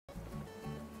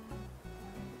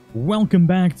Welcome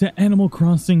back to Animal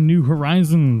Crossing New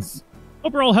Horizons.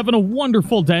 Hope you're all having a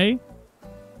wonderful day.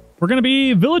 We're going to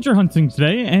be villager hunting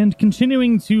today and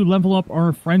continuing to level up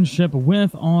our friendship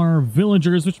with our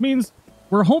villagers, which means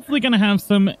we're hopefully going to have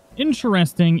some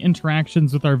interesting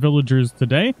interactions with our villagers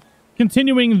today.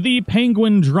 Continuing the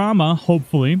penguin drama,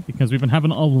 hopefully, because we've been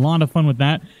having a lot of fun with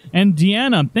that. And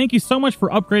Deanna, thank you so much for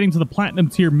upgrading to the Platinum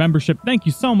tier membership. Thank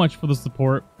you so much for the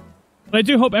support. But I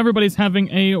do hope everybody's having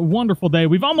a wonderful day.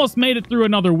 We've almost made it through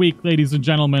another week, ladies and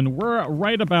gentlemen. We're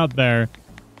right about there.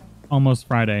 Almost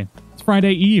Friday. It's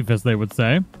Friday Eve, as they would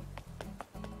say.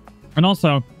 And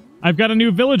also, I've got a new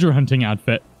villager hunting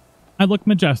outfit. I look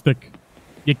majestic.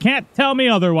 You can't tell me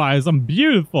otherwise. I'm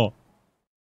beautiful.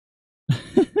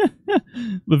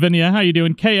 Lavinia, how you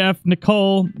doing? KF,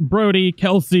 Nicole, Brody,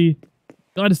 Kelsey.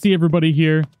 Glad to see everybody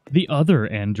here. The other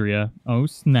Andrea. Oh,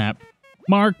 snap.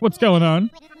 Mark, what's going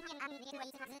on?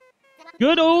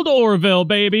 Good old Orville,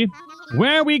 baby.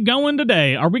 Where are we going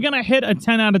today? Are we going to hit a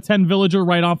 10 out of 10 villager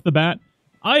right off the bat?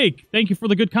 Ike, thank you for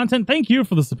the good content. Thank you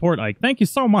for the support, Ike. Thank you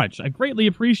so much. I greatly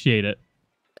appreciate it.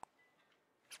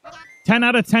 10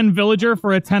 out of 10 villager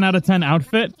for a 10 out of 10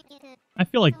 outfit. I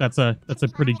feel like that's a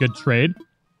pretty good trade.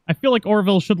 I feel like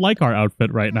Orville should like our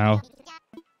outfit right now.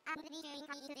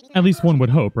 At least one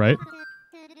would hope, right?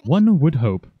 One would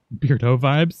hope. Beardo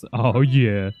vibes? Oh,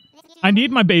 yeah. I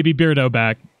need my baby Beardo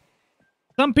back.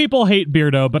 Some people hate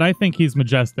Beardo, but I think he's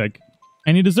majestic.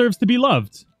 And he deserves to be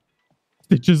loved.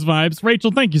 Stitches vibes.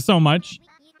 Rachel, thank you so much.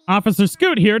 Officer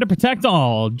Scoot here to protect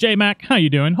all. J-Mac, how you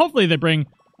doing? Hopefully they bring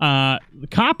the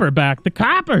Copper back. The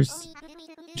Coppers!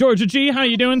 Georgia G, how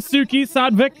you doing? Suki,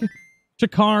 Sadvik,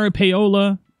 Chakar,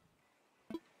 Paola,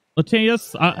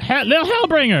 Latias, Lil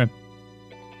Hellbringer.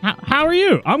 How are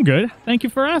you? I'm good. Thank you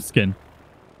for asking.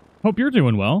 Hope you're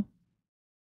doing well.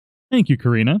 Thank you,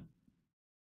 Karina.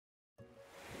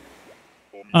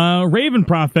 Raven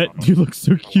Prophet, you look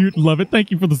so cute. Love it.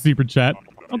 Thank you for the super chat.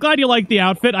 I'm glad you like the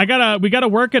outfit. We gotta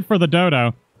work it for the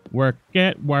dodo. Work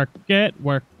it, work it,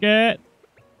 work it.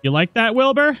 You like that,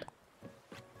 Wilbur?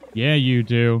 Yeah, you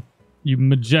do. You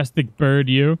majestic bird,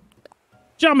 you.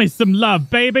 Show me some love,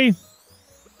 baby.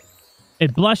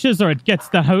 It blushes or it gets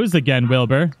the hose again,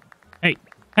 Wilbur.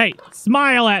 Hey,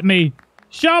 smile at me.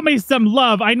 Show me some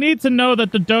love. I need to know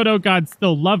that the dodo gods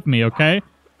still love me, okay?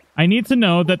 I need to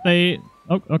know that they...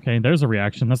 Oh, okay, there's a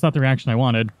reaction. That's not the reaction I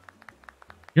wanted.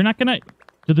 You're not gonna...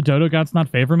 Do the dodo gods not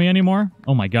favor me anymore?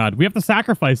 Oh my god, we have to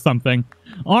sacrifice something.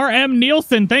 R.M.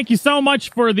 Nielsen, thank you so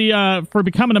much for the for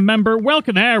becoming a member.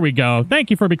 Welcome, there we go. Thank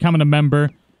you for becoming a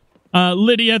member.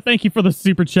 Lydia, thank you for the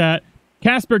super chat.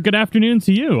 Casper, good afternoon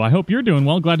to you. I hope you're doing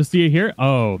well. Glad to see you here.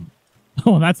 Oh,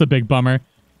 that's a big bummer.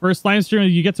 First live stream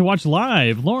you get to watch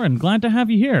live. Lauren, glad to have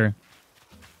you here.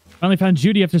 Finally found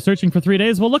Judy after searching for 3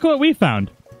 days. Well, look at what we found.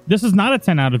 This is not a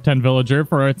 10 out of 10 villager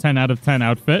for a 10 out of 10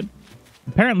 outfit.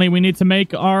 Apparently, we need to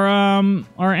make our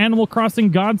Animal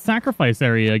Crossing God Sacrifice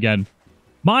area again.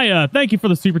 Maya, thank you for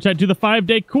the super chat. Do the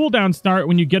 5-day cooldown start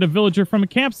when you get a villager from a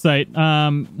campsite?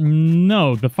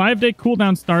 No, the 5-day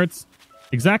cooldown starts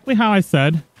exactly how I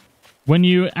said. When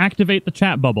you activate the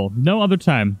chat bubble, no other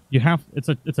time. It's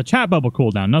a chat bubble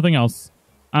cooldown, nothing else.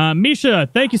 Misha,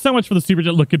 thank you so much for the super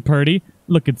chat. Looking pretty,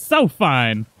 looking so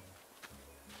fine.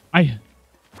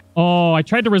 I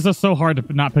tried to resist so hard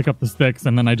to not pick up the sticks,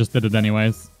 and then I just did it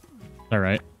anyways. It's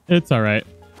alright. It's alright.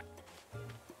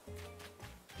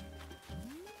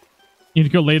 You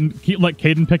need to go let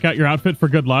Caden pick out your outfit for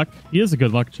good luck. He is a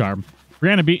good luck charm.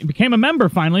 Brianna became a member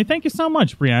finally. Thank you so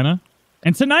much, Brianna.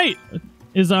 And tonight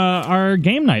is our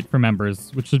game night for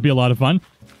members, which should be a lot of fun.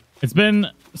 It's been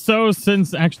so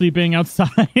since actually being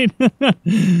outside.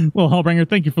 Well, Hallbringer,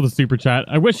 thank you for the super chat.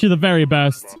 I wish you the very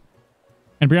best.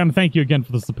 And Brianna, thank you again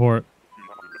for the support.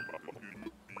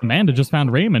 Amanda just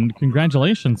found Raymond.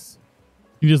 Congratulations.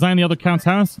 You design the other account's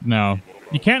house? No.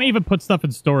 You can't even put stuff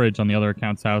in storage on the other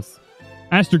account's house.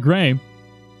 Aster Gray,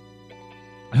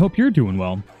 I hope you're doing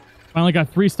well. Finally got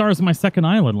 3 stars on my second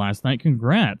island last night.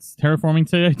 Congrats. Terraforming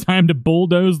today. Time to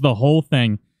bulldoze the whole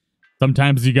thing.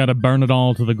 Sometimes you gotta burn it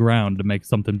all to the ground to make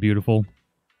something beautiful.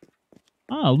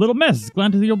 Oh, Little Miss.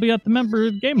 Glad that you'll be at the member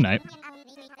game night.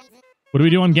 What do we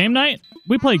do on game night?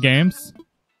 We play games.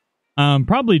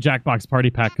 Probably Jackbox Party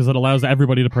Pack, because it allows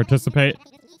everybody to participate.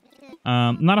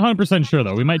 Not 100% sure,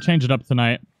 though. We might change it up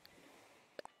tonight.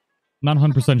 Not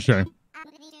 100% sure.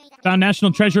 Found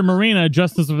National Treasure Marina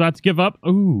just as we're about to give up.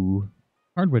 Ooh.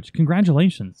 Hardwitch,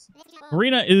 congratulations.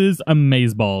 Marina is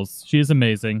amazeballs. She is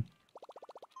amazing.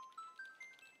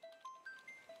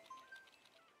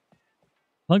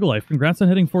 Hug Life, congrats on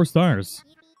hitting 4 stars.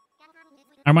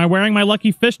 Am I wearing my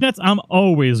lucky fishnets? I'm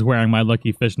always wearing my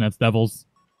lucky fishnets, devils.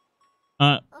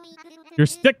 Your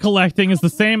stick collecting is the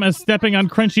same as stepping on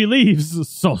crunchy leaves.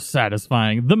 So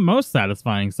satisfying. The most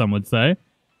satisfying, some would say.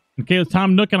 Okay,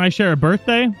 Tom Nook and I share a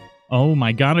birthday. Oh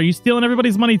my god, are you stealing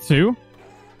everybody's money too?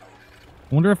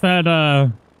 I wonder if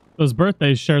that, those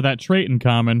birthdays share that trait in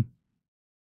common.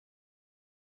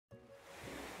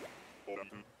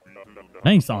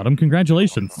 Thanks, Autumn.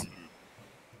 Congratulations.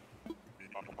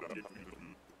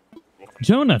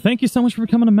 Jonah, thank you so much for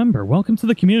becoming a member. Welcome to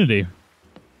the community.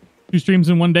 2 streams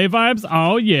in 1 day vibes?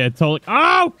 Oh, yeah, totally.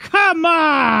 Oh, come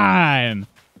on!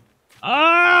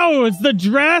 Oh, is the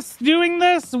dress doing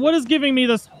this? What is giving me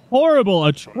this horrible,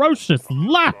 atrocious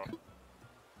luck?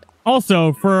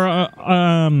 Also,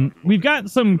 we've got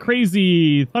some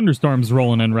crazy thunderstorms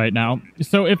rolling in right now.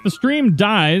 So if the stream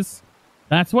dies,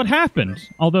 that's what happened.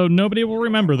 Although nobody will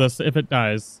remember this if it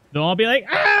dies. They'll all be like,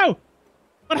 "Ow!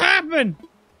 What happened?"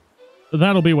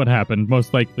 That'll be what happened,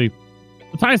 most likely.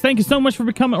 Matthias, thank you so much for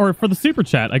for the super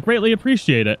chat. I greatly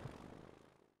appreciate it.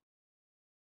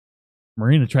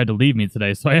 Marina tried to leave me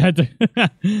today, so I had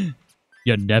to...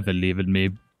 You're never leaving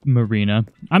me, Marina.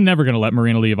 I'm never going to let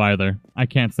Marina leave either. I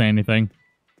can't say anything.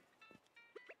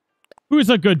 Who's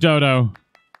a good dodo?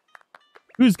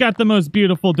 Who's got the most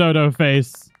beautiful dodo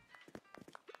face?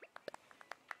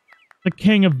 The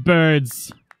king of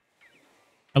birds.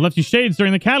 I left you shades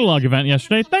during the catalog event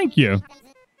yesterday. Thank you.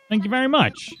 Thank you very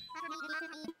much.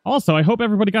 Also, I hope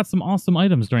everybody got some awesome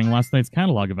items during last night's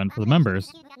catalog event for the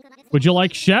members. Would you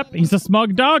like Shep? He's a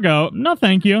smug doggo. No,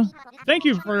 thank you. Thank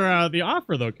you for the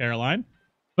offer, though, Caroline.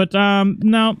 But,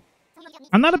 no.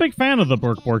 I'm not a big fan of the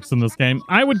Borks in this game.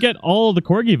 I would get all the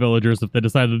Corgi villagers if they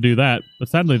decided to do that, but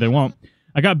sadly they won't.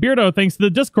 I got Beardo thanks to the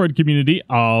Discord community.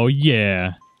 Oh,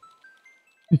 yeah.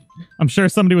 I'm sure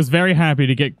somebody was very happy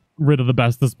to get rid of the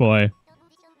bestest boy.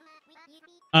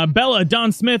 Bella,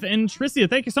 Don Smith, and Tricia,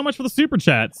 thank you so much for the super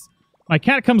chats. My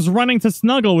cat comes running to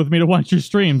snuggle with me to watch your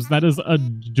streams. That is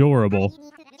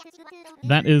adorable.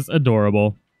 That is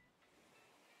adorable.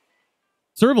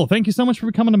 Serval, thank you so much for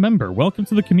becoming a member. Welcome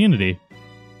to the community.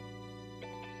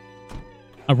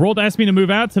 Rold asked me to move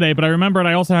out today, but I remembered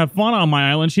I also have Fauna on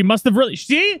my island. She must have really...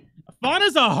 See?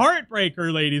 Fauna's a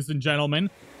heartbreaker, ladies and gentlemen.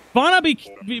 Fauna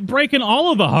be breaking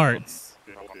all of the hearts.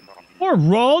 Or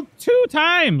Rold 2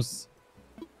 times.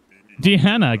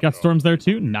 Deanna, got storms there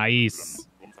too? Nice.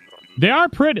 They are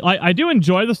pretty... I do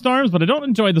enjoy the storms, but I don't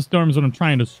enjoy the storms when I'm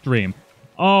trying to stream.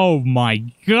 Oh my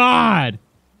god!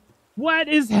 What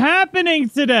is happening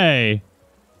today?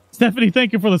 Stephanie,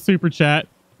 thank you for the super chat.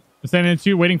 Standing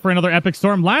to waiting for another epic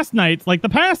storm. Last night, like the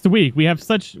past week, we have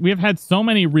had so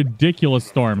many ridiculous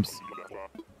storms.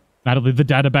 Natalie, the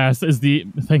Databass is the...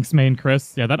 Thanks, main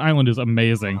Chris. Yeah, that island is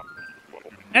amazing.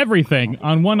 Everything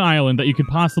on one island that you could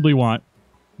possibly want.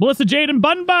 Melissa, Jade, and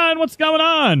Bun Bun, what's going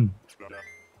on?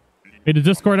 Made a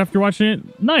Discord after watching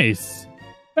it? Nice.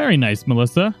 Very nice,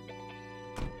 Melissa.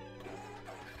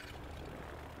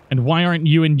 And why aren't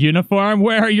you in uniform?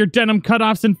 Where are your denim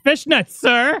cutoffs and fishnets,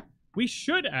 sir? We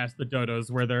should ask the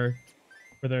dodos where their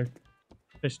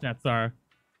fishnets are.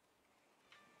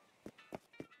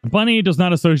 Bunny does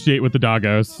not associate with the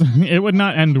doggos. It would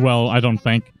not end well, I don't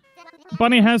think.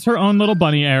 Bunny has her own little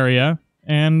bunny area,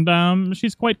 and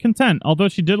she's quite content. Although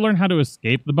she did learn how to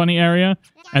escape the bunny area,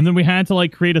 and then we had to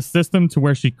like create a system to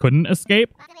where she couldn't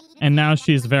escape, and now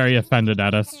she's very offended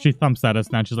at us. She thumps at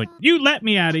us now. She's like, "You let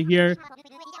me out of here!"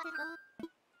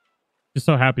 She's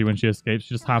so happy when she escapes.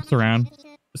 She just hops around,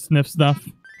 sniffs stuff.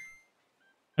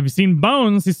 Have you seen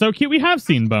Bones? He's so cute. We have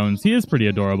seen Bones. He is pretty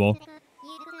adorable.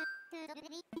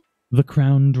 The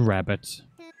Crowned Rabbit.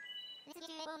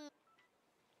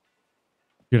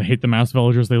 Dude, I hate the mouse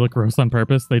villagers. They look gross on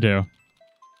purpose. They do.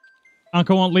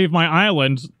 Uncle won't leave my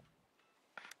island.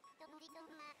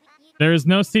 There is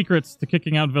no secrets to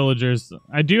kicking out villagers.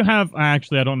 I do have...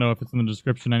 Actually, I don't know if it's in the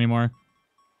description anymore.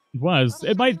 It was.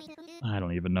 It might... I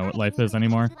don't even know what life is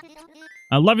anymore.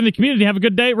 Loving the community. Have a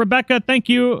good day. Rebecca, thank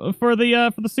you for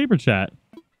the super chat.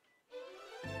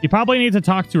 You probably need to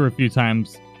talk to her a few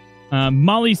times.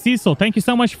 Molly Cecil, thank you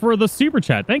so much for the super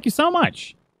chat. Thank you so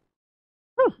much.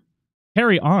 Whew.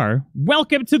 Harry R,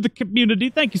 welcome to the community.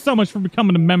 Thank you so much for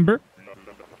becoming a member.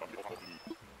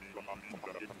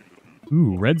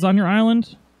 Ooh, Red's on your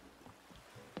island?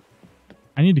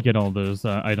 I need to get all those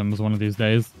items one of these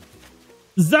days.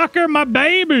 Zucker, my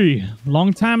baby!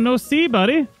 Long time no see,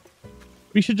 buddy.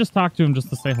 We should just talk to him just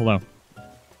to say hello.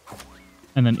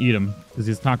 And then eat him, because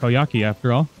he's takoyaki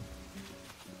after all.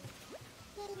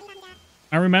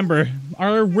 I remember,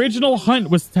 our original hunt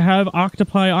was to have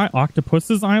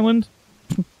Octopus's Island.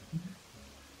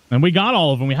 And we got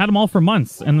all of them. We had them all for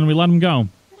months, and then we let them go.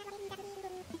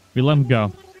 We let them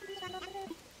go.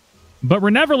 But we're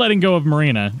never letting go of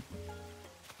Marina.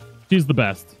 She's the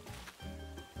best.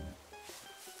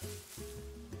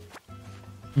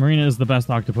 Marina is the best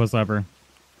octopus ever.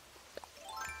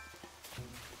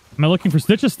 Am I looking for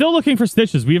Stitches? Still looking for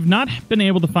Stitches. We have not been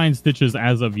able to find Stitches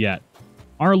as of yet.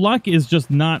 Our luck is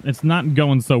just not... It's not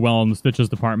going so well in the Stitches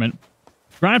department.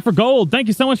 Grind for Gold. Thank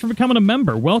you so much for becoming a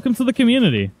member. Welcome to the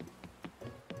community.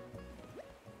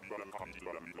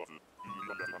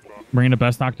 Marina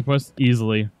best octopus?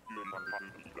 Easily.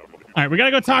 Alright, we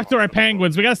gotta go talk to our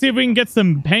penguins. We gotta see if we can get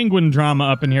some penguin drama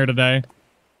up in here today.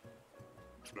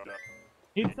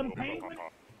 Need some penguin?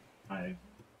 Hi.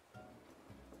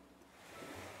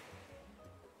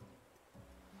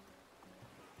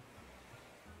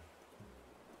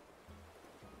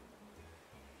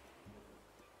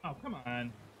 Oh, come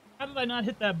on. How did I not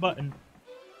hit that button?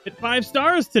 Hit 5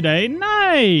 stars today.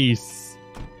 Nice!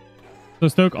 So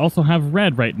Stoke also have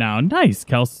red right now. Nice,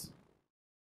 Kels.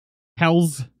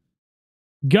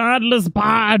 Godless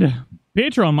pod.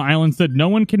 Pietro on my island said no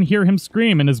one can hear him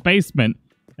scream in his basement.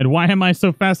 And why am I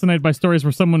so fascinated by stories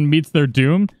where someone meets their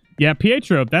doom? Yeah,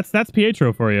 Pietro. That's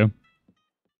Pietro for you.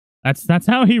 That's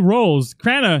how he rolls.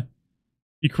 Krana,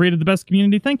 you created the best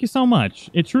community. Thank you so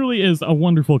much. It truly is a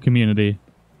wonderful community.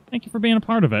 Thank you for being a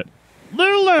part of it.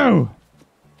 Lulu!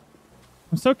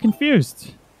 I'm so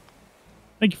confused.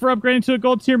 Thank you for upgrading to a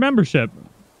gold tier membership.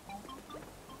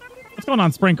 What's going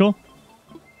on, Sprinkle?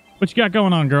 What you got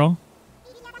going on, girl?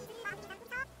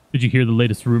 Did you hear the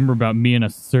latest rumor about me and a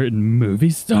certain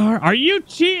movie star? Are you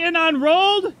cheating on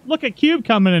Rolled? Look at Cube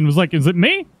coming in. Was like, is it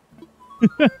me?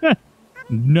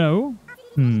 No.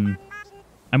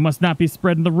 I must not be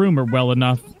spreading the rumor well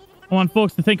enough. I want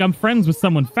folks to think I'm friends with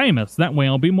someone famous. That way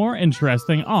I'll be more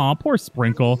interesting. Aw, poor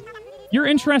Sprinkle. You're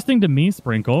interesting to me,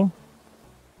 Sprinkle.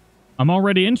 I'm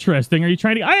already interesting. Are you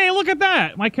trying to... Hey, look at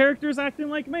that! My character's acting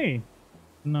like me.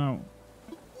 No.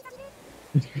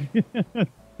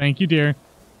 Thank you, dear.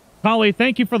 Polly,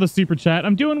 thank you for the super chat.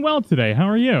 I'm doing well today. How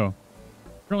are you?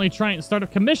 Currently trying to start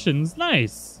up commissions.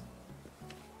 Nice.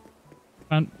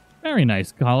 Very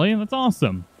nice, Polly. That's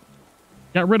awesome.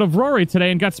 Got rid of Rory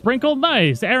today and got Sprinkled.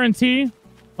 Nice. Aaron T.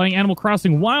 Playing Animal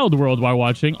Crossing Wild World while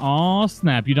watching. Aw,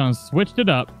 snap. You done switched it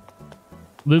up.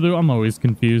 Lulu, I'm always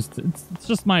confused. It's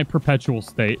just my perpetual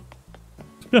state.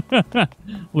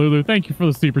 Lulu, thank you for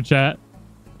the super chat.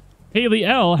 Haley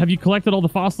L, have you collected all the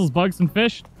fossils, bugs, and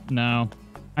fish? No.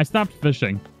 I stopped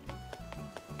fishing.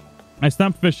 I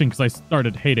stopped fishing because I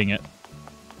started hating it.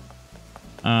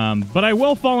 But I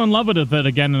will fall in love with it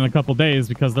again in a couple days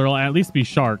because there'll at least be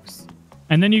sharks.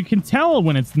 And then you can tell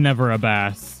when it's never a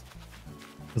bass.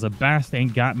 Because a bass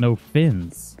ain't got no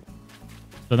fins.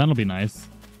 So that'll be nice.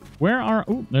 Where are...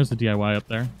 Oh, there's a DIY up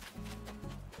there.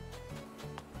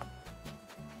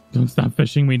 Don't stop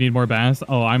fishing. We need more bass.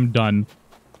 Oh, I'm done.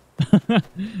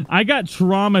 I got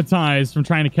traumatized from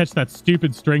trying to catch that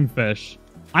stupid stringfish.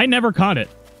 I never caught it.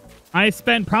 I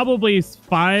spent probably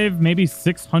 5, maybe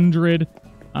 600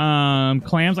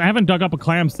 clams. I haven't dug up a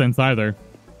clam since either.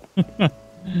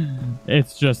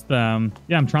 It's just, yeah,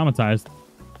 I'm traumatized.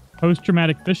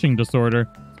 Post-traumatic fishing disorder.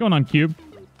 What's going on, Cube?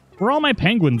 Where are all my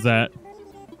penguins at?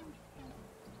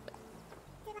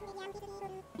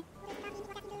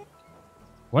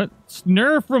 What?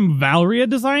 Snur from Valeria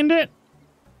designed it?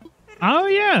 Oh,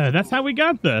 yeah, that's how we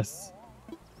got this.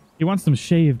 He wants some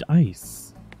shaved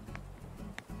ice.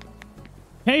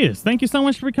 Hey, thank you so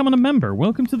much for becoming a member.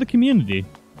 Welcome to the community.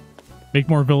 Make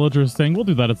more villagers sing. We'll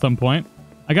do that at some point.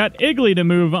 I got Iggly to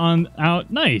move on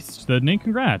out. Nice, Sydney.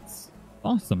 Congrats.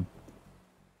 Awesome.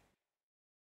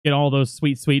 Get all those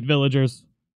sweet, sweet villagers.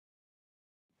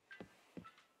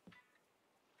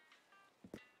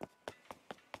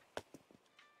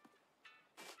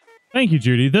 Thank you,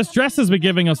 Judy. This dress has been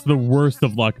giving us the worst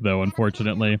of luck, though,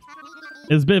 unfortunately.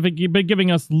 It's been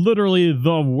giving us literally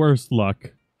the worst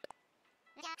luck.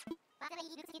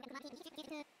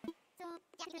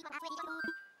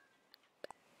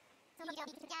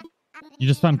 You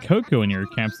just found Coco in your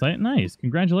campsite. Nice.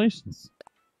 Congratulations.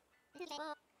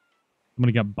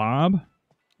 Somebody got Bob.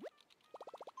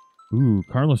 Ooh,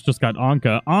 Carlos just got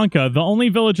Anka. Anka, the only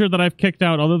villager that I've kicked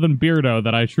out other than Beardo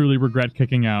that I truly regret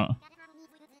kicking out.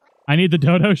 I need the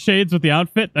dodo shades with the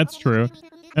outfit? That's true.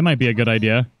 That might be a good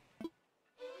idea.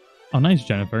 Oh, nice,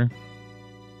 Jennifer.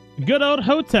 Good old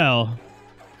hotel.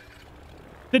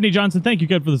 Sydney Johnson, thank you,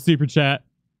 good for the super chat.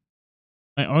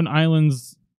 My own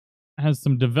islands has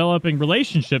some developing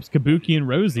relationships. Kabuki and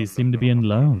Rosie seem to be in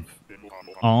love.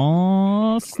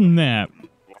 Aw, snap.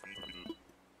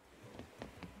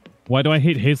 Why do I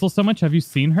hate Hazel so much? Have you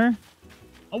seen her?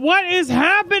 What is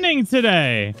happening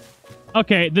today?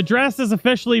 Okay, the dress is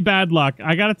officially bad luck.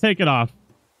 I gotta take it off.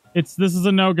 This is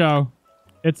a no-go.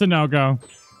 It's a no-go.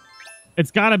 It's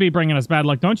got to be bringing us bad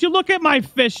luck. Don't you look at my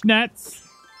fishnets.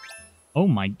 Oh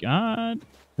my god.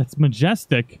 That's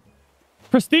majestic.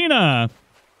 Christina!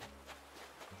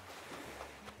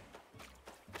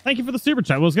 Thank you for the super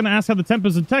chat. I was going to ask how the temp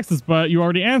is in Texas, but you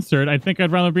already answered. I think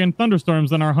I'd rather be in thunderstorms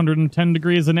than our 110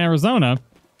 degrees in Arizona.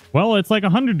 Well, it's like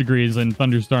 100 degrees in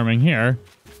thunderstorming here.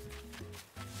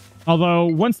 Although,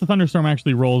 once the thunderstorm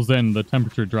actually rolls in, the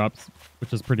temperature drops,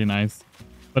 which is pretty nice.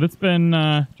 But it's been,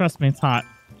 trust me, it's hot.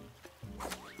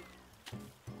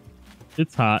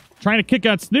 It's hot. Trying to kick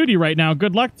out Snooty right now.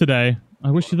 Good luck today.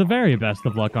 I wish you the very best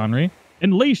of luck, Henri.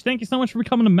 And Leash, thank you so much for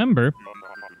becoming a member.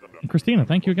 And Christina,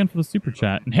 thank you again for the super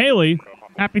chat. And Haley,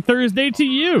 happy Thursday to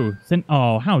you.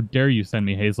 Oh, how dare you send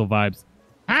me Hazel vibes.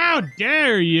 How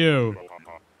dare you?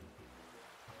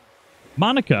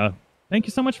 Monica, thank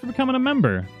you so much for becoming a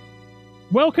member.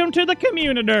 Welcome to the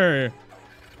community.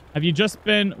 Have you just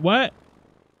been, what?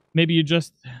 Maybe you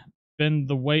just been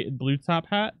the white blue top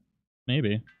hat?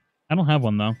 Maybe. I don't have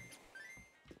one, though.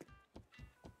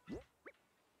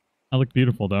 I look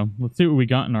beautiful, though. Let's see what we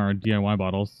got in our DIY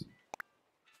bottles.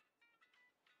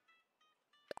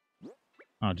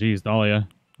 Oh, geez, Dahlia.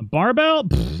 A barbell?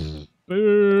 Pfft,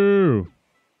 boo.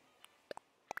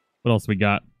 What else we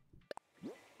got?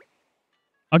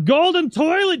 A golden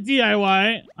toilet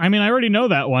DIY! I mean, I already know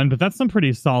that one, but that's some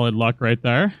pretty solid luck right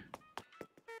there.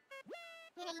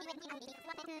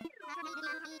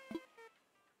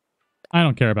 I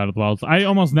don't care about the bottles. I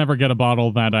almost never get a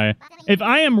bottle that I... If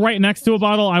I am right next to a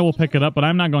bottle, I will pick it up, but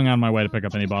I'm not going out of my way to pick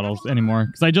up any bottles anymore.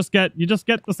 Because you just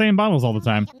get the same bottles all the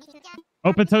time.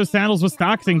 Open-toe sandals with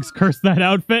stockings curse that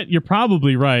outfit? You're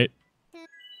probably right.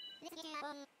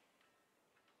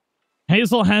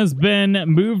 Hazel has been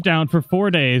moved out for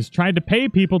 4 days, tried to pay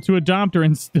people to adopt her,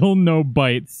 and still no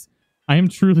bites. I am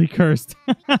truly cursed.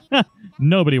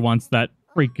 Nobody wants that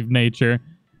freak of nature.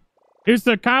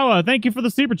 Usakawa, thank you for the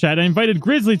super chat. I invited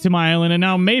Grizzly to my island, and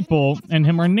now Maple and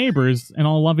him are neighbors, and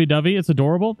all lovey-dovey. It's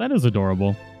adorable. That is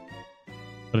adorable.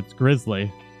 But it's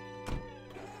Grizzly.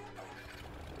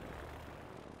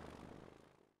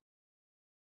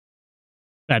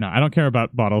 No, I don't care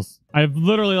about bottles. I've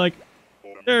literally, like...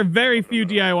 There are very few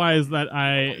DIYs that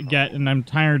I get, and I'm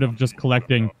tired of just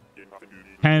collecting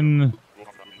 10...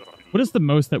 What is the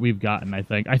most that we've gotten, I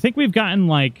think? I think we've gotten,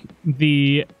 like,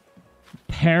 the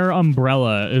pear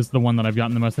umbrella is the one that I've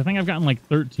gotten the most. I think I've gotten, like,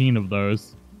 13 of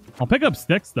those. I'll pick up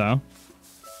sticks, though.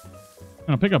 And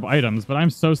I'll pick up items, but I'm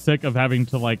so sick of having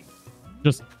to, like,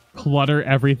 just clutter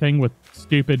everything with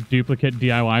stupid duplicate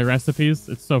DIY recipes.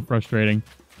 It's so frustrating.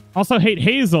 Also hate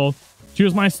Hazel. She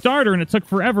was my starter, and it took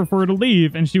forever for her to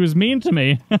leave, and she was mean to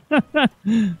me.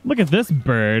 Look at this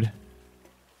bird.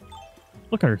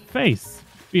 Look at her face.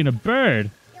 Being a bird.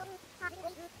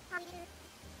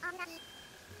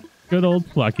 Good old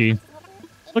Plucky.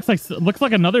 Looks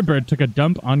like another bird took a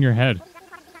dump on your head.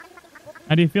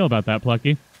 How do you feel about that,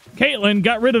 Plucky? Caitlin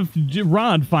got rid of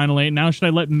Rod finally. Now should I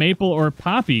let Maple or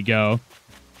Poppy go?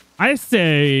 I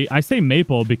say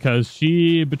Maple because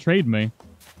she betrayed me.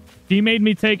 She made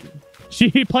me take...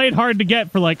 She played hard to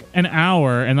get for like an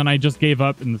hour, and then I just gave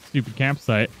up in the stupid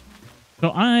campsite.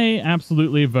 So I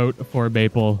absolutely vote for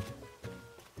Maple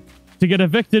to get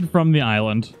evicted from the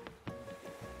island.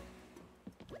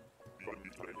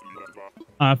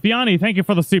 Fiani, thank you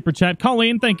for the super chat.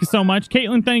 Colleen, thank you so much.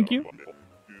 Caitlin, thank you.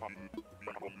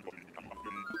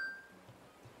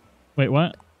 Wait,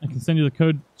 what? I can send you the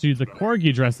code to the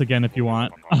corgi dress again if you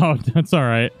want. Oh, that's all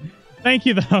right. Thank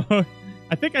you, though.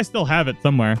 I think I still have it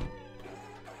somewhere.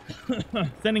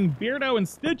 Sending Beardo and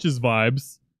Stitches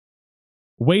vibes.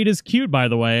 Wade is cute, by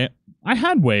the way. I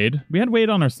had Wade. We had Wade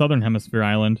on our Southern Hemisphere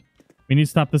island. We need to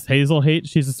stop this Hazel hate.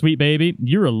 She's a sweet baby.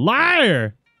 You're a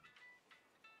liar!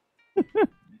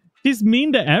 She's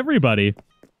mean to everybody.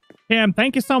 Cam,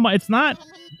 thank you so much. It's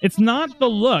not the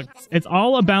looks. It's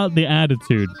all about the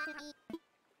attitude.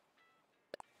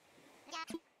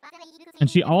 And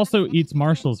she also eats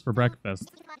Marshalls for breakfast.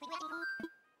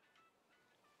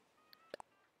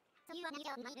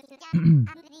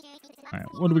 Alright,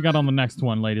 what do we got on the next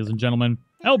one, ladies and gentlemen?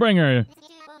 Hellbringer!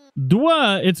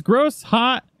 Dwa! It's gross,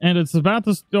 hot, and it's about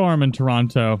to storm in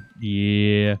Toronto.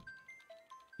 Yeah.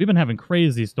 We've been having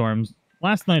crazy storms.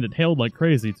 Last night it hailed like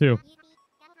crazy, too.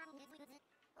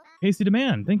 Casey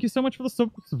Demand, thank you so much for the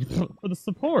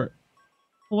support.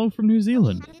 Hello from New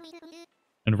Zealand.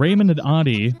 And Raymond and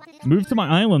Audie moved to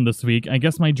my island this week. I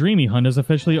guess my dreamy hunt is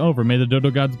officially over. May the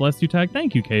Dodo Gods bless you, Tag.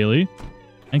 Thank you, Kaylee.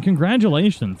 And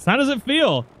congratulations. How does it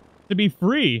feel to be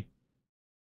free?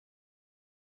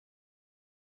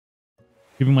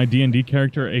 Giving my D&D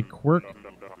character a quirk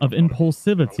of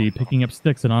impulsivity, picking up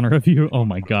sticks in honor of you. Oh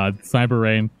my god, Cyber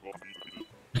Rain.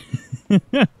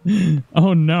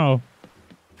 Oh, no.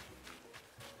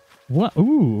 What?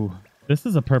 Ooh, this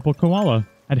is a purple koala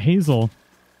at Hazel.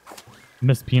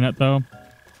 Miss Peanut, though.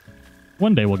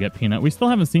 One day we'll get Peanut. We still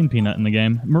haven't seen Peanut in the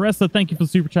game. Marissa, thank you for the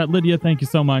super chat. Lydia, thank you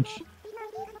so much.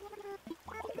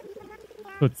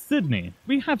 So it's Sydney.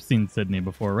 We have seen Sydney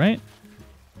before, right?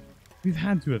 We've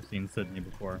had to have seen Sydney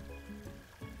before.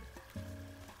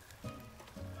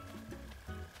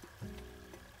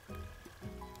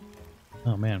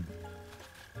 Oh, man.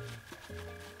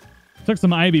 Took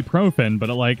some ibuprofen, but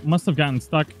it, like, must have gotten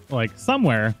stuck, like,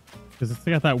 somewhere. Because it's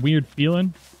got that weird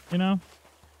feeling, you know?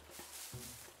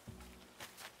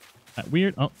 That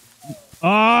weird... Oh.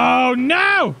 Oh,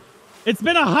 no! It's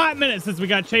been a hot minute since we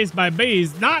got chased by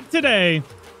bees. Not today.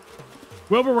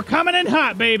 Wilbur, we're coming in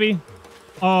hot, baby.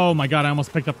 Oh, my God. I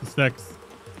almost picked up the sticks.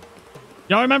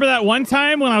 Y'all remember that one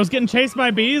time when I was getting chased by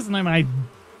bees and my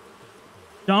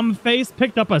dumb face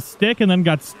picked up a stick and then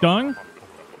got stung?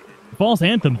 False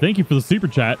Anthem, thank you for the super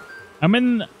chat. I'm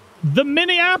in the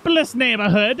Minneapolis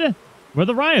neighborhood where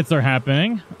the riots are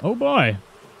happening. Oh, boy.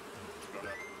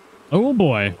 Oh,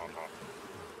 boy.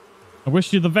 I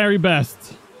wish you the very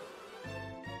best.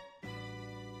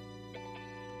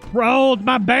 Rolled,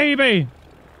 my baby.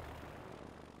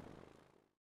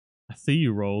 I see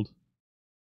you rolled.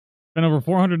 Been over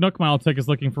 400 Nook Mile tickets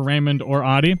looking for Raymond or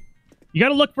Audie. You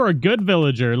gotta look for a good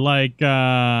villager like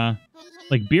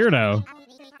Beardo.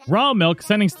 Raw Milk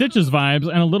sending Stitches vibes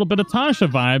and a little bit of Tasha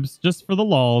vibes just for the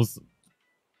lulz.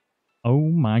 Oh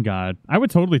my God. I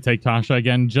would totally take Tasha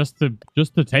again just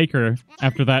to take her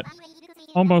after that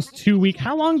almost 2 week.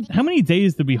 How many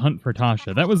days did we hunt for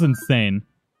Tasha? That was insane.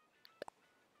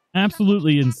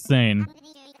 Absolutely insane.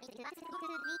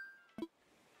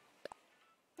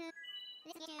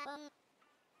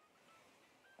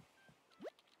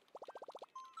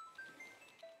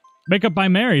 Makeup by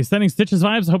Mary, sending Stitches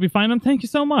vibes. I hope you find them. Thank you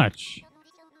so much.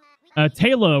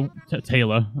 Taylor.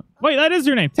 Wait, that is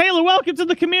your name. Taylor, welcome to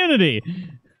the community.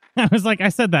 I was like, I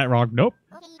said that wrong. Nope.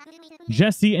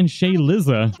 Jesse and Shay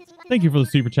Liza. Thank you for the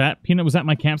super chat. Peanut was at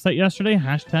my campsite yesterday.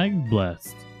 Hashtag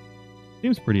blessed.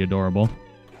 Seems pretty adorable.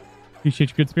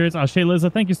 Appreciate your good spirits. Shay Liza,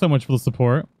 thank you so much for the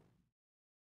support.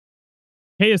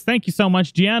 Hayes, thank you so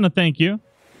much. Gianna, thank you.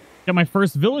 Got my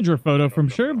first villager photo from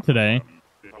Sherb today.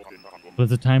 But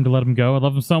is it time to let him go? I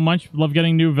love him so much. Love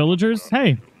getting new villagers.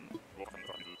 Hey,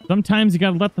 sometimes you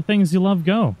gotta let the things you love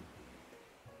go.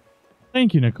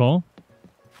 Thank you, Nicole.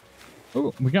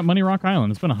 Oh, we got Money Rock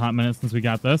Island. It's been a hot minute since we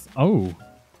got this. Oh,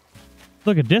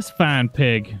 look at this fine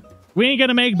pig. We ain't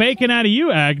gonna make bacon out of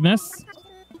you, Agnes.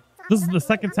 This is the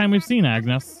second time we've seen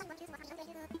Agnes.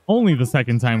 Only the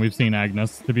second time we've seen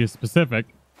Agnes, to be specific.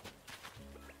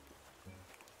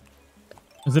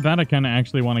 Is it bad I kind of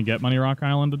actually want to get Money Rock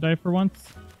Island today for once?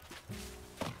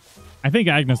 I think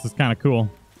Agnes is kind of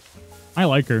cool. I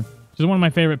like her. She's one of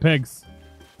my favorite pigs.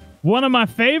 One of my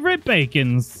favorite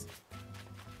bacons.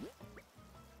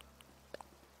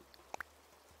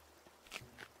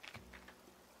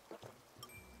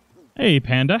 Hey,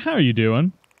 Panda. How are you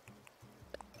doing?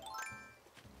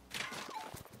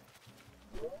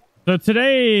 So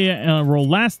today, well,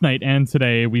 last night and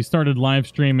today, we started live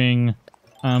streaming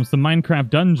some Minecraft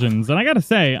dungeons. And I gotta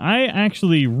say, I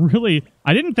actually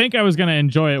I didn't think I was gonna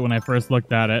enjoy it when I first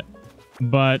looked at it.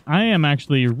 But I am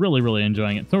actually really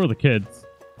enjoying it. So are the kids.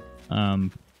 I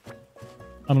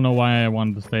don't know why I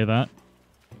wanted to say that.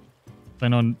 I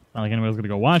know not like anybody's gonna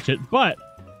go watch it, but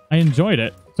I enjoyed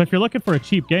it. So if you're looking for a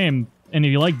cheap game, and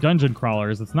if you like dungeon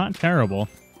crawlers, it's not terrible.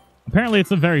 Apparently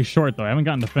it's a very short, though. I haven't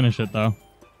gotten to finish it, though.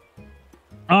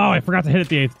 Oh, I forgot to hit it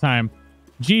the 8th time.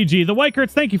 GG. The Whitekurts,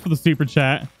 thank you for the super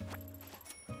chat.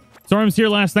 Storms here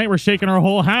last night. We're shaking our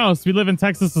whole house. We live in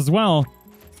Texas as well.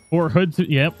 Fort Hood.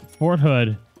 Yep, Fort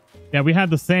Hood. Yeah, we had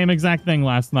the same exact thing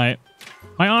last night.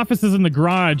 My office is in the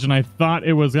garage, and I thought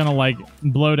it was going to, like,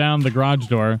 blow down the garage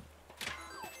door.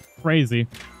 Crazy.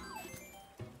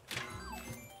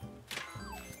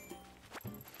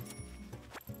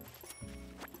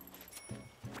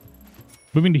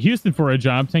 Moving to Houston for a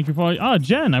job. Thank you for... Oh,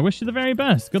 Jen, I wish you the very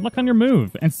best. Good luck on your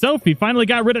move. And Sophie finally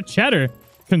got rid of Cheddar.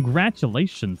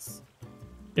 Congratulations.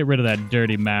 Get rid of that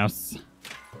dirty mouse.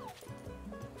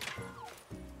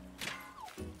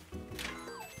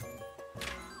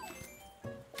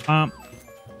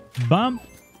 Bump.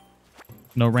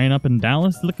 No rain up in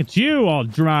Dallas. Look at you, all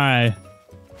dry.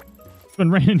 It's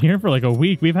been raining here for like a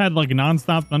week. We've had like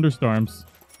nonstop thunderstorms.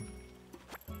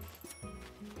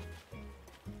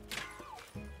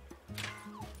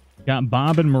 Got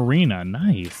Bob and Marina.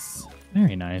 Nice.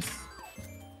 Very nice.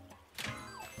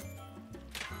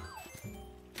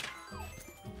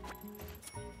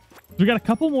 So we got a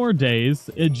couple more days.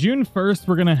 June 1st,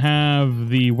 we're going to have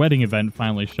the wedding event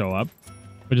finally show up,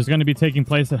 which is going to be taking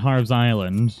place at Harv's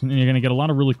Island. And you're going to get a lot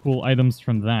of really cool items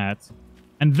from that.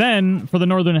 And then, for the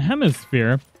Northern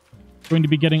Hemisphere, we're going to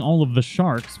be getting all of the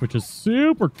sharks, which is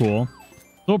super cool.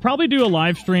 So we'll probably do a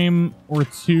live stream or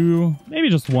two, maybe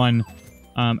just one,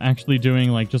 actually doing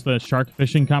like just a shark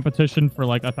fishing competition for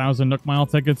like 1,000 Nook Mile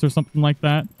tickets or something like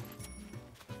that.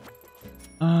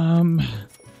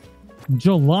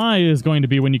 July is going to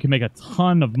be when you can make a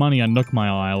ton of money on Nook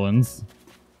Mile Islands.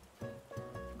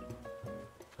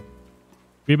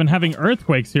 We've been having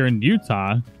earthquakes here in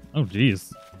Utah. Oh,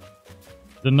 geez.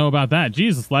 Didn't know about that.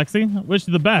 Jesus, Lexi. Wish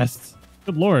you the best.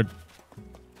 Good lord.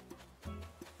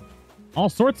 All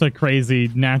sorts of crazy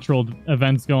natural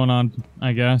events going on,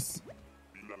 I guess.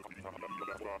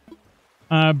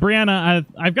 Brianna,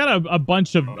 I've got a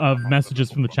bunch of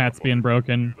messages from the chats being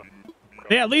broken.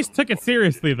 They at least took it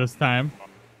seriously this time.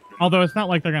 Although it's not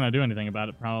like they're going to do anything about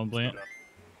it, probably.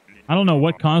 I don't know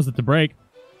what caused it to break.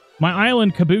 My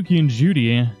island, Kabuki and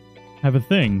Judy have a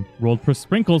thing. Rolled for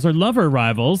Sprinkles are lover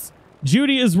rivals.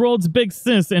 Judy is Rold's big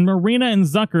sis, and Marina and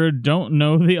Zucker don't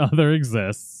know the other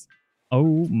exists.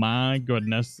 Oh my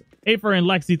goodness. Afer and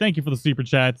Lexi, thank you for the super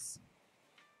chats.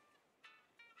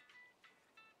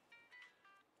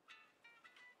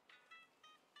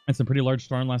 Had some pretty large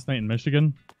storm last night in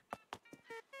Michigan.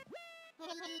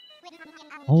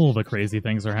 All the crazy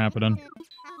things are happening.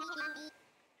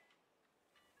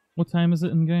 What time is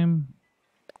it in game?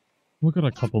 We'll get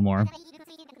a couple more.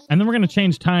 And then we're going to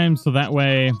change time so that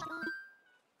way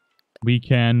we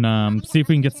can see if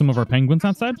we can get some of our penguins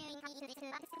outside.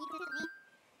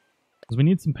 Because we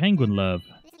need some penguin love.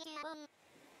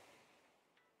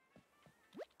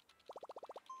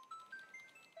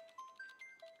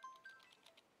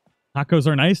 Tacos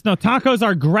are nice? No, tacos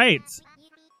are great!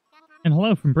 And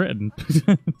hello from Britain.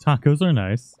 Tacos are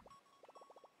nice.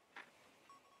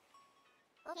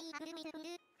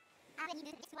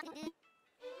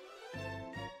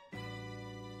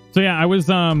 So yeah, I was,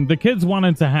 the kids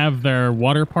wanted to have their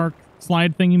water park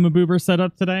slide thingy-maboober set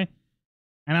up today.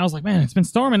 And I was like, man, it's been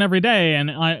storming every day.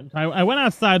 And I went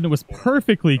outside and it was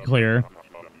perfectly clear.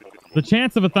 The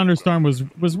chance of a thunderstorm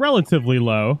was relatively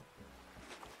low.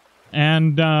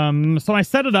 And so I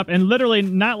set it up, and literally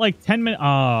not like 10 minutes...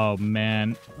 Oh,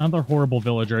 man. Another horrible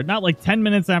villager. Not like 10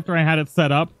 minutes after I had it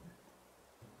set up,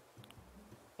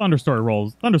 thunderstorm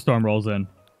rolls in.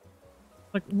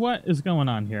 Like, what is going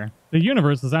on here? The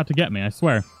universe is out to get me, I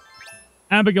swear.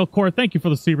 Abigail Court, thank you for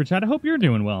the super chat. I hope you're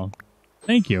doing well.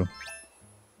 Thank you.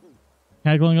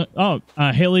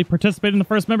 Haley participated in the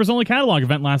first members only catalog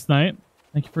event last night.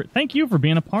 Thank you for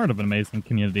being a part of an amazing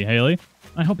community, Haley.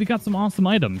 I hope you got some awesome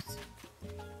items.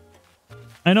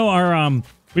 I know our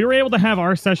we were able to have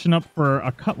our session up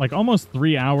for like almost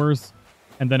 3 hours,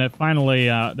 and then it finally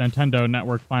Nintendo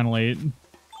Network finally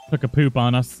took a poop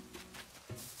on us.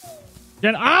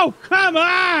 Then oh come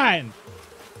on,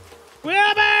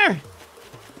 Wilbur!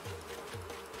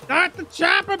 Start the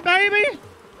chopper, baby!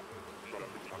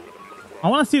 I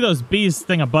want to see those bees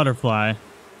sting a butterfly.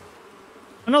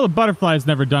 I know the butterfly's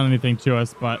never done anything to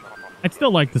us, but I'd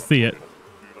still like to see it.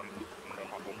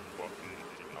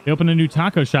 They opened a new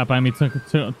taco shop by me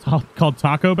called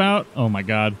Taco Bout. Oh my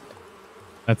god.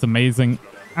 That's amazing.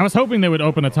 I was hoping they would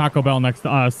open a Taco Bell next to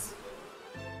us.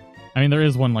 I mean, there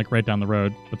is one like right down the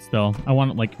road, but still. I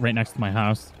want it like right next to my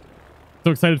house.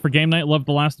 So excited for game night. Loved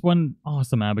the last one.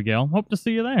 Awesome, Abigail. Hope to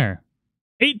see you there.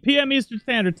 8 p.m. Eastern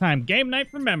Standard Time. Game night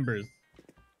for members.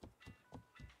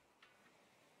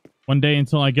 One day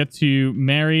until I get to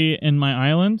marry in my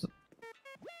island.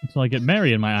 Until I get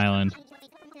married in my island.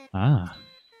 Ah.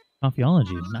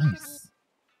 Coffeeology. Nice.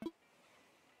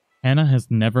 Hannah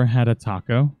has never had a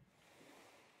taco.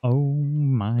 Oh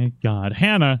my god.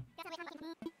 Hannah!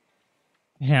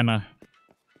 Hannah.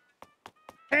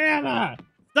 Hannah!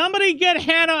 Somebody get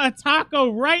Hannah a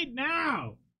taco right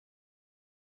now!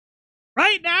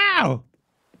 Right now!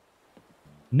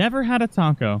 Never had a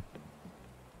taco.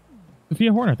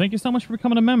 Sophia Horner, thank you so much for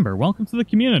becoming a member. Welcome to the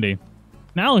community.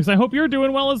 Now, Alex, I hope you're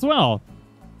doing well as well.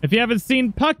 If you haven't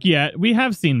seen Puck yet, we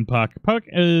have seen Puck. Puck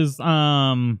is,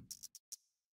 I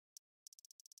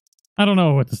don't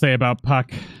know what to say about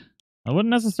Puck. I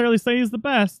wouldn't necessarily say he's the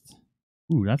best.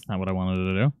 Ooh, that's not what I wanted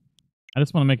to do. I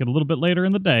just want to make it a little bit later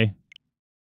in the day.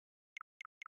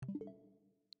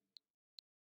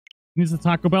 Needs a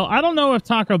Taco Bell. I don't know if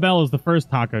Taco Bell is the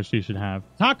first taco she should have.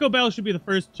 Taco Bell should be the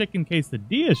first chicken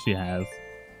quesadilla she has.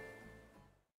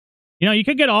 You know, you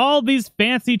could get all these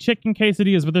fancy chicken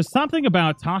quesadillas, but there's something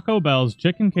about Taco Bell's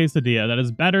chicken quesadilla that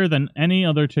is better than any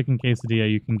other chicken quesadilla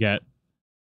you can get.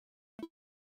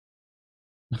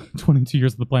 22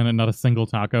 years of the planet, not a single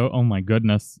taco. Oh my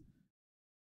goodness.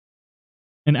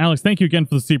 And Alex, thank you again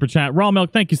for the super chat. Raw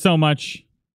Milk, thank you so much.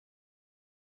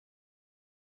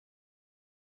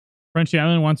 Frenchy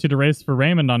Island wants you to race for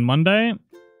Raymond on Monday,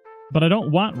 but I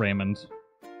don't want Raymond.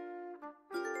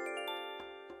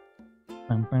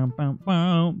 Bow, bow, bow,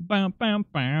 bow, bow, bow,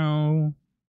 bow.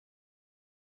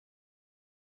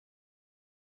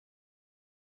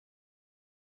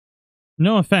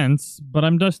 No offense, but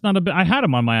I'm just not a bit. I had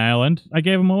him on my island. I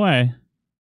gave him away.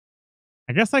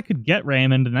 I guess I could get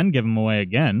Raymond and then give him away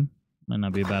again. Might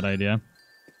not be a bad idea.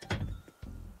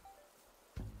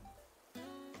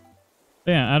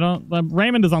 But yeah, I don't.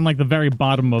 Raymond is on like the very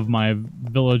bottom of my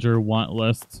villager want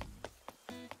list.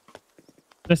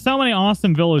 There's so many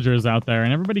awesome villagers out there,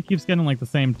 and everybody keeps getting like the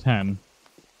same 10.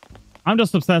 I'm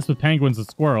just obsessed with penguins and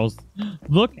squirrels.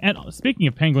 Look at, speaking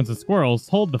of penguins and squirrels,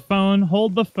 hold the phone,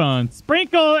 hold the phone.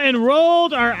 Sprinkle and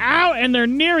Rolled are out and they're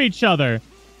near each other.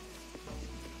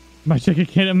 My chicken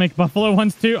can't make buffalo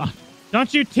ones too.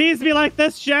 Don't you tease me like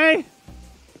this, Shay.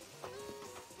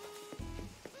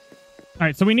 All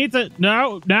right, so we need to,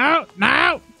 no.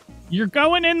 You're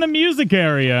going in the music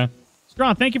area.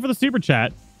 Straw, thank you for the super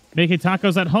chat. Making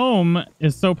tacos at home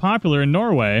is so popular in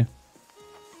Norway.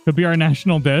 Could be our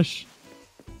national dish.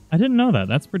 I didn't know that.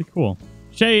 That's pretty cool.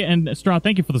 Shay and Straw,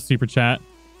 thank you for the super chat.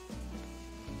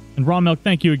 And Raw Milk,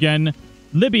 thank you again.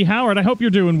 Libby Howard, I hope you're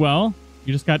doing well.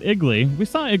 You just got Iggly. We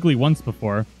saw Iggly once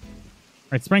before. All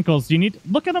right, Sprinkles, you need...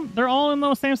 Look at them. They're all in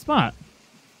the same spot.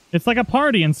 It's like a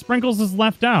party, and Sprinkles is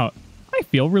left out. I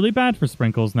feel really bad for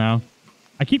Sprinkles now.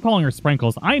 I keep calling her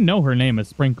Sprinkles. I know her name is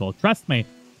Sprinkle. Trust me.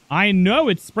 I know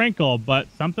it's Sprinkle, but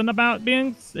something about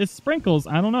being... It's Sprinkles.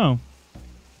 I don't know.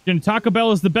 Taco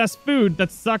Bell is the best food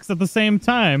that sucks at the same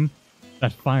time.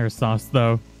 That fire sauce,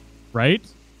 though. Right?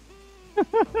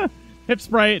 Hip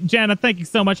Sprite. Jana, thank you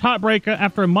so much. Hot break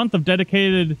after a month of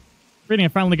dedicated reading. I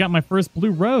finally got my first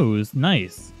blue rose.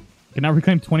 Nice. Can now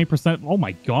reclaim 20%. Oh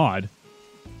my god.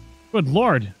 Good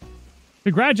lord.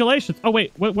 Congratulations. Oh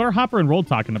wait, what are Hopper and Roll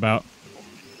talking about?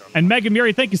 And Megan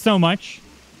Muri, thank you so much.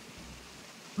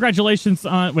 Congratulations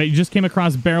on... Wait, you just came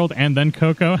across Barreled and then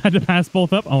Coco. Had to pass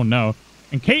both up? Oh no.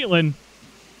 And Caitlin.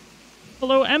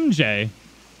 Hello, MJ.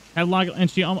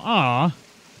 And she... Aw.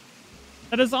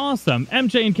 That is awesome.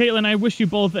 MJ and Caitlin, I wish you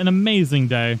both an amazing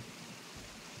day.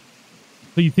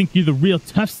 So you think you're the real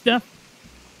tough stuff?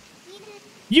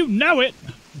 You know it!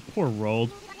 Poor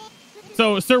Rolled.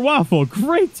 So, Sir Waffle,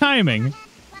 great timing.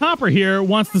 Hopper here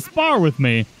wants to spar with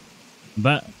me.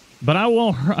 But I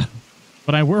won't...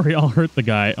 But I worry I'll hurt the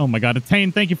guy. Oh my god.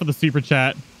 Attain, thank you for the super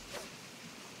chat.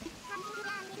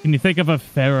 Can you think of a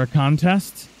fairer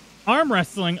contest? Arm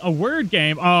wrestling, a word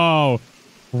game. Oh,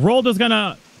 Rolled is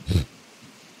gonna...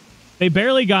 They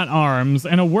barely got arms,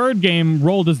 and a word game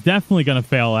Rolled is definitely gonna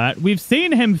fail at. We've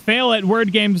seen him fail at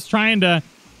word games trying to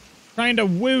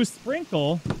woo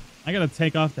Sprinkle. I gotta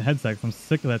take off the headset because I'm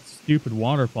sick of that stupid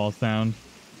waterfall sound.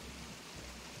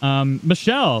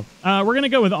 Michelle, we're gonna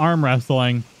go with arm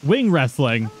wrestling. Wing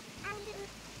wrestling.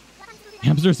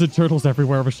 Hamsters and turtles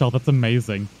everywhere, Michelle. That's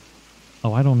amazing.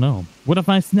 Oh, I don't know. What if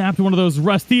I snapped one of those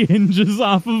rusty hinges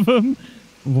off of him?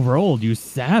 Rolled, you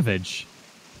savage.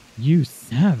 You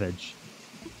savage.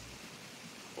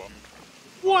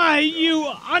 Why, you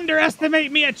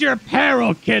underestimate me at your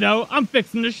peril, kiddo. I'm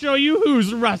fixing to show you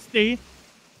who's rusty.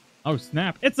 Oh,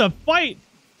 snap. It's a fight.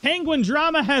 Penguin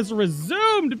drama has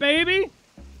resumed, baby.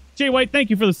 Jay White, thank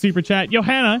you for the super chat.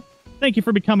 Johanna, thank you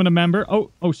for becoming a member.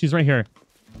 Oh, she's right here.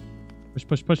 Push,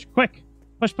 push, push, quick.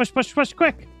 Push, push, push, push,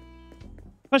 quick.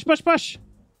 Push, push, push.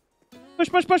 Push,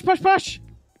 push, push, push, push.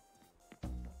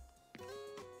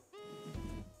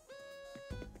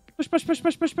 Push, push, push,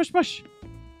 push, push, push, push.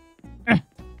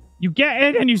 You get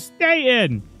in and you stay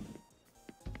in.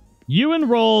 You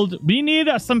enrolled. We need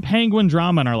some penguin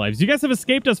drama in our lives. You guys have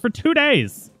escaped us for 2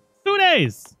 days. 2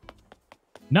 days.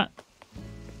 Not...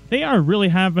 They are really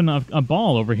having a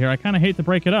ball over here. I kind of hate to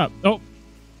break it up. Oh,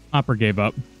 Hopper gave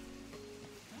up.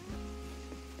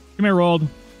 Come here, Rolled.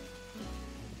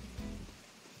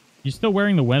 You still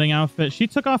wearing the wedding outfit? She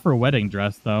took off her wedding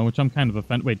dress, though, which I'm kind of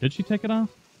offended. Wait, did she take it off?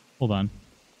 Hold on.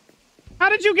 How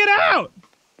did you get out?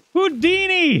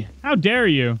 Houdini! How dare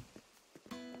you?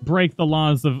 Break the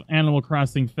laws of Animal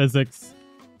Crossing physics.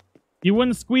 You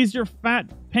wouldn't squeeze your fat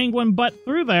penguin butt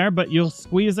through there, but you'll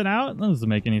squeeze it out? That doesn't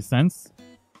make any sense.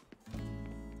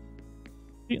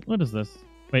 What is this?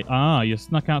 Wait, you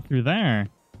snuck out through there.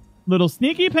 Little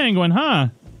sneaky penguin, huh?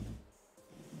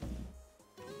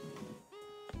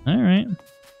 All right.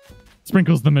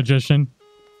 Sprinkles the magician.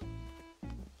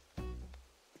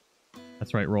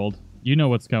 That's right, Rolled. You know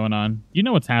what's going on. You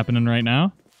know what's happening right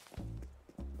now.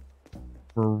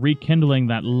 We're rekindling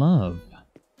that love.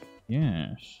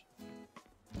 Yes.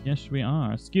 Yes, we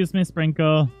are. Excuse me,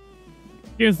 Sprinkle.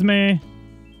 Excuse me.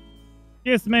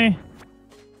 Excuse me.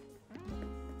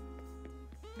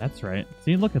 That's right.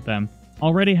 See, look at them.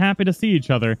 Already happy to see each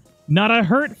other. Not a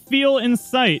hurt feel in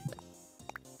sight.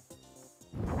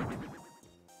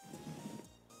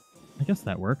 I guess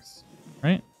that works,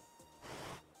 right?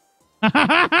 Ha ha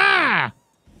ha ha!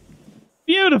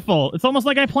 Beautiful. It's almost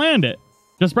like I planned it.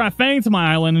 Just brought Fang to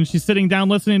my island and she's sitting down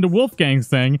listening to Wolfgang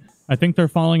sing. I think they're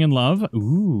falling in love.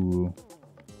 Ooh.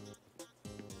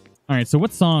 All right, so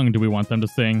what song do we want them to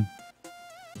sing?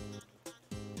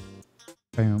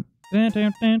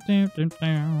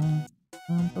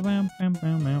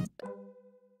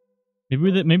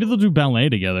 Maybe they'll do ballet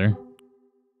together.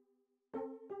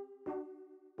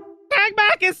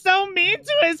 Tagback is so mean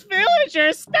to his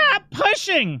villagers. Stop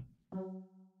pushing.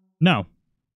 No.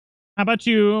 How about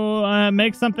you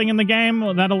make something in the game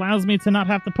that allows me to not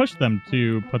have to push them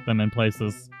to put them in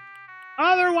places?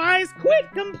 Otherwise, quit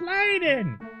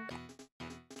complaining!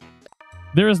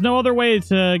 There is no other way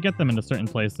to get them into certain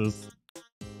places.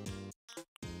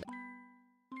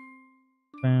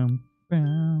 Bam,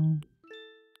 bam.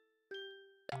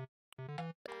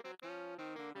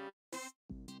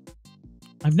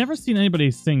 I've never seen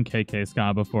anybody sing KK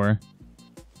Ska before.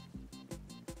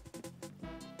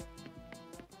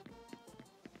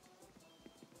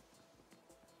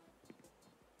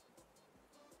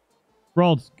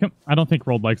 Rolled. I don't think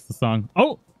Rolled likes the song.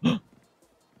 Oh!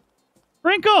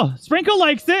 Sprinkle! Sprinkle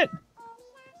likes it!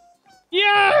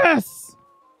 Yes!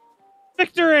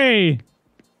 Victory!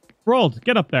 Rolled,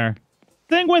 get up there.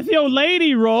 Sing with your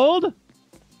lady, Rolled!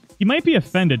 He might be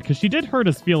offended, because she did hurt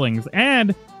his feelings,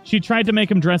 and she tried to make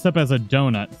him dress up as a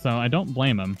donut, so I don't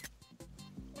blame him.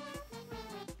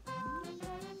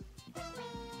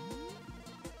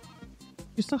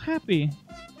 You're so happy.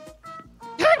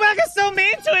 Tagback is so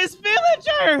mean to his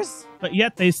villagers! But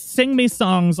yet they sing me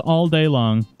songs all day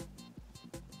long.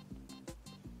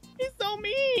 He's so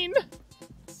mean!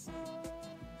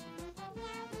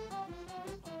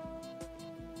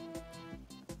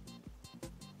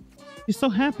 He's so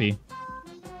happy.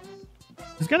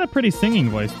 He's got a pretty singing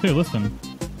voice, too. Listen.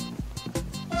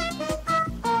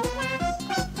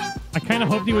 I kind of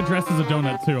hoped he would dress as a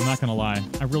donut, too. I'm not going to lie.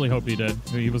 I really hope he did.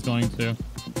 He was going to.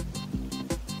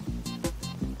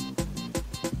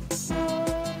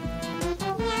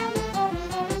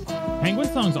 Penguin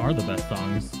songs are the best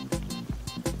songs.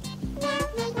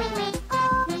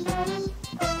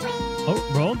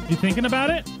 Oh, Rolled, you thinking about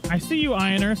it? I see you,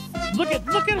 Ioners. Look at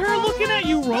her looking at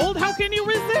you, Rolled. How can you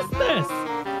resist this?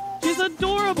 She's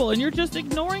adorable, and you're just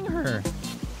ignoring her.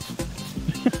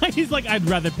 He's like, I'd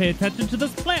rather pay attention to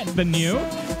this plant than you.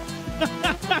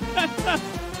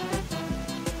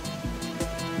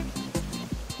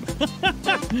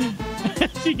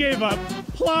 She gave up.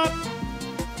 Plop.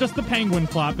 Just the penguin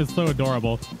plop is so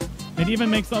adorable. It even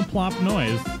makes a plop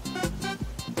noise.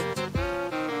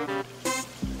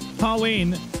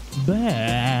 Pauline,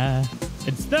 bah,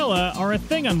 and Stella are a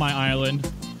thing on my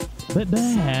island. But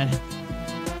bah.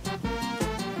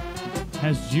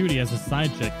 Has Judy as a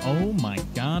side chick. Oh my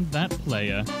god, that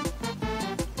playa.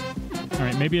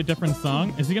 Alright, maybe a different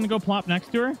song. Is he gonna go plop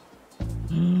next to her?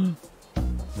 Are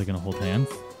they gonna hold hands?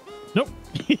 Nope.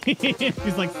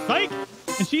 He's like, psych!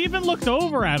 And she even looked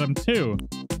over at him, too.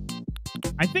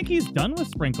 I think he's done with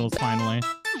Sprinkles, finally.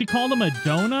 She called him a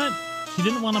donut. She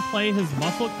didn't want to play his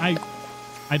muscle. I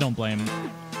don't blame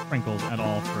Sprinkles at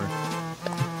all for...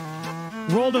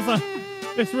 Rolled is a...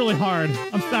 It's really hard.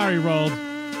 I'm sorry, Rolled.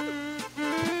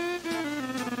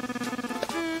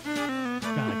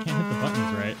 God, I can't hit the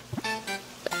buttons right.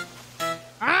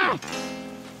 Ah!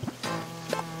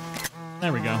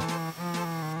 There we go.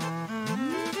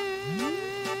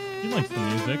 He likes the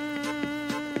music.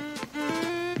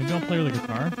 Maybe I'll play her the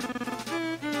guitar.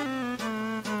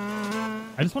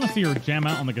 I just want to see her jam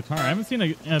out on the guitar. I haven't seen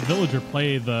a villager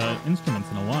play the instruments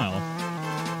in a while.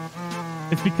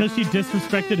 It's because she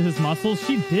disrespected his muscles?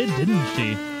 She did, didn't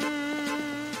she?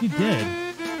 She did.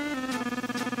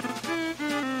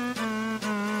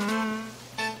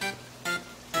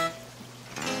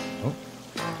 Oh.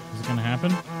 Is it going to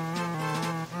happen?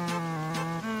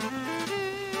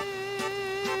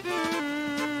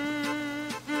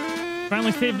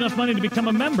 Finally saved enough money to become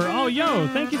a member. Oh, yo,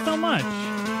 thank you so much.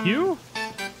 You?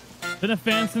 Been a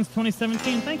fan since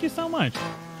 2017. Thank you so much.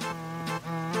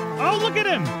 Oh, look at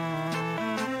him.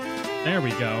 There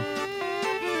we go.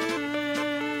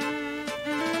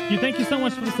 Thank you so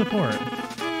much for the support.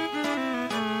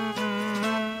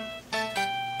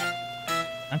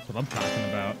 That's what I'm talking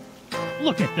about.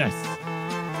 Look at this.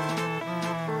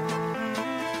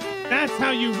 That's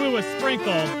how you woo a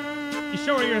sprinkle. You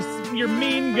show her your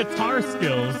mean guitar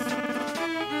skills.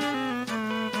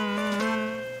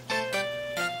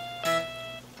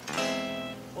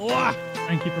 Oh,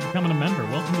 thank you for becoming a member.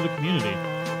 Welcome to the community.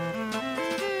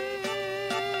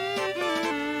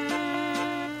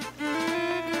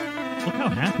 Look how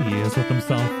happy he is with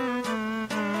himself.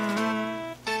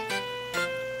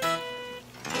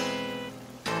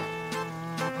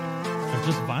 They're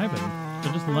just vibing.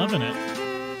 They're just loving it.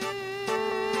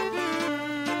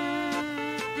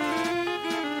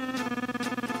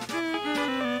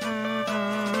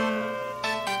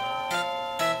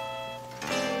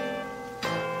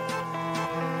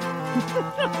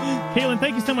 Kaylin,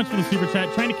 thank you so much for the super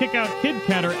chat. Trying to kick out Kid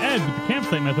Cat or Ed with the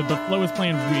campsite method, but Flo is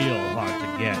playing real hard to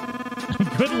get.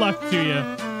 Good luck to you.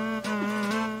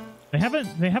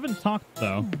 They haven't talked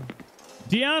though.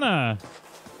 Deanna,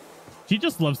 she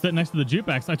just loves sitting next to the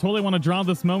jukebox. I totally want to draw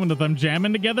this moment of them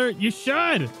jamming together. You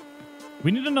should.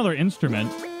 We need another instrument.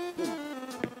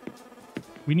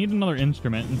 We need another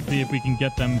instrument and see if we can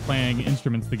get them playing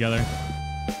instruments together.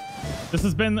 This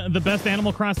has been the best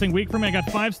Animal Crossing week for me. I got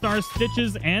 5 stars,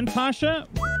 Stitches, and Tasha.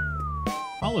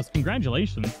 Hollis,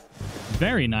 congratulations.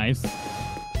 Very nice.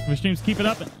 Your streams, keep it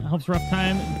up. It helps rough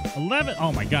time. 11.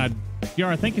 Oh my God.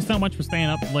 Yara, thank you so much for staying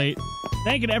up late.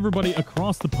 Thank you to everybody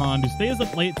across the pond who stays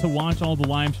up late to watch all the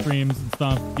live streams and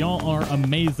stuff. Y'all are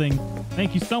amazing.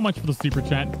 Thank you so much for the super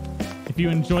chat. If you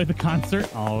enjoy the concert,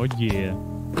 oh yeah.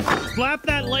 Slap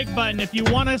that like button if you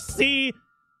want to see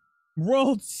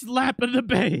rolled slap of the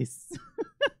bass.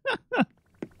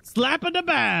 Slap of the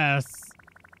bass.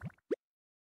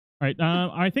 All right,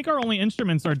 I think our only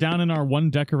instruments are down in our one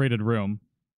decorated room.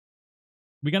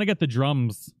 We gotta get the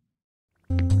drums.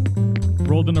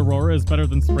 Rolled and Aurora is better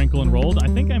than Sprinkle and Rolled. I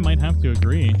think I might have to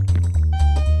agree.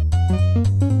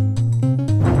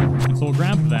 And so we'll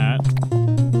grab that.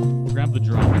 We'll grab the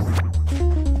drums.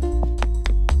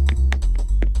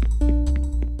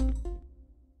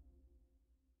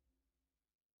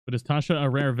 But is Tasha a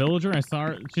rare villager? I saw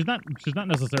her. She's not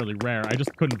necessarily rare. I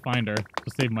just couldn't find her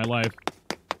to save my life.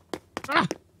 Ah!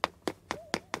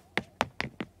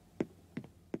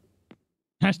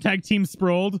 Hashtag Team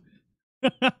Sprawled.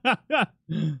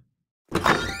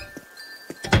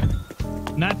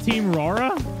 Not Team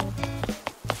Rora?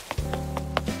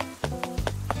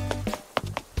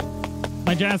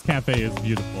 My jazz cafe is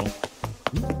beautiful.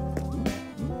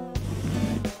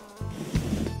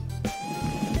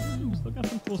 Still got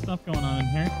some cool stuff going on in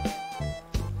here.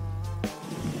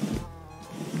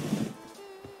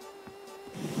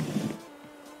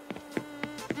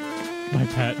 My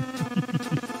pet.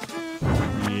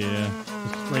 Yeah,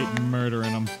 just straight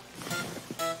murdering them.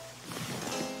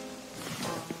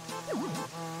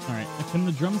 Alright, can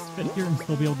the drums fit here and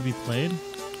still be able to be played?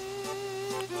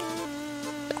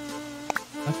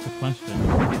 That's the question.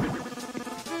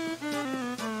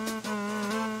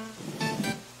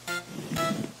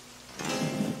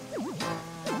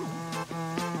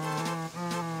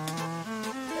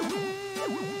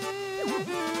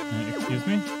 Excuse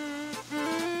me?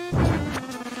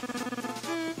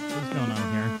 What's going on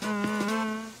here?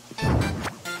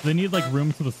 Do they need like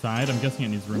room to the side? I'm guessing it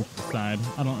needs room to the side.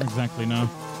 I don't exactly know.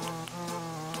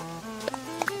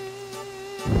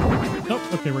 Oh,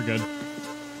 okay, we're good.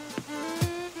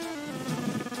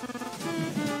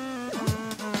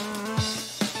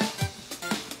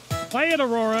 Play it,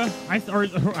 Aurora. I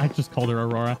just called her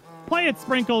Aurora. Play it,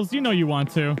 Sprinkles. You know you want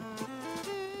to.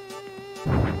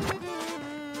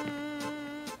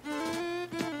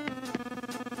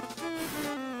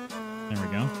 There we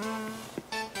go.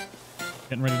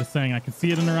 Getting ready to sing. I can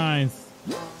see it in her eyes.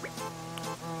 It's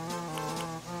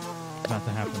about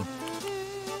to happen.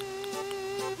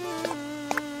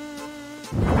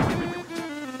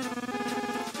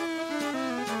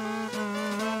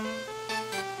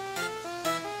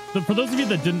 So for those of you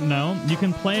that didn't know, you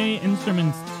can play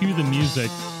instruments to the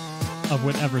music of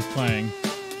whatever's playing.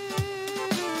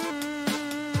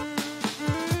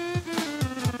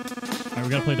 Alright, we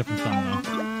gotta play a different song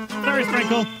though. Sorry,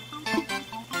 Sprinkle!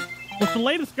 What's the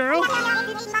latest, girl?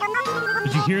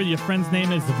 Did you hear your friend's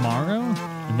name is Morrow?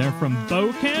 And they're from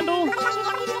Bow Candle?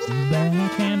 Bow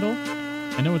Candle?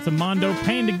 I know it's a mondo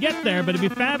pain to get there, but it'd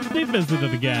be fab if they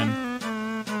visited again.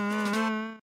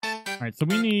 Alright, so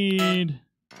we need...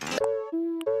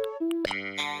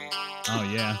 Oh,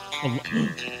 yeah.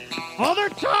 Oh, they're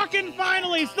talking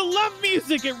finally! It's the love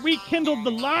music! It rekindled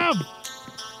the love!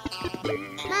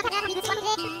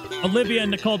 Olivia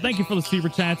and Nicole, thank you for the super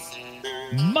chats.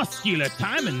 Muscular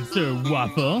timing, Sir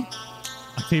Waffle.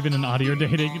 Octavian and audio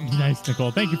dating. Nice,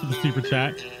 Nicole. Thank you for the super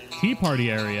chat. Tea party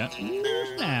area.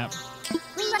 Snap.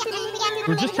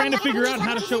 We're just trying to figure out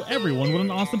how to show everyone what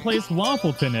an awesome place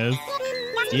Waffleton is.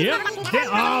 Yep.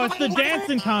 Oh, it's the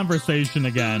dancing conversation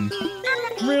again.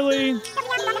 Really?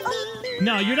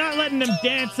 No, you're not letting them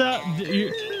dance up.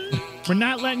 We're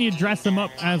not letting you dress them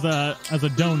up as a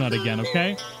donut again,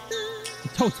 okay?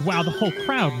 Totes, wow, the whole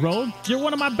crowd rolled. You're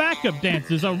one of my backup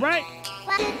dancers, all right?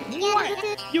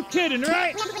 What? You kidding,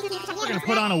 right? We're gonna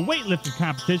put on a weightlifting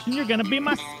competition. You're gonna be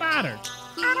my spotter.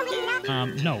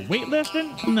 No,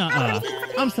 weightlifting? Nuh-uh.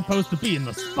 I'm supposed to be in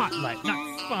the spotlight,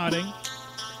 not spotting.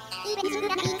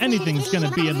 If anything's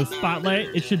gonna be in the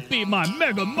spotlight, it should be my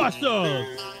mega muscles.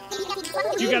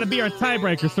 You gotta be our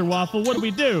tiebreaker, Sir Waffle. What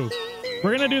do?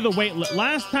 We're gonna do the weight lift.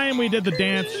 Last time we did the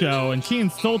dance show, and she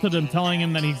insulted him, telling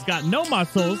him that he's got no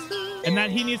muscles and that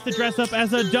he needs to dress up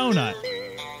as a donut.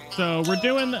 So we're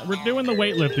doing the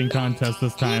weightlifting contest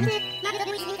this time.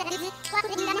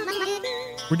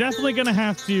 We're definitely gonna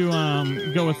have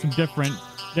to go with some different.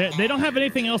 They don't have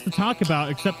anything else to talk about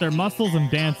except their muscles and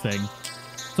dancing.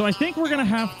 So I think we're gonna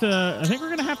have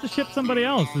to ship somebody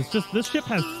else. It's just this ship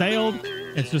has sailed.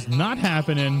 It's just not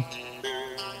happening.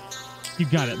 You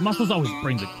got it. Muscles always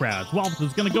bring the crowds.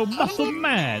 Waffle's gonna go muscle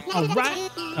mad. All right.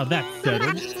 Oh, that's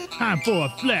settled. Time for a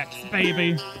flex,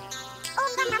 baby.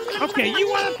 Okay, you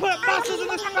want to put muscles in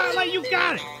the spotlight? You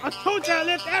got it. I told you I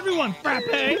lift everyone, frappe.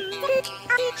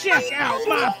 Check out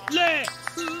my flex.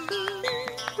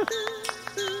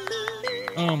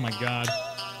 Oh my God.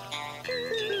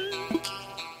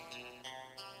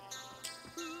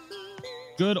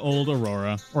 Good old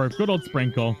Aurora, or good old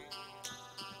Sprinkle.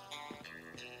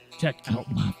 Check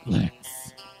out my flex.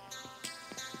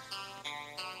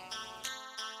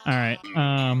 All right.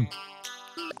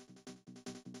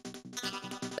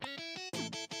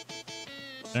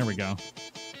 There we go.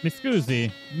 Mi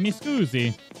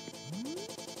scusi.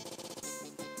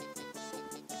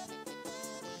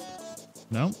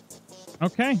 No.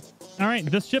 Okay. All right.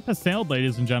 This ship has sailed,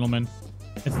 ladies and gentlemen.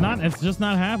 It's just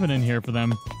not happening here for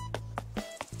them.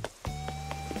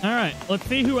 All right, let's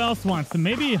see who else wants to.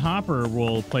 Maybe Hopper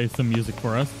will play some music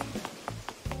for us.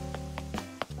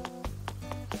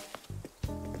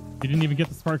 You didn't even get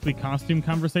the sparkly costume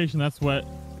conversation. That's what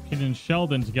Kid and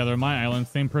Sheldon together on my island.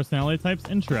 Same personality types.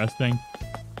 Interesting.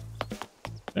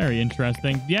 Very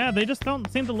interesting. Yeah, they just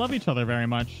don't seem to love each other very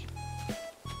much.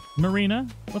 Marina,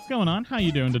 what's going on? How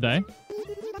you doing today?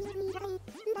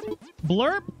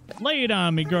 Blurp? Lay it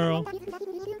on me, girl.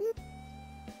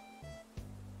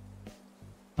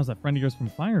 How's that friend of yours from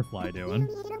Firefly doing?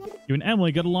 You and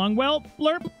Emily get along well?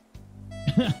 Blurp.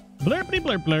 Blurpity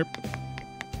blurp blurp.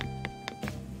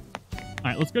 All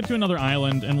right, let's go to another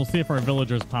island, and we'll see if our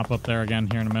villagers pop up there again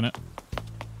here in a minute.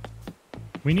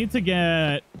 We need to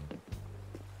get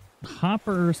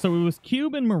Hopper. So it was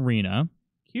Cube and Marina.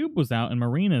 Cube was out, and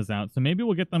Marina's out. So maybe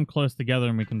we'll get them close together,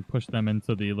 and we can push them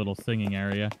into the little singing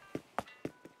area.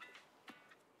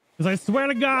 Because I swear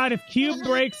to God, if Cube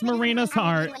breaks Marina's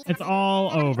heart, it's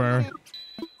all over.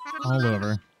 All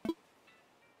over.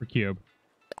 For Cube.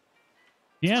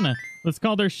 Deanna, let's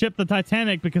call their ship the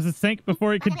Titanic because it sank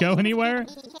before it could go anywhere.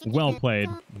 Well played.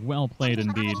 Well played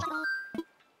indeed.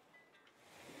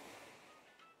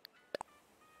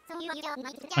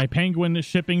 My penguin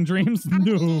shipping dreams?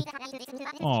 No.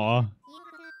 Aw.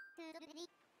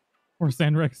 Poor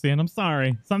Sanrexian, I'm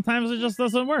sorry. Sometimes it just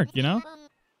doesn't work, you know?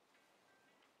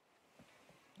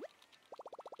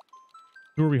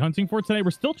 Who are we hunting for today? We're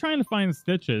still trying to find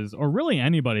Stitches, or really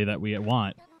anybody that we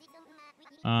want.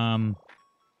 I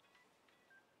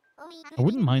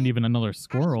wouldn't mind even another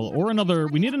squirrel, or another...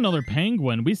 We need another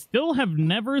penguin. We still have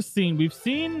never seen... We've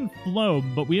seen Flo,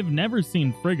 but we have never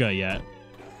seen Frigga yet.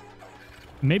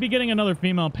 Maybe getting another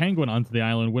female penguin onto the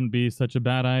island wouldn't be such a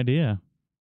bad idea.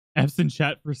 F's in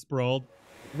chat for Sprawled.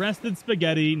 Rested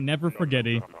spaghetti, never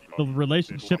forgetty. The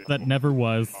relationship that never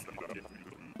was.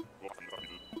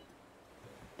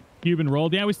 Cuban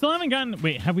rolled. Yeah, we still haven't gotten...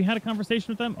 Wait, have we had a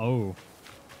conversation with them? Oh.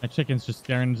 That chicken's just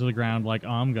staring into the ground like, oh,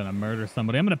 I'm gonna murder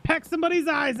somebody. I'm gonna peck somebody's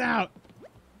eyes out! Why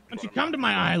don't you come to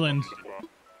my island?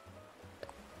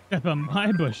 Step on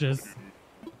my bushes.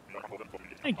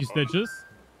 Thank you, Stitches.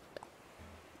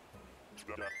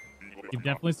 You've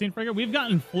definitely seen Frigga? We've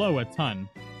gotten Flo a ton.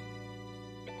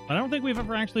 But I don't think we've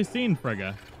ever actually seen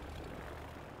Frigga.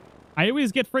 I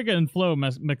always get Frigga and Flo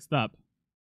mixed up.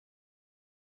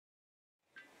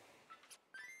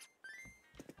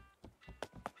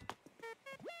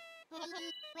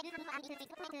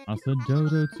 Toss a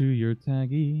dodo to your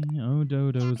taggy, oh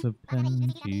dodos of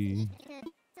plenty.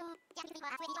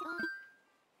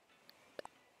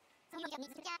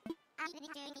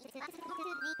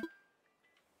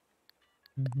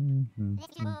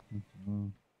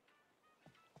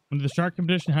 Under the shark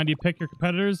competition, how do you pick your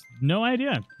competitors? No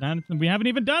idea. We haven't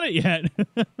even done it yet.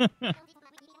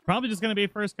 Probably just going to be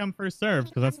first come, first serve,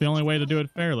 because that's the only way to do it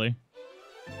fairly.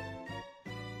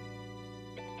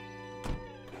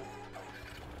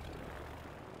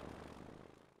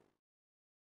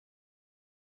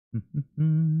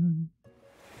 Come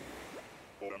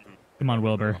on,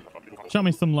 Wilbur. Show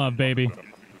me some love, baby.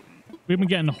 We've been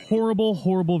getting horrible,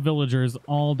 horrible villagers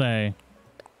all day.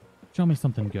 Show me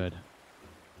something good.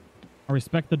 I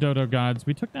respect the dodo gods.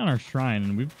 We took down our shrine,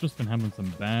 and we've just been having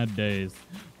some bad days.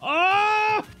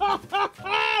 Oh!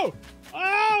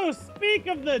 Oh! Speak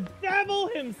of the devil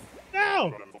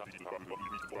himself!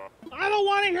 I don't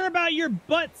want to hear about your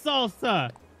butt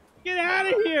salsa! Get out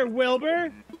of here,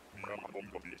 Wilbur!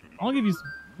 I'll give you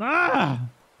some... Ah!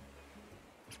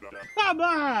 Come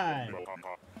on!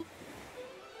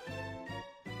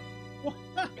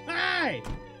 Why?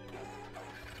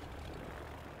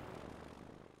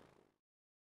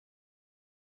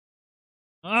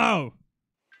 Oh!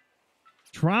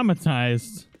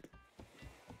 Traumatized.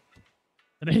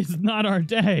 Today's not our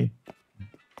day.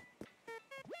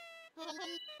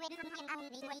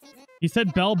 He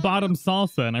said bell-bottom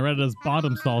salsa, and I read it as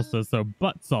bottom salsa, so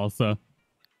butt salsa.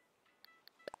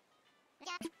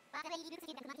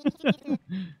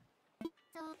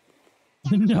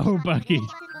 No, Bucky.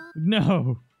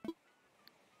 No.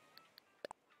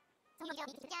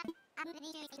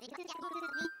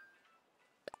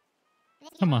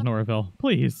 Come on, Orville.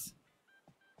 Please.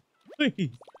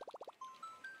 Please.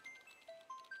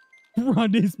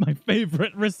 Ron is my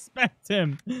favorite. Respect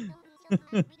him.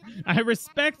 I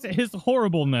respect his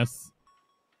horribleness.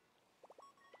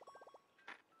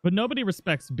 But nobody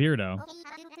respects Beardo.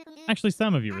 Actually,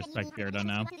 some of you respect Beardo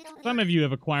now. Some of you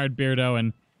have acquired Beardo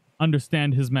and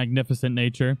understand his magnificent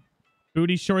nature.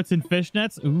 Booty shorts and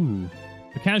fishnets? Ooh.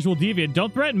 The casual deviant.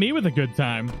 Don't threaten me with a good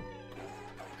time.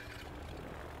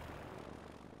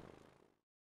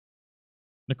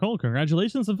 Nicole,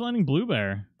 congratulations on finding Blue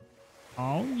Bear.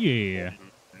 Oh, yeah.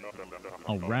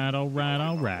 Alright, alright,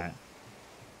 alright.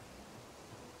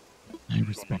 I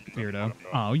respect Beardo.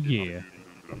 Oh, yeah.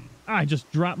 I just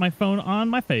dropped my phone on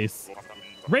my face.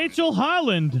 Rachel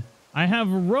Holland! I have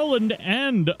Rolled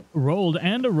and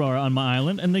Aurora on my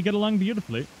island, and they get along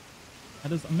beautifully.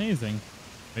 That is amazing.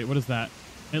 Wait, what is that?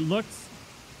 It looks...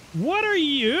 What are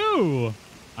you?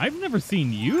 I've never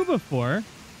seen you before.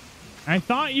 I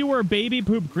thought you were baby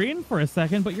poop green for a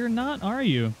second, but you're not, are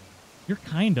you? You're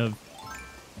kind of.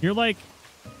 You're like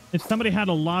if somebody had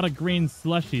a lot of green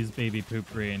slushies, baby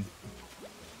poop green.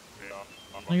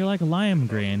 Oh, you're like lime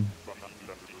green.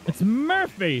 It's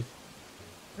Murphy!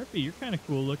 Murphy, you're kind of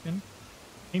cool looking.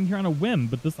 Came here on a whim,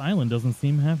 but this island doesn't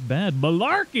seem half bad.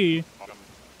 Malarkey!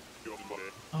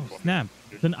 Oh, snap.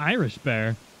 It's an Irish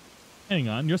bear. Hang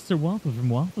on, you're Sir Walter from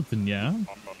Walterton, yeah?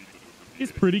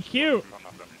 He's pretty cute.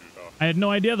 I had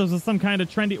no idea this was some kind of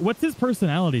trendy... What's his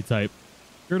personality type?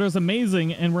 Gerdo's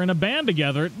amazing, and we're in a band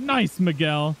together. Nice,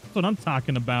 Miguel. That's what I'm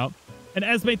talking about. And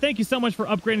Esme, thank you so much for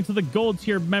upgrading to the gold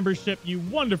tier membership, you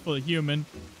wonderful human.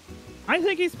 I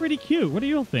think he's pretty cute. What do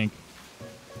you all think?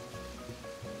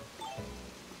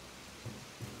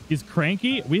 He's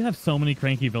cranky. We have so many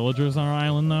cranky villagers on our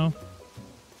island, though.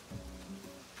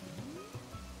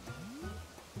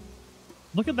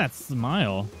 Look at that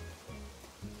smile.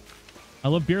 I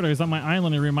love Beardo. He's on my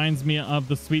island. It reminds me of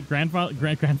the sweet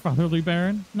grandfatherly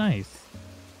baron. Nice.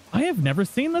 I have never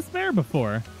seen this bear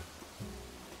before.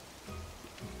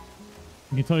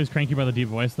 You can tell he's cranky by the deep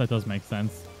voice. That does make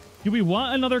sense. Do we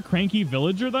want another cranky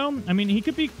villager, though? I mean, he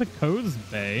could be Pico's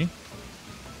Bay.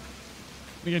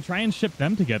 We could try and ship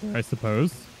them together, I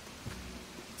suppose.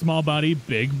 Small body,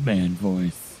 big man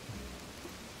voice.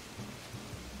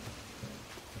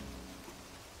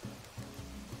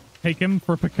 Take him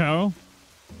for Pico.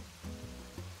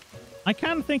 I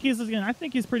kind of think I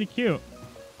think he's pretty cute.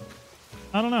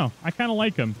 I don't know. I kind of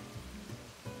like him.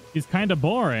 He's kind of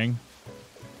boring.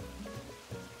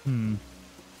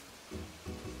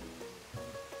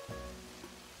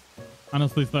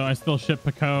 Honestly, though, I still ship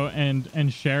Pico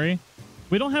and Sherry.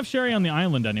 We don't have Sherry on the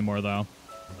island anymore, though.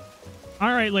 All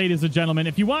right, ladies and gentlemen,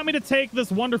 if you want me to take this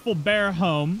wonderful bear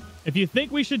home, if you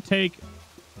think we should take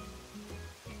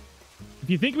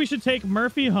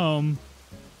Murphy home,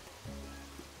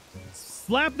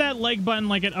 slap that like button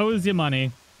like it owes you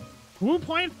money. Well,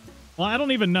 I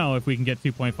don't even know if we can get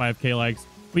 2.5k likes.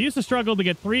 We used to struggle to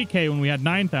get 3k when we had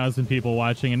 9,000 people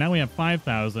watching, and now we have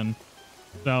 5,000.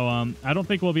 So I don't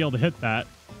think we'll be able to hit that.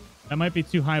 That might be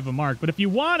too high of a mark. But if you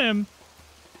want him,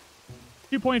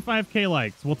 2.5k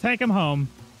likes. We'll take him home.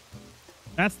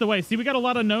 That's the way. See, we got a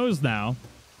lot of no's now.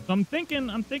 So So I'm thinking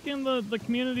the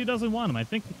community doesn't want him. I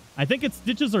think it's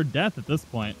stitches or death at this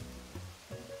point.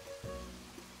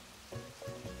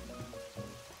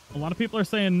 A lot of people are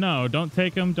saying no, don't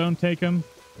take him, don't take him.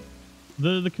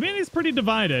 The community's pretty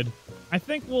divided. I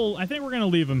think we're gonna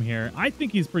leave him here. I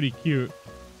think he's pretty cute.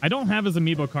 I don't have his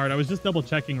amiibo card. I was just double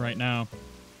checking right now.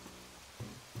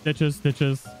 Stitches,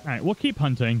 stitches. All right, we'll keep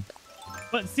hunting.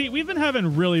 But see, we've been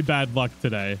having really bad luck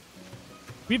today.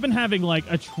 We've been having like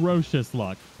atrocious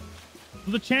luck. So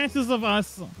the chances of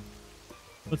us,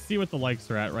 let's see what the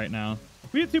likes are at right now.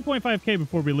 If we hit 2.5k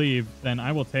before we leave, then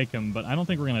I will take him, but I don't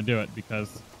think we're gonna do it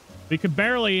because we could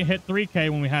barely hit 3k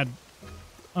when we had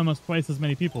almost twice as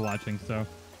many people watching. So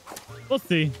we'll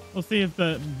see. We'll see if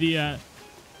the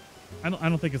I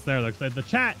don't think it's there though. Cause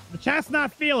the chat's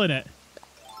not feeling it.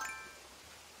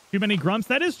 Too many grumps.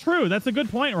 That is true. That's a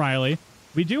good point, Riley.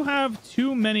 We do have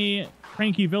too many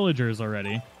cranky villagers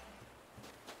already.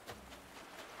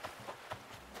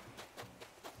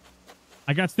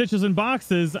 I got stitches in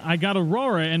boxes. I got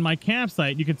Aurora in my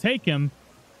campsite. You can take him.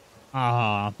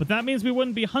 Ah, but that means we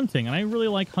wouldn't be hunting, and I really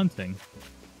like hunting.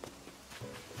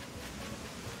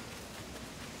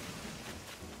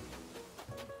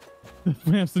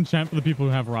 We have some chant for the people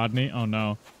who have Rodney. Oh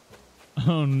no.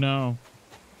 Oh no.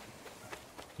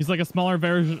 He's like a smaller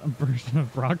version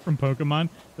of Brock from Pokemon.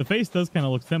 The face does kind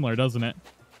of look similar, doesn't it?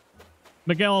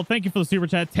 Miguel, thank you for the super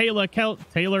chat. Taylor,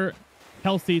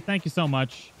 Kelsey, thank you so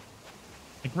much.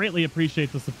 I greatly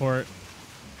appreciate the support.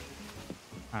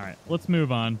 All right, let's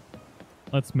move on.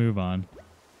 Let's move on.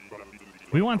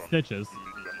 We want stitches.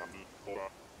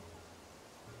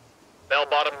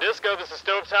 Bell-bottom disco, this is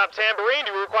Stovetop Tambourine.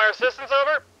 Do you require assistance,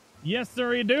 over? Yes,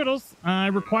 sir, doodles. I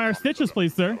require stitches,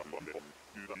 please, sir.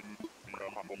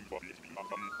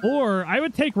 Or I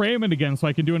would take Raymond again so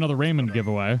I can do another Raymond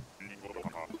giveaway.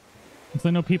 Since I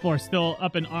know people are still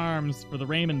up in arms for the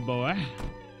Raymond boy.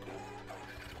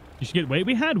 You should get Wade.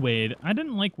 We had Wade. I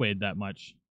didn't like Wade that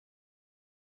much.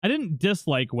 I didn't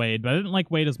dislike Wade, but I didn't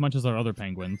like Wade as much as our other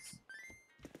penguins.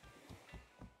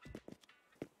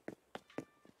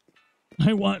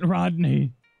 I want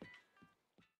Rodney.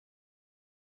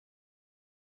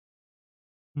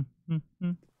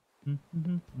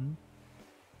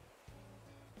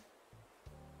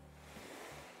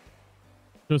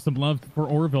 Show some love for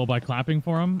Orville by clapping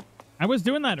for him. I was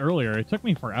doing that earlier. It took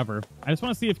me forever. I just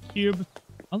want to see if Cube...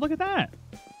 Oh, look at that.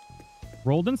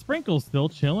 Rolled and Sprinkles still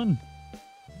chilling.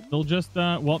 Still just,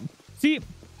 well... See,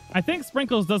 I think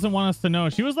Sprinkles doesn't want us to know.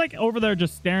 She was, like, over there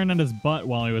just staring at his butt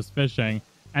while he was fishing.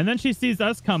 And then she sees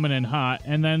us coming in hot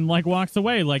and then, like, walks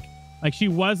away. Like she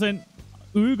wasn't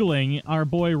oogling our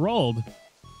boy Rolled.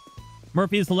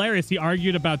 Murphy is hilarious. He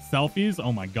argued about selfies.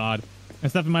 Oh, my God.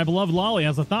 Except my beloved Lolly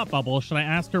has a thought bubble. Should I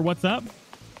ask her what's up?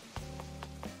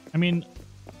 I mean,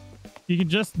 you can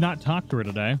just not talk to her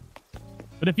today.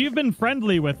 But if you've been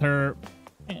friendly with her,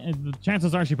 the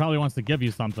chances are she probably wants to give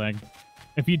you something.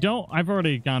 If you don't, I've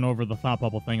already gone over the thought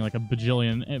bubble thing like a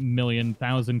bajillion, million,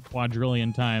 thousand,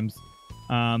 quadrillion times.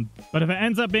 But if it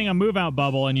ends up being a move-out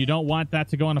bubble and you don't want that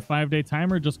to go on a 5-day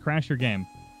timer, just crash your game.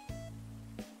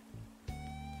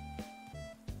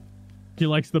 She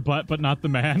likes the butt, but not the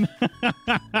man.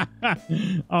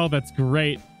 Oh, that's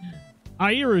great.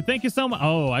 Airu, thank you so much.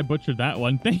 Oh, I butchered that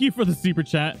one. Thank you for the super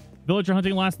chat. Villager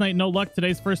hunting last night. No luck.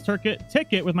 Today's first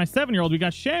ticket with my 7-year-old. We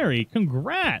got Sherry.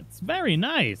 Congrats. Very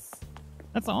nice.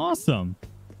 That's awesome.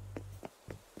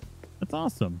 That's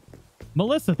awesome.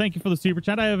 Melissa, thank you for the super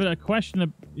chat. I have a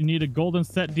question. You need a golden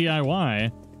set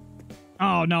DIY.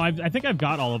 Oh, no. I think I've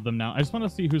got all of them now. I just want to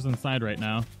see who's inside right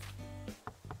now.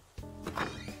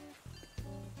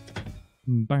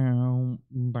 Bow,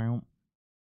 bow.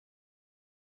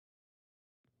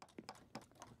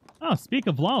 Oh, speak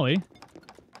of Lolly.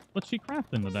 What's she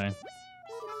crafting today?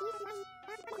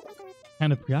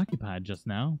 Kind of preoccupied just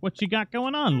now. What you got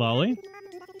going on, Lolly?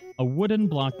 A wooden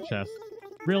block chest.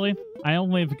 Really? I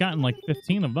only have gotten like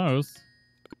 15 of those.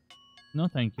 No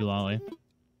thank you, Lolly.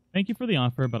 Thank you for the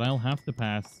offer, but I'll have to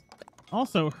pass.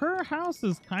 Also, her house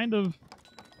is kind of...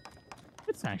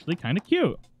 It's actually kind of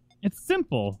cute. It's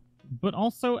simple, but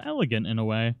also elegant in a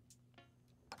way.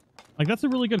 Like, that's a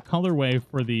really good colorway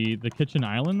for the kitchen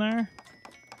island there.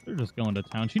 They're just going to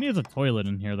town. She needs a toilet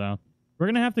in here, though. We're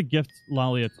going to have to gift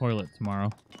Lolly a toilet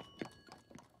tomorrow.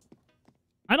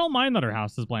 I don't mind that her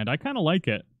house is bland. I kind of like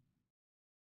it.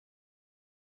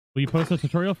 Will you post a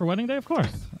tutorial for wedding day? Of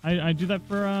course. I do that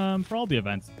for all the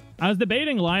events. I was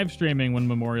debating live streaming when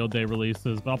Memorial Day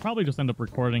releases, but I'll probably just end up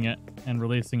recording it and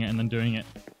releasing it and then doing it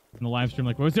in the live stream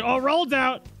like what was it? Oh, rolled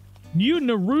out! You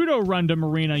Naruto run to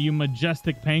Marina, you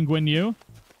majestic penguin, you.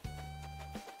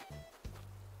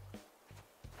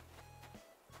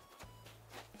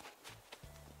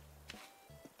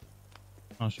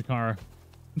 Oh, Shakara.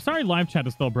 I'm sorry live chat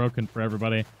is still broken for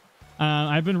everybody.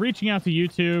 I've been reaching out to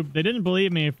YouTube. They didn't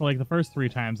believe me for like the first 3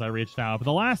 times I reached out. But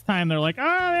the last time they're like, oh,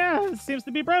 yeah, it seems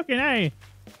to be broken. Hey.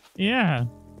 Yeah.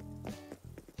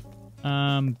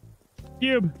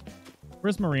 Cube.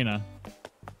 Where's Marina?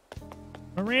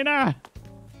 Marina!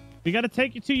 We gotta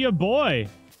take you to your boy.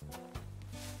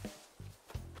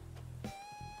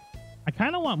 I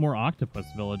kind of want more octopus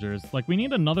villagers. Like, we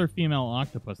need another female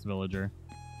octopus villager.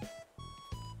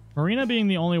 Marina being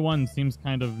the only one seems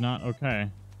kind of not okay.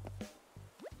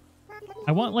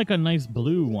 I want, like, a nice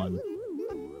blue one.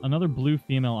 Another blue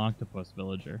female octopus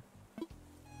villager.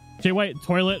 Okay, wait.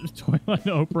 Toilet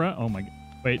Oprah? Oh, my God.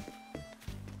 Wait.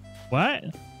 What?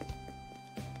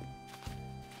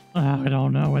 Oh, I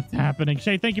don't know what's happening.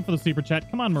 Shay, thank you for the super chat.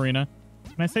 Come on, Marina.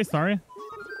 Can I say sorry?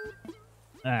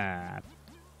 Ah.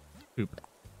 Poop.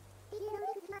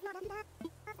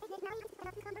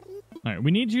 Alright,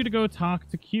 we need you to go talk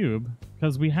to Cube,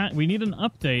 because we need an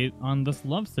update on this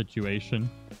love situation.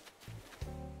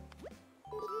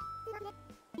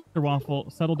 Mr. Waffle,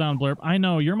 settle down, Blurp. I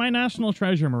know, you're my national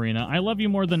treasure, Marina. I love you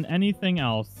more than anything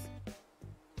else.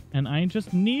 And I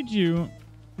just need you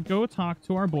to go talk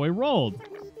to our boy Rolled.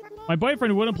 My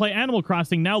boyfriend who wouldn't play Animal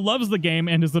Crossing now loves the game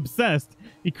and is obsessed.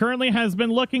 He currently has been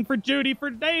looking for Judy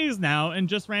for days now and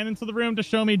just ran into the room to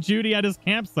show me Judy at his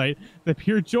campsite. The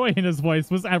pure joy in his voice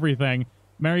was everything.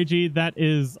 Mary G, that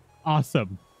is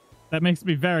awesome. That makes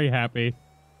me very happy.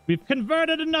 We've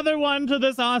converted another one to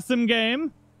this awesome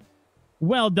game.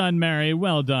 Well done, Mary.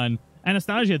 Well done.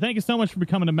 Anastasia, thank you so much for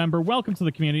becoming a member. Welcome to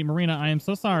the community. Marina, I am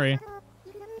so sorry.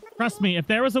 Trust me, if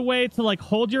there was a way to, like,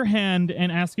 hold your hand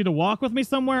and ask you to walk with me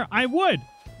somewhere, I would.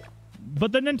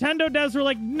 But the Nintendo devs were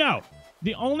like, no.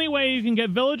 The only way you can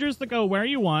get villagers to go where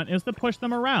you want is to push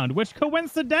them around, which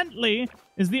coincidentally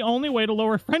is the only way to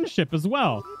lower friendship as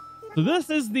well. So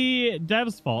this is the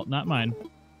devs' fault, not mine.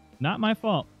 Not my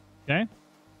fault, okay?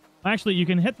 Actually, you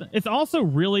can hit them. It's also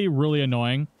really, really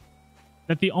annoying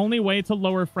that the only way to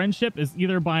lower friendship is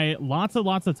either by lots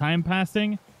of time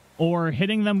passing or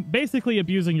hitting them, basically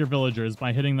abusing your villagers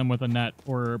by hitting them with a net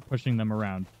or pushing them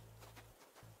around.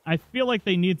 I feel like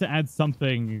they need to add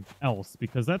something else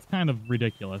because that's kind of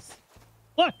ridiculous.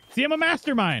 Look, see, I'm a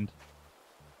mastermind.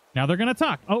 Now they're going to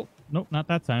talk. Oh, nope, not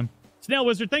that time. Snail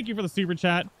Wizard, thank you for the super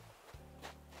chat.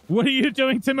 What are you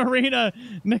doing to Marina?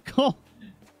 Nicole.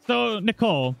 So,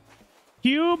 Nicole,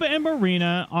 Cube and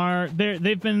Marina are there.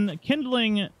 They've been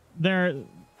kindling their...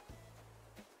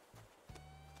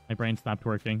 My brain stopped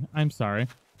working. I'm sorry.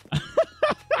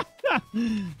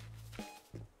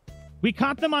 We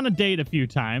caught them on a date a few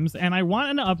times, and I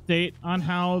want an update on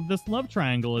how this love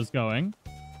triangle is going.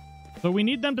 So we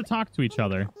need them to talk to each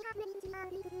other.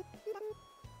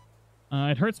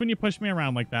 It hurts when you push me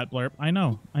around like that, Blurp. I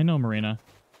know, Marina.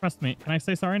 Trust me. Can I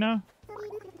say sorry now?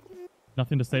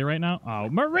 Nothing to say right now? Oh,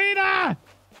 Marina!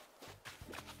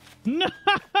 No,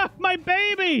 my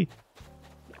baby!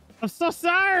 I'm so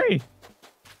sorry!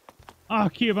 Oh,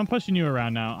 Cube, I'm pushing you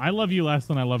around now. I love you less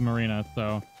than I love Marina,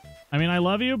 so... I mean, I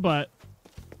love you, but...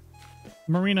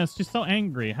 Marina's just so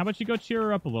angry. How about you go cheer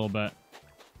her up a little bit?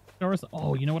 Doris,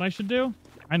 oh, you know what I should do?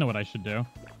 I know what I should do.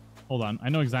 Hold on. I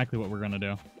know exactly what we're gonna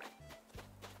do.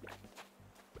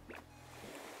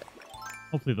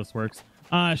 Hopefully this works.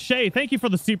 Shay, thank you for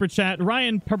the super chat.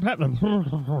 Ryan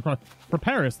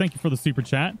Preparis, thank you for the super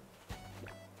chat.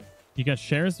 You got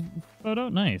Cher's photo?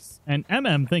 Nice. And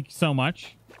MM, thank you so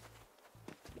much.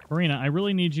 Marina, I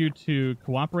really need you to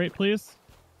cooperate, please.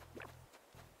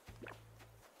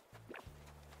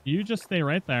 You just stay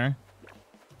right there.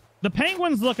 The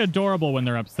penguins look adorable when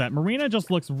they're upset. Marina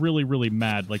just looks really, really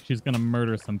mad, like she's gonna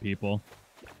murder some people.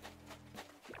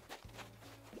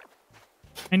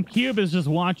 And Cube is just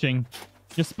watching.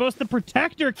 You're supposed to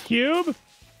protect her, Cube!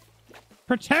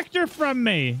 Protect her from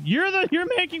me! You're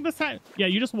making this happen. Yeah,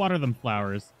 you just water them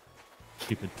flowers.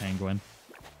 Stupid penguin.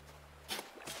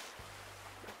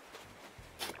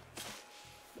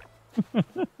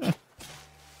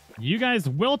 You guys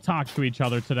will talk to each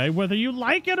other today, whether you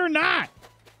like it or not.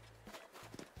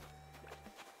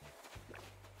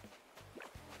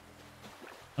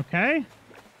 Okay?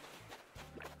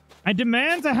 I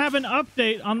demand to have an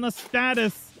update on the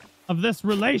status of this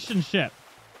relationship.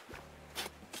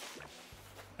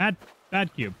 Bad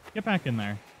Cube. Get back in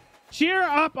there. Cheer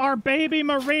up our baby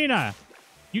Marina.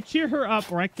 You cheer her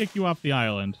up or I kick you off the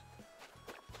island.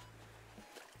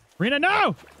 Marina,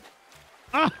 no!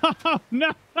 Oh,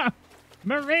 no!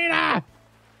 Marina!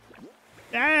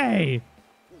 Hey!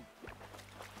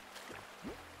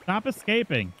 Stop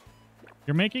escaping.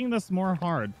 You're making this more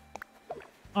hard.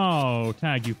 Oh,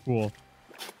 Tag, you fool.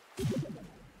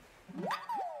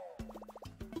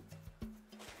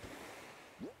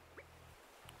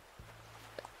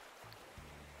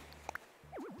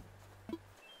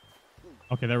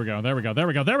 Okay, there we go. There we go. There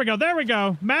we go. There we go. There we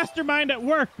go. Mastermind at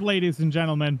work, ladies and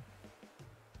gentlemen.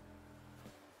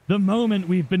 The moment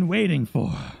we've been waiting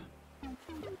for.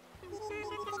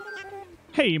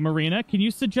 Hey, Marina, can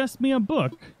you suggest me a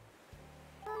book?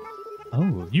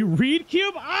 Oh, you read,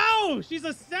 Cube? Oh, she's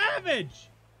a savage.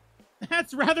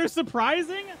 That's rather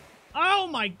surprising. Oh,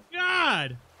 my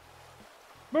God.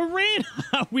 Marina,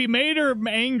 we made her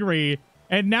angry,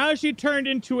 and now she turned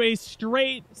into a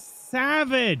straight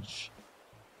savage.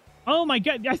 Oh, my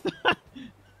God.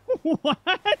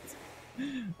 What?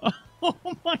 Oh,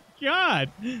 my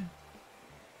God.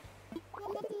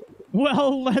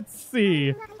 Well, let's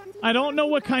see. I don't know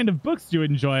what kind of books you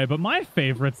enjoy, but my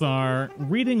favorites are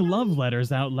reading love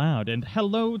letters out loud and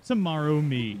Hello Tomorrow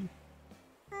Me.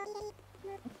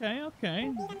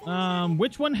 Okay.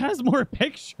 Which one has more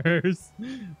pictures?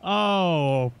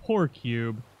 Oh, poor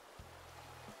Cube.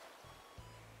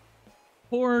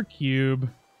 Poor Cube.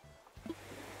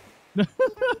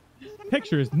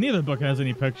 Pictures. Neither book has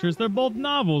any pictures. They're both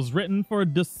novels written for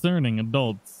discerning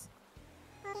adults.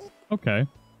 Okay.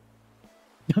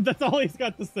 That's all he's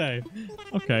got to say.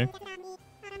 Okay.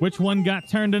 Which one got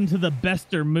turned into the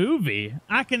bester movie?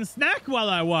 I can snack while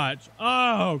I watch.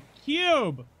 Oh,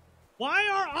 Cube. Why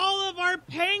are all of our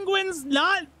penguins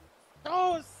not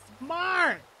so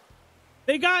smart?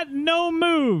 They got no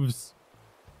moves.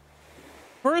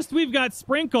 First, we've got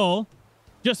Sprinkle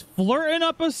just flirting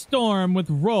up a storm with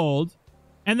Rold.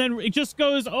 And then it just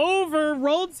goes over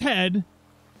Rold's head.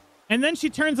 And then she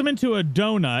turns him into a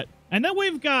donut. And then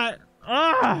we've got...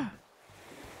 And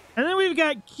then we've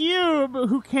got Cube,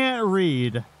 who can't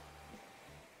read.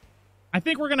 I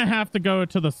think we're gonna have to go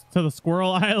to the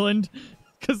Squirrel Island,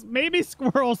 because maybe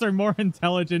squirrels are more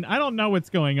intelligent. I don't know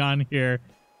what's going on here.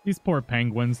 These poor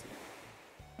penguins.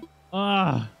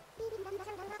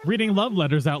 Reading love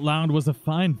letters out loud was a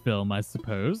fine film, I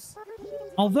suppose.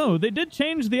 Although they did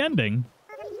change the ending.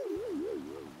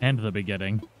 And the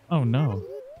beginning. Oh no.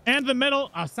 And the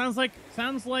middle. Oh, sounds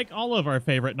like all of our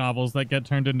favorite novels that get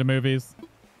turned into movies.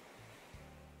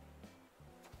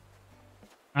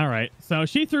 All right, so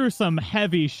she threw some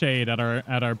heavy shade at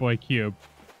our boy Cube.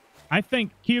 I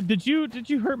think Cube, did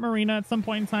you hurt Marina at some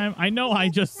point in time? I know I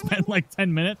just spent like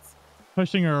 10 minutes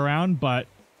pushing her around, but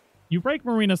you break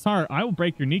Marina's heart, I will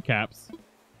break your kneecaps.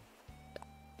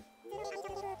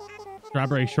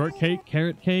 Strawberry shortcake,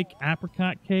 carrot cake,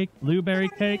 apricot cake, blueberry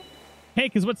cake.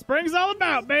 Cake is what spring's all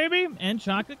about, baby! And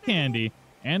chocolate candy.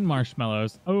 And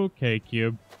marshmallows. Okay,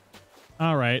 Cube.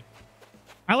 All right.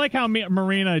 I like how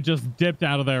Marina just dipped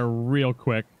out of there real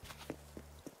quick.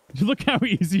 Look how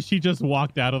easy she just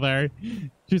walked out of there.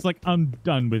 She's like, I'm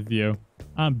done with you.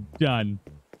 I'm done.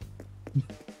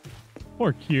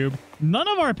 Poor Cube. None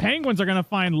of our penguins are going to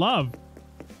find love.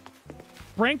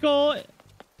 Sprinkle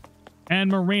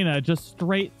and Marina, just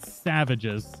straight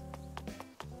savages.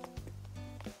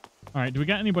 All right, do we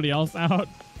got anybody else out?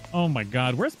 Oh my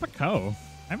God, where's Pico?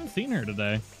 I haven't seen her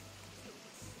today.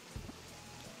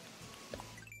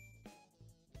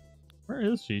 Where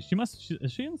is she?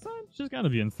 Is she inside? She's got to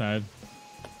be inside.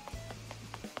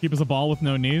 Keep us a ball with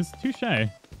no knees. Touche.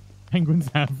 Penguins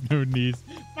have no knees.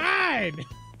 Fine!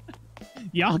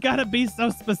 Y'all gotta be so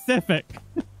specific.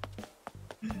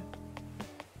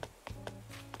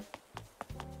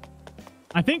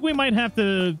 I think we might have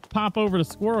to pop over to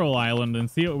Squirrel Island and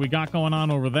see what we got going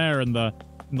on over there in the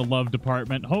love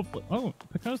department. Hopefully. Oh,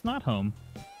 Pico's not home.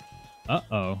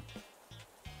 Uh-oh.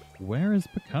 Where is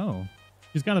Pico?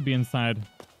 She's got to be inside.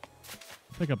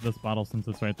 Pick up this bottle since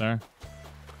it's right there.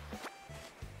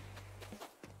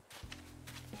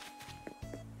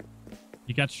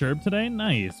 You got Sherb today?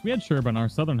 Nice. We had Sherb on our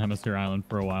Southern Hemisphere island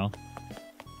for a while.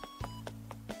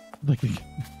 Like,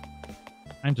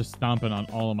 I'm just stomping on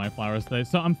all of my flowers today.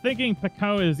 So I'm thinking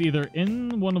Pico is either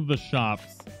in one of the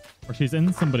shops or she's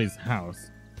in somebody's house.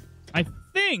 I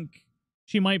think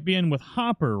she might be in with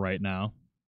Hopper right now.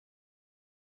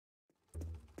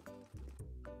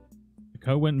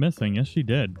 Pico went missing. Yes, she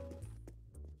did.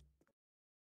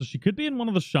 So she could be in one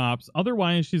of the shops.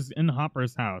 Otherwise, she's in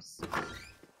Hopper's house.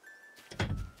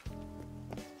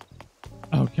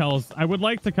 Oh, Kels, I would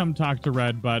like to come talk to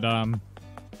Red, but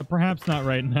perhaps not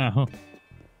right now.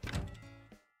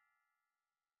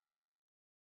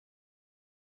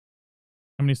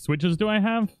 How many switches do I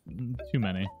have? Too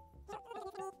many.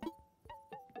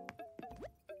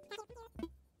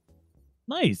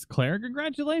 Nice, Claire.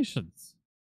 Congratulations.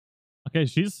 Okay,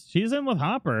 she's in with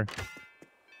Hopper.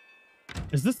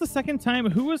 Is this the second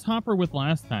time? Who was Hopper with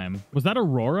last time? Was that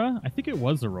Aurora? I think it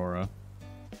was Aurora.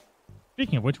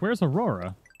 Speaking of which, where's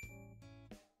Aurora?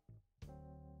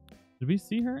 Did we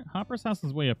see her? Hopper's house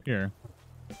is way up here.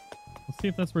 Let's see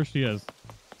if that's where she is.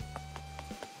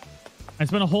 I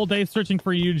spent a whole day searching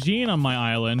for Eugene on my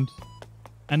island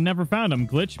and never found him.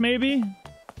 Glitch, maybe?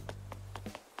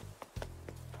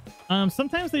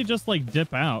 Sometimes they just, like,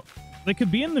 dip out. They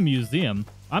could be in the museum.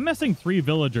 I'm missing 3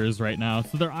 villagers right now,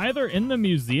 so they're either in the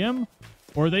museum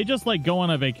or they just, like, go on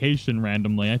a vacation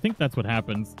randomly. I think that's what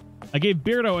happens. I gave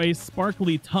Beardo a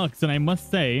sparkly tux, and I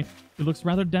must say, it looks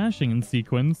rather dashing in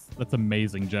sequins. That's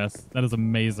amazing, Jess. That is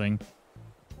amazing.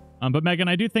 But Megan,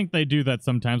 I do think they do that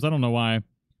sometimes. I don't know why.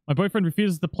 My boyfriend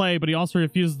refuses to play, but he also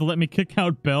refuses to let me kick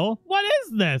out Bill. What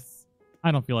is this?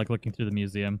 I don't feel like looking through the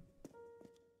museum.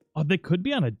 Oh, they could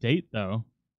be on a date, though.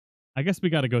 I guess we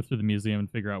got to go through the museum and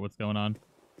figure out what's going on.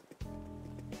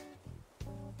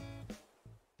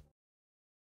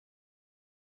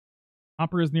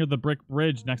 Hopper is near the brick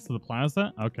bridge next to the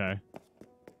plaza? Okay.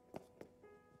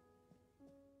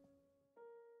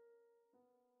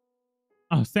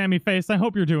 Oh, Sammy Face, I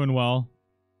hope you're doing well.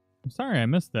 I'm sorry I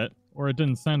missed it. Or it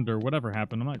didn't send, or whatever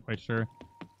happened. I'm not quite sure.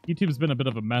 YouTube's been a bit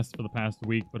of a mess for the past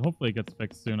week, but hopefully it gets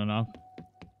fixed soon enough.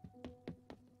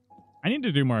 I need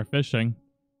to do more fishing.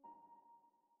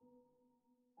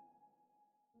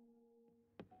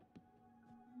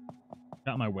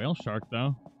 Got my whale shark,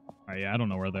 though. Alright, yeah, I don't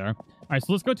know where they are. Alright,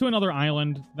 so let's go to another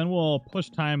island. Then we'll push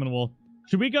time and we'll...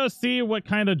 Should we go see what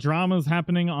kind of drama is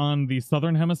happening on the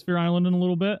Southern Hemisphere island in a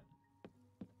little bit?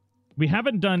 We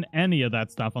haven't done any of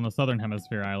that stuff on the Southern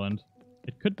Hemisphere island.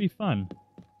 It could be fun.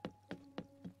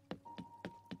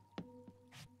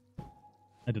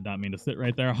 I did not mean to sit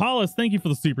right there. Hollis, thank you for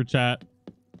the super chat.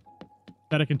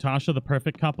 Fedek and Tasha, the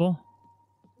perfect couple?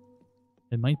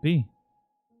 It might be.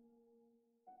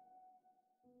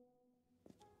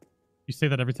 You say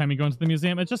that every time you go into the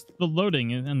museum? It's just the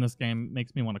loading in this game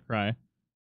makes me want to cry.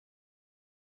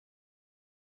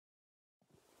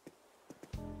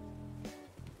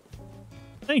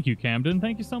 Thank you, Camden.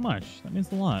 Thank you so much. That means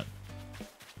a lot.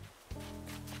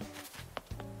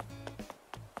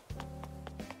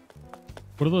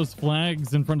 What are those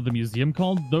flags in front of the museum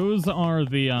called? Those are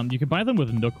the, you can buy them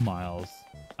with Nook Miles.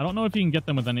 I don't know if you can get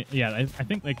them with any, yeah, I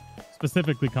think they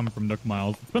specifically come from Nook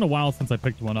Miles. It's been a while since I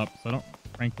picked one up, so I don't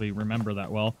frankly remember that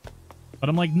well. But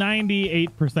I'm like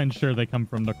 98% sure they come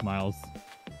from Nook Miles.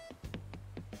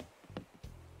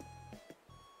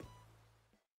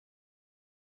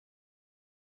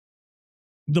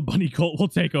 The bunny cult will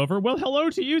take over. Well, hello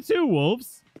to you too,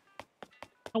 wolves.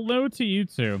 Hello to you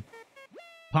too.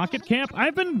 Pocket Camp?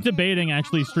 I've been debating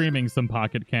actually streaming some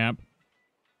Pocket Camp.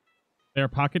 They're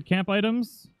Pocket Camp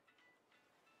items.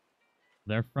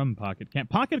 They're from Pocket Camp.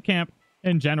 Pocket Camp,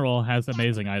 in general, has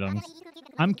amazing items.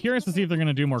 I'm curious to see if they're going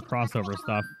to do more crossover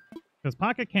stuff. Because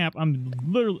Pocket Camp, I'm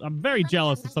very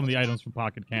jealous of some of the items from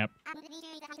Pocket Camp.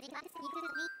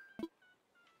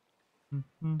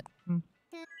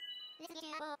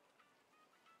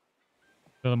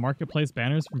 So the marketplace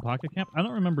banners from Pocket Camp? I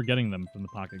don't remember getting them from the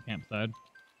Pocket Camp side.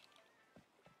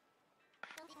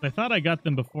 I thought I got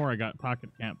them before I got Pocket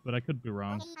Camp, but I could be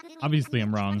wrong. Obviously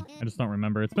I'm wrong. I just don't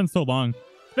remember. It's been so long.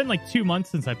 It's been like 2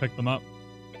 months since I picked them up.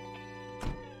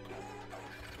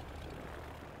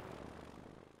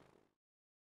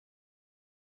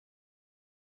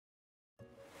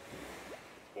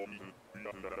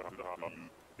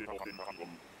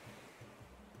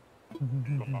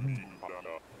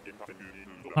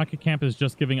 Pocket Camp is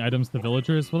just giving items to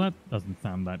villagers? Well, that doesn't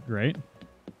sound that great.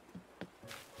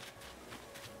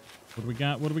 What do we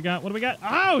got? What do we got? What do we got?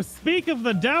 Oh, speak of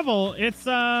the devil, it's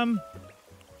Sherb.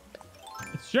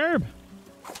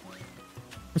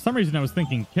 For some reason, I was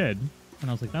thinking kid, and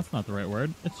I was like, that's not the right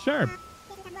word. It's Sherb.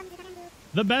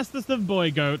 The bestest of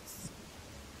boy goats.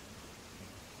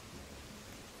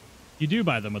 You do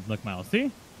buy them with Nook Miles,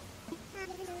 see?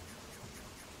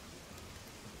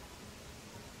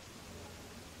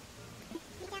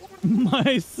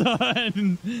 My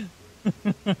son.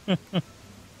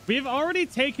 We've already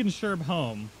taken Sherb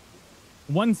home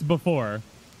once before.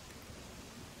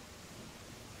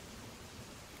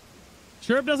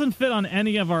 Sherb doesn't fit on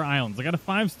any of our islands. I got a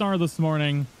 5-star this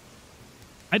morning.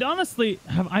 I don't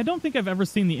think I've ever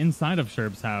seen the inside of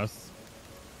Sherb's house.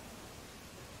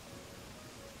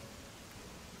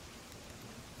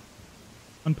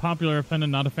 Unpopular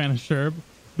opinion, not a fan of Sherb.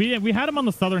 We had him on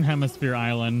the Southern Hemisphere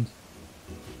island.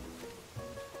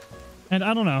 And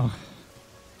I don't know.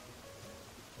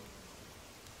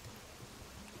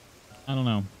 I don't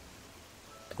know.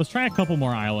 Let's try a couple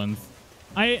more islands.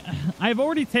 I've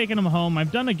already taken him home.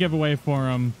 I've done a giveaway for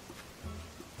him.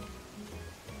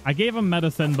 I gave him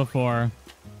medicine before.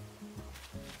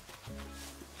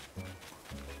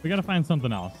 We gotta find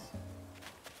something else.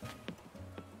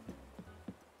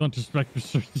 Don't disrespect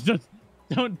Sherb.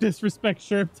 Don't disrespect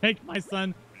Sherb. Take my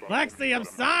son. Lexi, I'm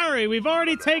sorry. We've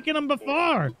already taken them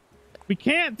before. We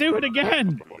can't do it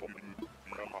again.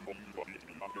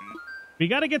 We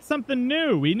got to get something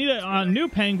new. We need a new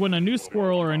penguin, a new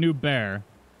squirrel, or a new bear.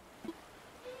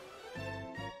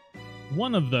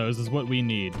 One of those is what we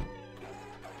need.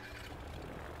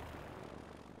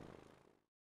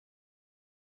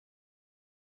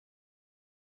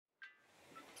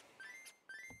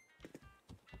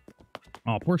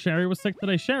 Oh, poor Sherry was sick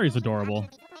today. Sherry's adorable.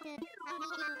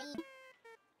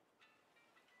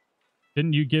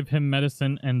 Didn't you give him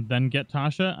medicine and then get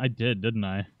Tasha? I did, didn't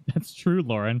I? That's true,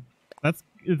 Lauren. That's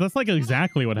like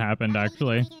exactly what happened,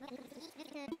 actually.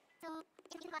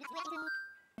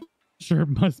 Sure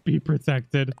must be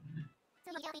protected.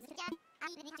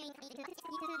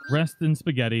 Rest in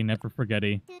spaghetti, never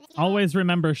forgetty. Always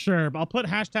remember Sherb. I'll put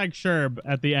hashtag Sherb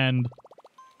at the end.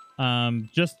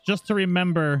 Just to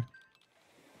remember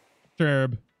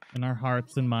Sherb in our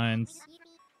hearts and minds.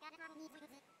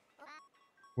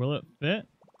 Will it fit?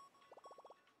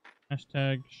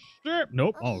 Hashtag Sherb.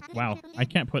 Nope. Oh, wow. I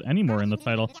can't put any more in the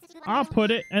title. I'll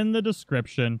put it in the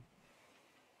description.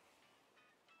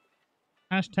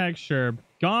 Hashtag Sherb.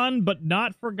 Gone but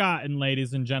not forgotten,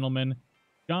 ladies and gentlemen.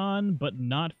 Gone but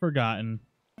not forgotten.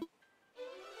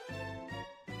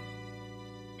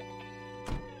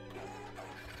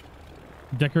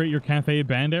 Decorate your cafe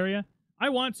band area? I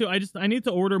want to. I need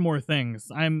to order more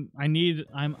things. I'm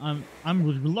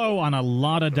low on a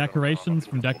lot of decorations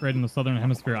from decorating the Southern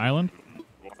Hemisphere island.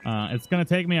 It's gonna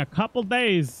take me a couple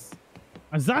days.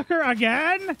 Zucker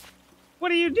again?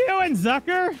 What are you doing,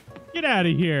 Zucker? Get out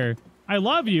of here. I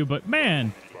love you, but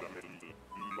man.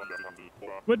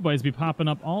 Squid boys be popping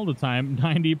up all the time.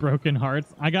 90 broken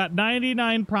hearts. I got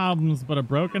 99 problems, but a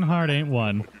broken heart ain't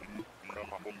one.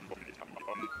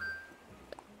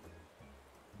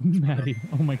 Maddie,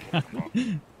 oh my god.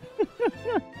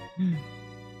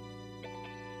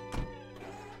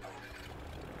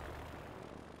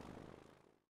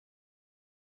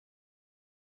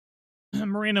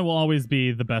 Marina will always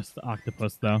be the best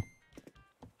octopus, though.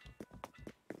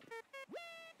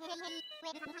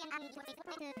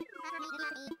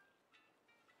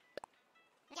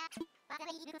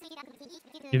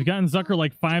 You've gotten Zucker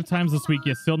like 5 times this week,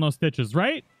 yet still no stitches,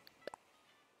 right?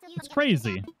 It's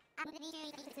crazy.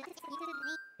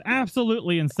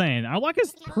 Absolutely insane. Our luck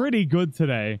is pretty good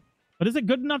today. But is it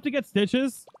good enough to get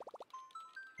stitches?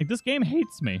 Like, this game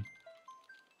hates me.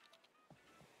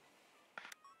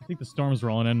 I think the storm's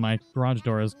rolling in. My garage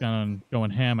door is going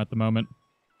ham at the moment.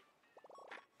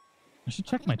 I should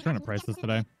check my turnip prices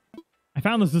today. I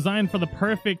found this design for the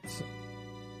perfect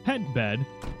pet bed.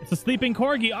 It's a sleeping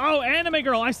corgi. Oh, anime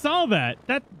girl, I saw that.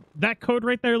 That code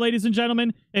right there, ladies and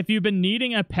gentlemen. If you've been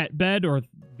needing a pet bed or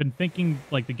been thinking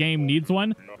like the game needs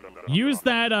one, use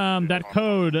that that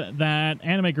code that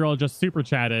anime girl just super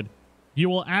chatted. You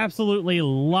will absolutely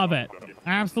love it.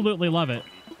 Absolutely love it.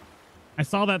 I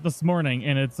saw that this morning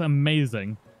and it's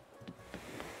amazing.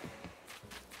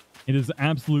 It is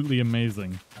absolutely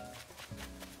amazing.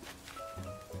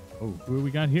 Oh, who we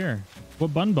got here?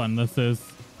 What Bun Bun this is?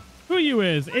 Who you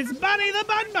is? It's Bunny the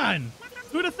Bun Bun!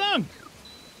 Who'da thunk?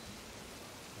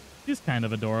 She's kind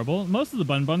of adorable. Most of the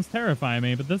Bun Buns terrify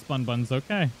me, but this Bun Bun's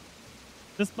okay.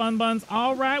 This Bun Bun's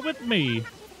all right with me.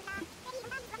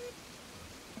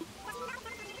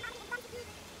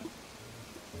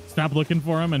 Stop looking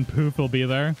for him and poof, he'll be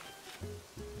there.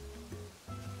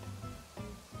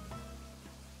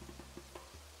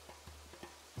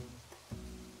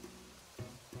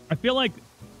 I feel like,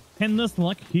 can this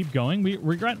luck keep going?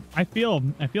 I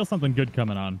feel something good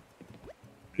coming on.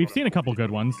 We've seen a couple good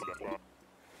ones.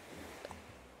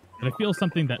 But I feel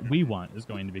something that we want is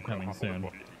going to be coming soon.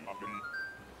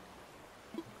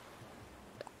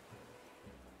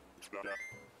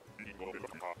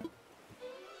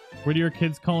 What are your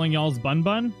kids calling y'all's Bun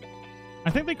Bun? I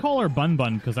think they call her Bun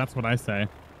Bun because that's what I say.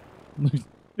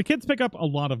 The kids pick up a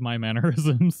lot of my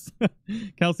mannerisms.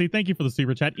 Kelsey, thank you for the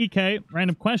super chat. EK,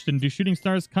 random question. Do shooting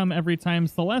stars come every time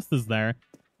Celeste is there?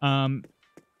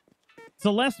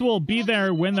 Celeste will be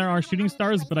there when there are shooting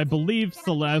stars, but I believe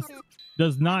Celeste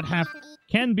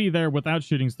can be there without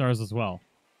shooting stars as well.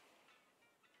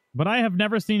 But I have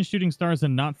never seen shooting stars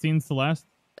and not seen Celeste.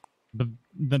 But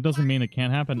that doesn't mean it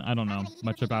can't happen. I don't know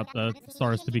much about the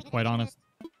stars, to be quite honest.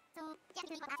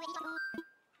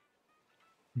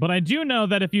 But I do know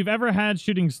that if you've ever had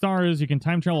shooting stars, you can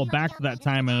time travel back to that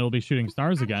time and it'll be shooting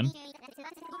stars again.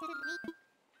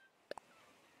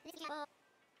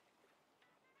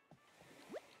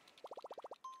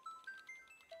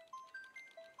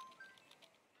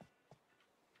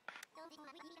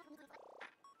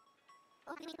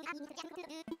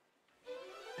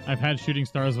 I've had shooting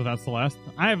stars without Celeste.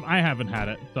 I haven't had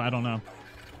it, so I don't know.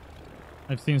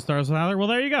 I've seen stars without her. Well,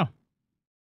 there you go.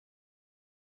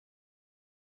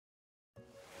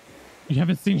 You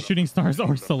haven't seen shooting stars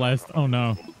or Celeste. Oh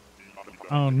no.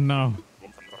 Oh no.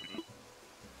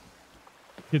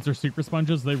 Kids are super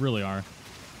sponges. They really are.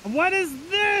 What is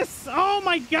this? Oh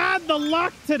my god, the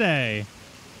luck today.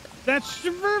 That's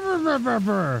wait,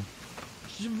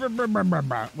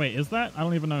 is that? I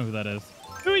don't even know who that is.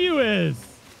 Who you is?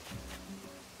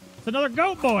 It's another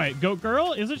goat boy. Goat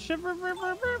girl? Is it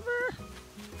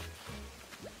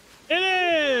It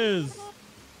is!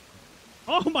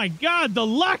 Oh my god, the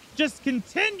luck just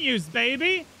continues,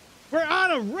 baby! We're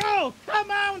on a roll! Come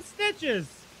on, Stitches!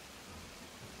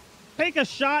 Take a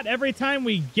shot every time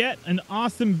we get an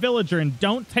awesome villager and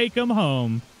don't take him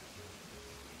home.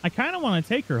 I kind of want to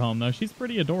take her home, though. She's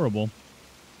pretty adorable.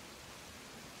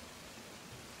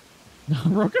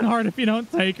 Broken heart if you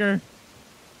don't take her.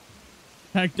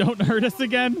 Heck, don't hurt us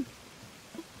again.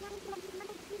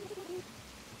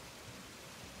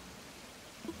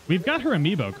 We've got her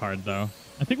amiibo card, though.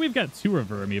 I think we've got 2 of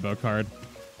her amiibo card.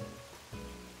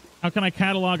 How can I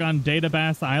catalog on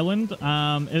Databass Island?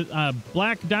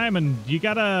 Black Diamond,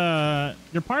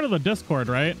 you're part of the Discord,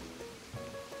 right?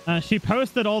 She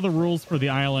posted all the rules for the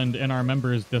island in our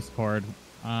members Discord.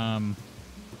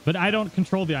 But I don't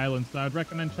control the island, so I would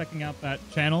recommend checking out that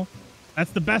channel.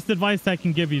 That's the best advice I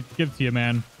can give to you,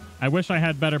 man. I wish I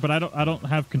had better, but I don't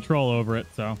have control over it,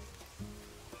 so.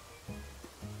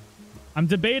 I'm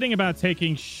debating about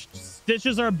taking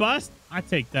Stitches or Bust. I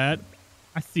take that.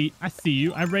 I see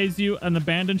you. I raise you an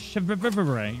abandoned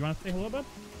Chevrolet. You want to say hello, bud?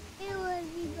 Hello,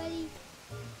 everybody.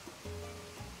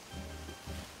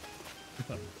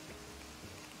 What's up?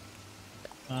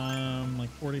 Like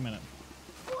 40 minutes.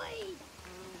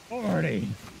 40.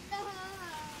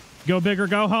 Go big or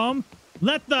go home.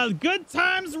 Let the good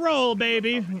times roll,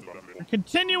 baby. We're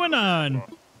continuing on.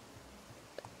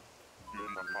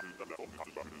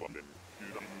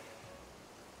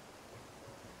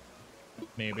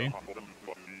 Maybe.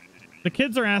 The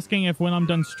kids are asking if when I'm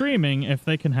done streaming, if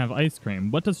they can have ice cream.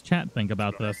 What does chat think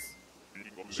about this?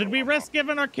 Should we risk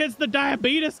giving our kids the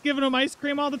diabetes, giving them ice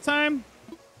cream all the time?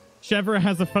 Chevra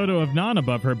has a photo of Nan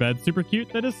above her bed. Super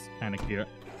cute. That is kind of cute.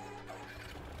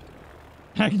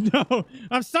 Heck no.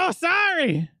 I'm so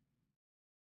sorry.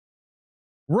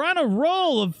 We're on a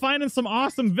roll of finding some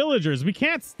awesome villagers. We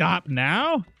can't stop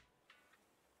now.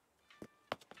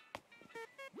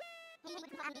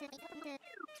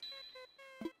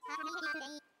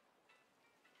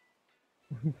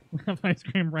 We have ice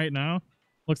cream right now.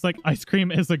 Looks like ice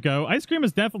cream is a go. Ice cream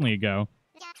is definitely a go.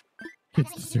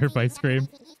 Kids deserve ice cream.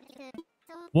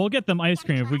 We'll get them ice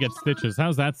cream if we get Stitches.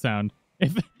 How's that sound?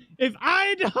 If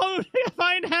I don't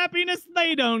find happiness,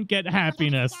 they don't get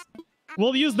happiness.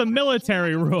 We'll use the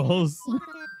military rules.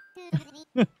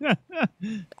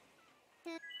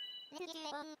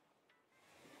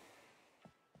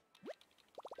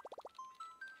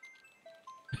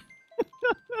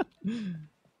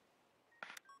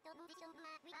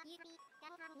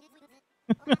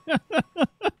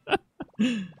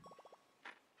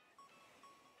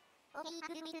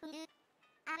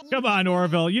 Come on,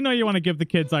 Orville. You know you want to give the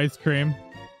kids ice cream.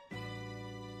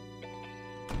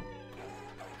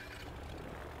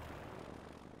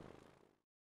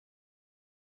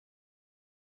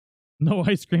 No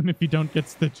ice cream if you don't get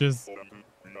Stitches.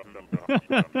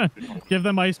 Give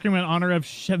them ice cream in honor of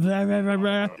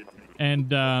and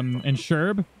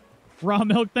Sherb. Raw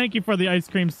Milk, thank you for the ice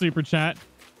cream super chat.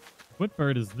 What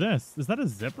bird is this? Is that a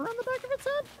zipper on the back of its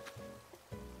head?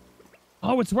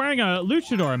 Oh, it's wearing a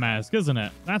luchador mask, isn't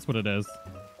it? That's what it is.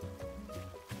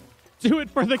 Do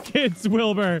it for the kids,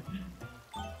 Wilbur.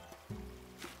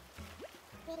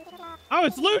 Oh,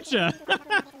 it's Lucha.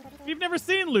 You've never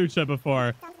seen Lucha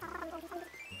before.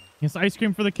 Yes, ice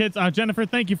cream for the kids. Jennifer,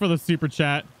 thank you for the super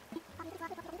chat.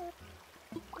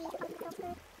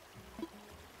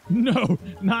 No,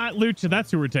 not Lucha.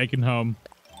 That's who we're taking home.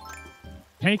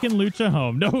 Taking Lucha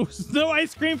home. No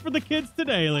ice cream for the kids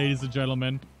today, ladies and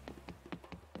gentlemen.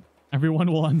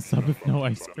 Everyone will unsub if no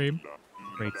ice cream.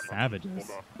 Great savages.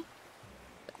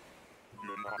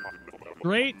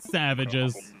 Great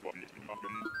savages. All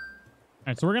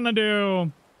right, so we're going to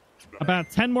do about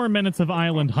 10 more minutes of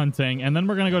island hunting, and then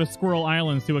we're going to go to Squirrel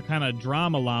Island and see what kind of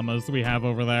drama llamas we have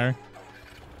over there.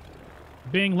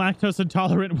 Being lactose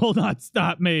intolerant will not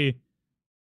stop me.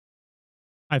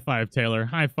 High five, Taylor.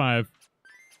 High five.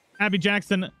 Abby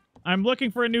Jackson, I'm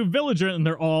looking for a new villager, and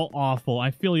they're all awful.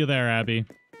 I feel you there, Abby.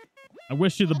 I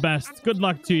wish you the best. Good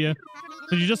luck to you.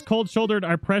 So you just cold-shouldered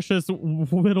our precious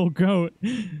little goat.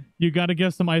 You got to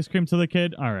give some ice cream to the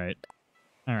kid? All right.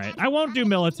 All right. I won't do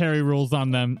military rules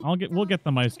on them. We'll get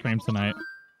them ice cream tonight.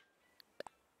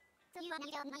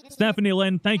 Stephanie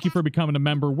Lynn, thank you for becoming a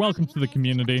member. Welcome to the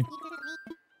community.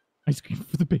 Ice cream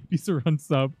for the babies are on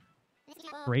sub.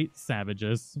 Great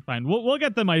savages. Fine. We'll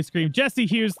get them ice cream. Jesse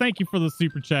Hughes, thank you for the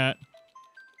super chat.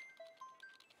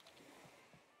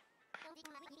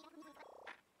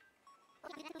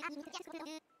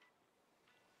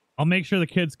 I'll make sure the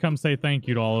kids come say thank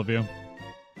you to all of you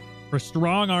for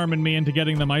strong-arming me into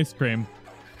getting them ice cream.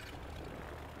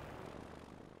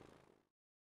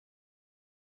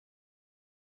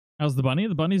 How's the bunny?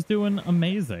 The bunny's doing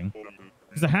amazing.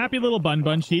 She's a happy little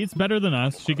bun. She eats better than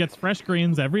us. She gets fresh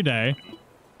greens every day.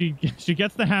 She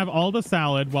gets to have all the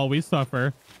salad while we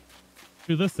suffer.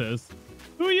 Who this is?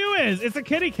 Who you is? It's a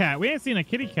kitty cat. We ain't seen a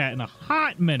kitty cat in a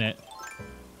hot minute.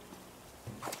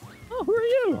 Oh, who are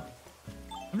you?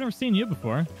 I've never seen you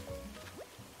before.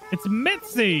 It's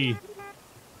Mitzi.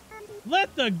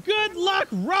 Let the good luck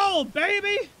roll,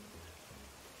 baby.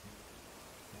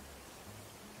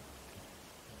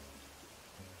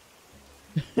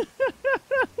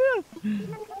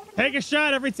 Take a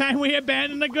shot every time we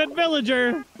abandon a good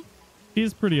villager.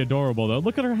 She's pretty adorable, though.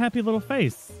 Look at her happy little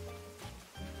face.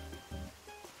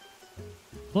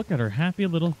 Look at her happy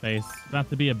little face. About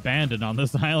to be abandoned on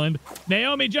this island.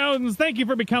 Naomi Jones, thank you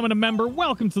for becoming a member.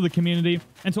 Welcome to the community.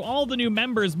 And to all the new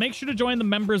members, make sure to join the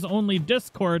members-only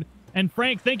Discord. And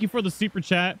Frank, thank you for the super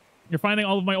chat. You're finding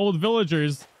all of my old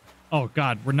villagers. Oh,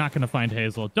 God, we're not going to find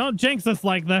Hazel. Don't jinx us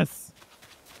like this.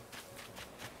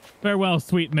 Farewell,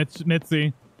 sweet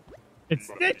Mitzi. It's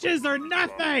stitches or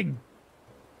nothing.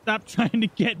 Stop trying to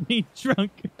get me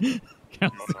drunk.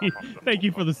 Kelsey, thank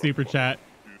you for the super chat.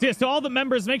 So, yes, to all the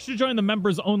members, make sure to join the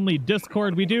members-only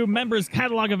Discord. We do members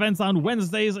catalog events on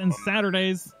Wednesdays and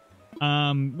Saturdays.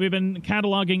 We've been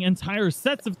cataloging entire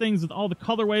sets of things with all the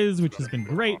colorways, which has been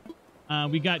great.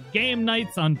 We got game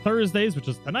nights on Thursdays, which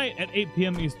is tonight at 8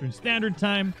 p.m. Eastern Standard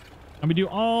Time. And we do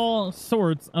all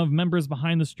sorts of members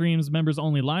behind the streams,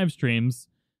 members-only live streams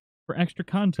for extra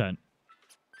content.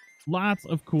 Lots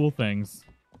of cool things.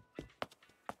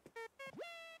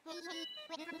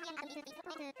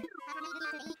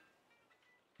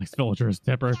 Nice villager's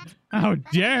tipper. How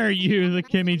dare you, the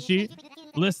Kimichi.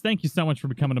 Liz, thank you so much for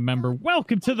becoming a member.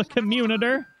 Welcome to the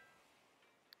community.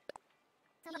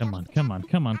 Come on, come on,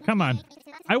 come on, come on.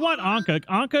 I want Anka.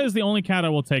 Anka is the only cat I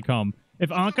will take home. If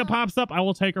Anka pops up, I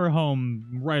will take her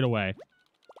home right away.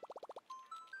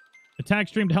 The tag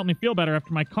stream to help me feel better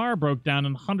after my car broke down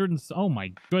in oh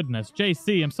my goodness.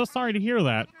 JC, I'm so sorry to hear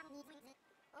that.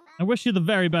 I wish you the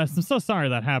very best. I'm so sorry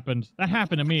that happened. That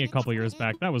happened to me a couple years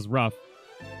back. That was rough.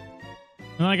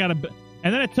 And then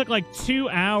and then it took like 2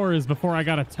 hours before I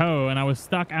got a tow, and I was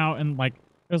stuck out in like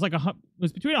it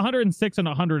was between 106 and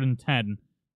 110.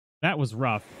 That was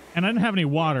rough. And I didn't have any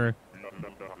water.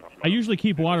 I usually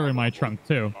keep water in my trunk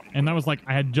too, and that was like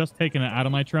I had just taken it out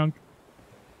of my trunk.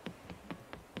 It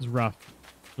was rough.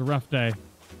 It was a rough day.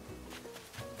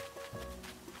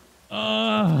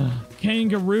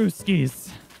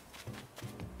 Kangarooskies.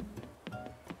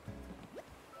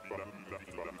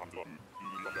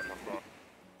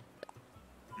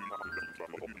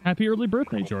 Happy early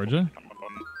birthday, Georgia.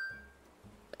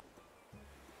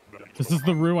 This is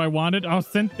the Rue I wanted. Oh,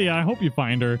 Cynthia, I hope you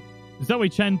find her. Zoe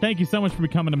Chen, thank you so much for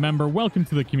becoming a member. Welcome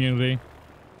to the community.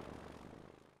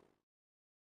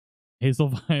 Hazel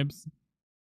vibes.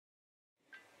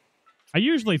 I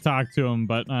usually talk to him,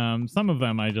 but some of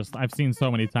them I've seen so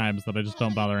many times that I just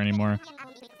don't bother anymore.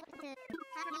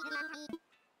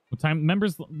 What time?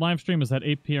 Members live stream is at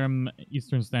 8 p.m.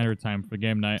 Eastern Standard Time for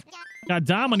game night. God,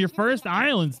 Dom, on your first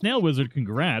island, Snail Wizard,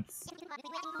 congrats.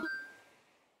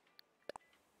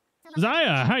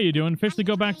 Zaya, how you doing? Officially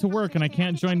go back to work and I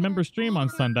can't join member stream on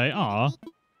Sunday. Aw.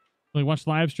 We watch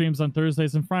live streams on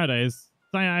Thursdays and Fridays.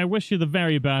 Zaya, I wish you the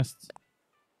very best.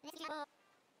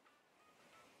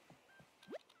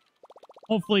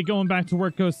 Hopefully going back to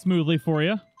work goes smoothly for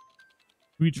you. Are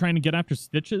you trying to get after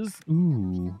Stitches?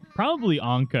 Ooh, probably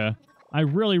Anka. I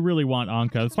really, really want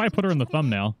Anka. That's why I put her in the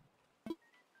thumbnail.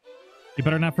 You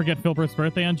better not forget Filbert's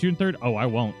birthday on June 3rd. Oh, I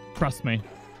won't. Trust me.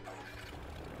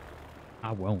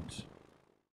 I won't.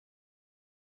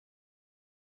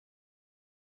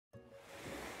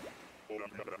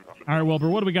 All right, Wilbur,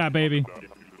 what do we got, baby?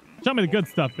 Show me the good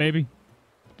stuff, baby.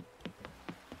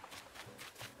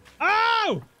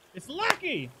 Oh! It's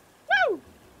lucky! Woo!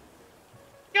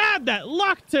 God, that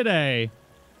luck today!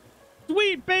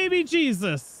 Sweet baby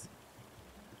Jesus!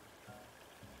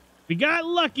 We got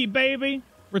lucky, baby!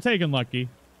 We're taking lucky.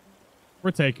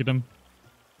 We're taking him.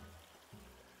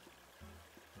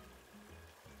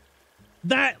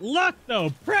 that luck,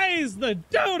 though. Praise the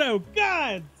dodo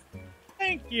gods.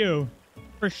 Thank you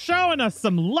for showing us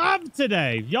some love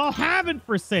today. Y'all haven't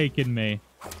forsaken me.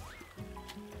 That's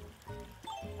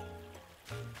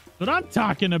what I'm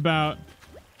talking about.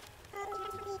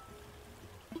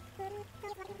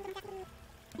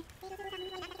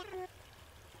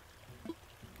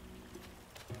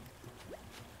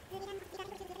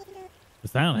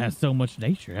 This island has so much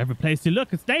nature. Every place you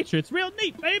look, it's nature. It's real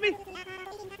neat, baby.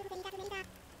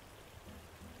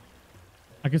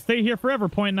 I could stay here forever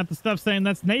pointing at the stuff saying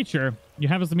that's nature. You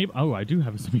have a amiibo. Oh, I do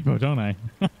have a amiibo, don't I?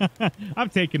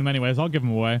 I'm taking them anyways. I'll give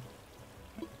them away.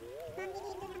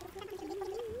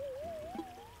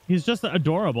 He's just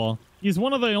adorable. He's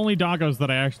one of the only doggos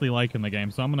that I actually like in the game,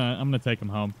 so I'm gonna take him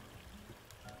home.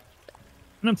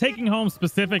 And I'm taking home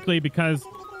specifically because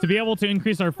to be able to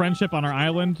increase our friendship on our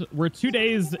island, we're 2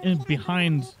 days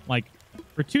behind. Like,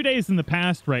 we're 2 days in the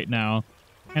past right now.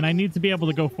 And I need to be able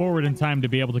to go forward in time to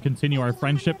be able to continue our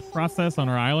friendship process on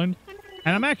our island.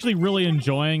 And I'm actually really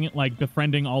enjoying, like,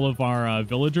 befriending all of our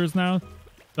villagers now.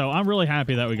 So I'm really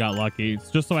happy that we got lucky.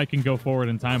 It's just so I can go forward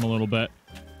in time a little bit.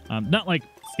 Not like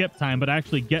skip time, but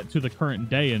actually get to the current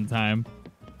day in time.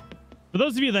 For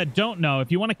those of you that don't know,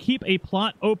 if you want to keep a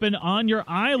plot open on your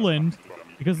island,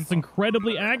 because it's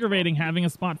incredibly aggravating having a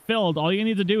spot filled, all you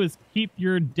need to do is keep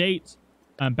your date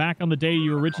back on the day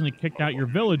you originally kicked out your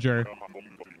villager.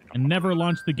 And never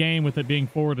launch the game with it being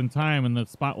forward in time, and the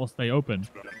spot will stay open.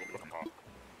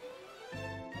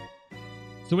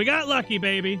 So we got lucky,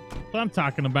 baby. That's what I'm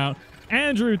talking about.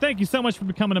 Andrew, thank you so much for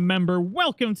becoming a member.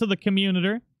 Welcome to the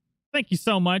community. Thank you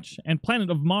so much. And Planet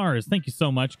of Mars, thank you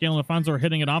so much. Gail and Alfonso are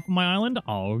hitting it off on my island.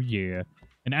 Oh, yeah.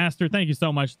 And Aster, thank you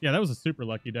so much. Yeah, that was a super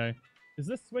lucky day. Is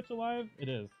this Switch alive? It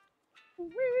is.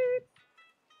 Sweet.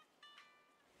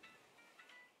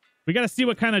 We got to see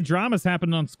what kind of drama's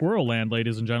happening on Squirrel Land,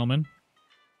 ladies and gentlemen.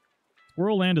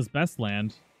 Squirrel Land is best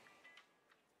land.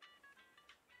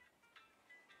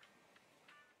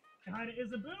 Hi to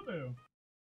Isabelle.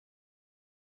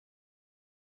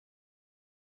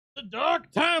 The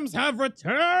dark times have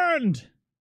returned.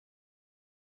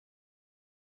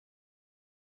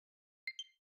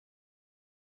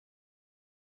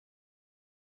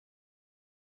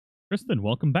 Kristen,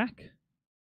 welcome back.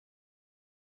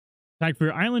 Tag for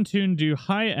your island tune, do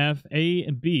high F, A,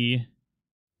 and B,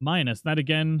 minus. That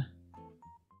again.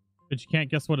 But you can't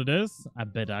guess what it is? I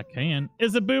bet I can.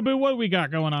 Isaboo, what we got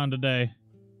going on today?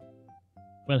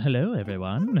 Well, hello,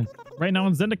 everyone. Right now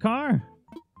in Zendikar.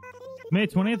 May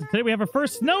 20th. Today we have our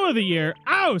first snow of the year.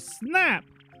 Oh, snap!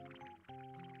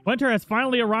 Winter has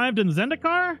finally arrived in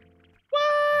Zendikar?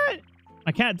 What?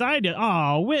 My cat died yet.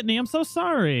 Oh, Whitney, I'm so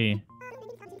sorry.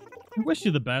 I wish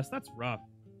you the best. That's rough.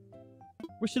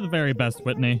 Wish you the very best,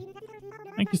 Whitney.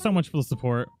 Thank you so much for the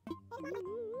support.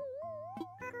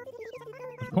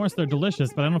 Of course, they're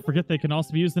delicious, but I don't forget they can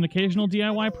also be used in occasional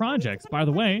DIY projects. By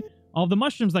the way, all the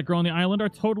mushrooms that grow on the island are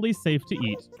totally safe to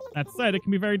eat. That said, it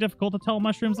can be very difficult to tell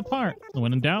mushrooms apart. So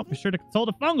when in doubt, be sure to consult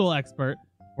a fungal expert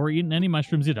or eat any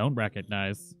mushrooms you don't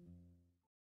recognize.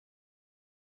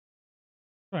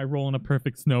 Try rolling a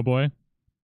perfect snow boy.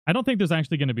 I don't think there's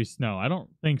actually going to be snow. I don't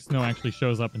think snow actually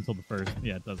shows up until the 1st.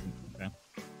 Yeah, it doesn't. Okay.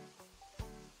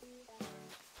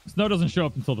 Snow doesn't show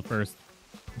up until the 1st.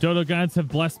 Dodo gods have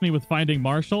blessed me with finding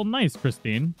Marshall. Nice,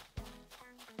 Christine.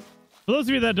 For those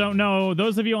of you that don't know,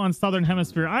 those of you on Southern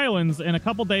Hemisphere islands, in a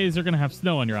couple days, you're going to have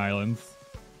snow on your islands.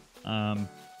 So,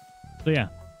 yeah.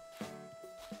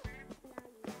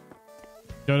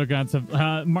 Dodo gods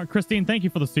have... Christine, thank you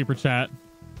for the super chat.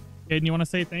 Aiden, you want to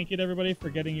say thank you to everybody for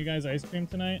getting you guys ice cream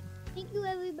tonight? Thank you,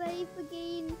 everybody, for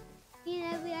getting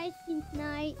every ice cream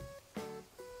tonight.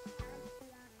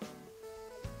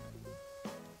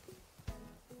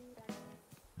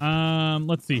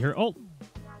 Let's see here. Oh,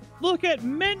 look at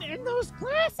Mint in those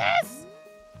glasses.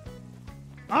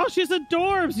 Oh, she's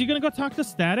adorbs. You gonna go talk to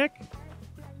Static?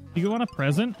 You want a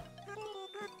present?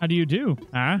 How do you do?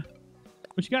 Huh?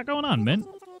 What you got going on, Mint?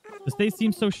 This day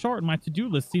seems so short and my to-do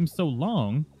list seems so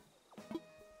long.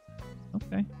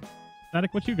 Okay.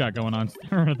 Static, what you got going on?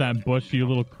 Staring at that bush, you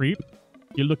little creep.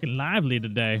 You're looking lively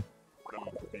today.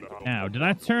 Now, did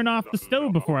I turn off the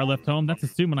stove before I left home? That's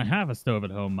assuming I have a stove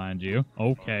at home, mind you.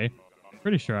 Okay.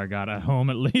 Pretty sure I got it at home,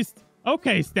 at least.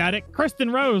 Okay, Static.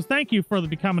 Kristen Rose, thank you for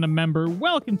becoming a member.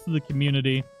 Welcome to the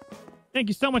community. Thank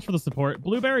you so much for the support.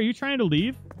 Blueberry, are you trying to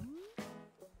leave?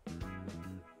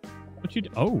 What you do?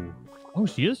 Oh,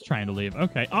 she is trying to leave.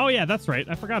 Okay. Oh, yeah, that's right.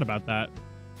 I forgot about that.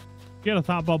 You had a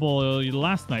thought bubble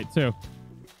last night, too.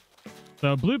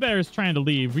 So, Blueberry's trying to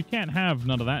leave. We can't have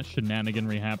none of that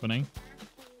shenaniganry happening.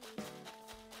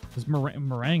 Because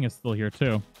Meringue is still here,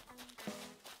 too.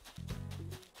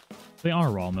 They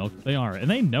are raw milk. They are. And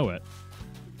they know it.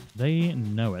 They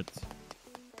know it.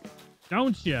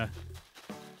 Don't ya?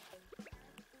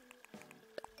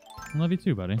 I love you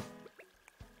too, buddy.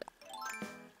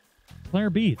 Claire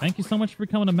B, thank you so much for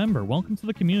becoming a member. Welcome to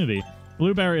the community.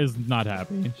 Blue Bear is not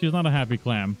happy. She's not a happy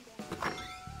clam.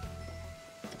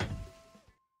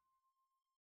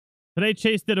 Today,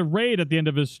 Chase did a raid at the end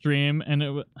of his stream, and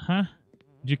it huh?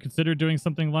 Did you consider doing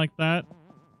something like that?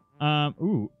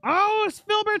 Ooh. Oh, is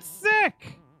Filbert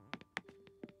sick?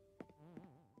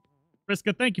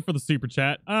 Friska, thank you for the super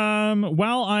chat.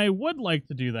 Well, I would like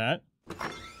to do that.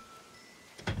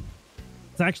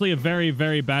 It's actually a very,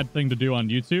 very bad thing to do on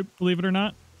YouTube, believe it or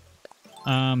not.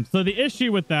 So the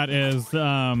issue with that is,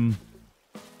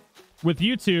 with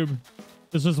YouTube,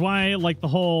 this is why, like, the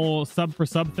whole sub for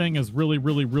sub thing is really,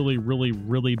 really, really, really,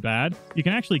 really bad. You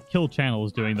can actually kill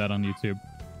channels doing that on YouTube.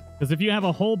 Because if you have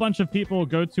a whole bunch of people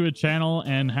go to a channel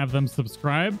and have them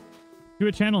subscribe to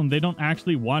a channel and they don't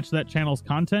actually watch that channel's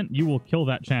content, you will kill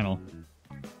that channel.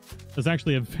 It's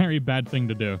actually a very bad thing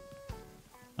to do.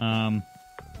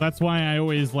 That's why I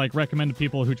always, like, recommend to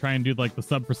people who try and do, like, the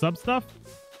sub for sub stuff.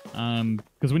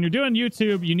 Because when you're doing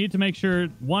YouTube, you need to make sure,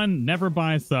 one, never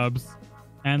buy subs.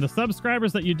 And the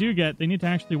subscribers that you do get, they need to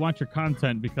actually watch your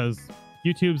content because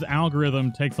YouTube's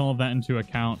algorithm takes all of that into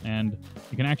account, and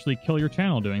you can actually kill your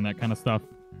channel doing that kind of stuff.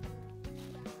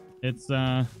 It's,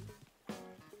 yeah.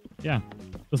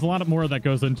 There's a lot more that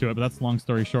goes into it, but that's long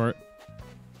story short.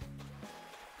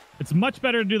 It's much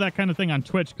better to do that kind of thing on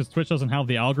Twitch, because Twitch doesn't have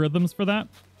the algorithms for that.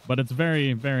 But it's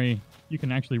very, very... You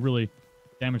can actually really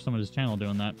damage someone's channel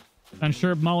doing that. I'm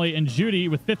sure Molly and Judy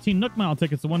with 15 Nook Mile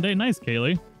tickets to one day. Nice,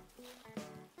 Kaylee.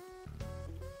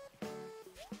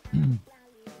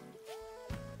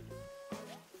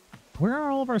 Where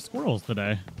are all of our squirrels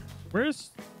today?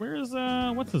 Where's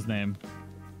what's his name?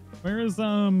 Where's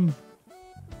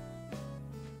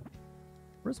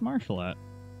Marshall at?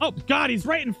 Oh God, he's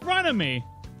right in front of me.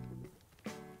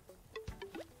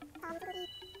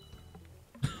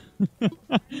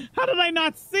 How did I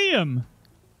not see him?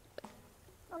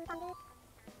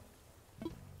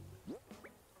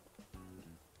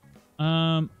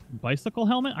 Bicycle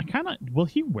helmet? Will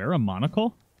he wear a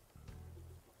monocle?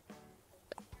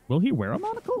 Will he wear a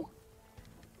monocle?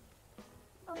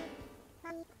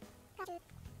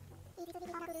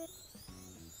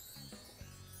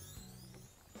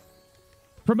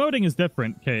 Promoting is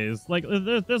different, Kays. Like,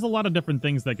 there's a lot of different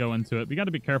things that go into it. We got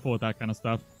to be careful with that kind of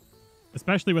stuff.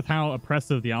 Especially with how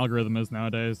oppressive the algorithm is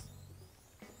nowadays.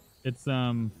 It's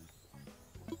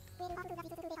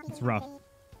rough.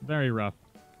 Very rough.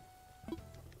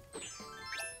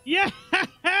 Yeah!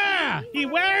 He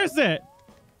wears it!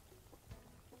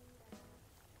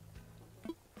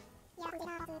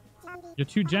 You're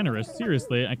too generous.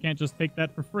 Seriously, I can't just take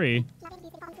that for free.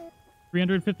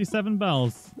 357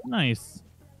 bells. Nice.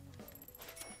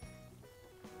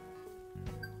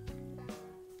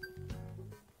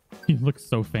 He looks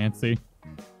so fancy.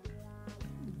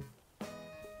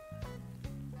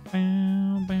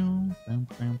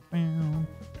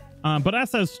 But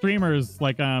us as streamers,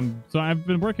 like, so I've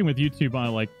been working with YouTube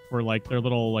on, like, for, like, their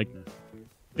little, like,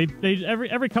 they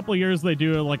every couple of years they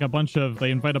do, like,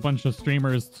 they invite a bunch of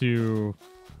streamers to,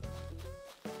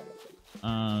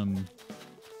 kind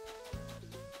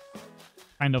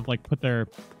of, like, put their,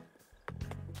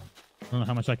 I don't know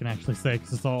how much I can actually say,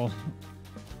 because it's all...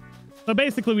 So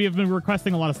basically, we have been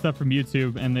requesting a lot of stuff from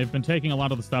YouTube, and they've been taking a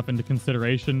lot of the stuff into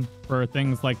consideration for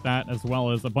things like that, as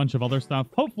well as a bunch of other stuff.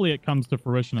 Hopefully, it comes to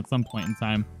fruition at some point in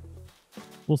time.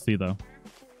 We'll see, though.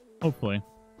 Hopefully.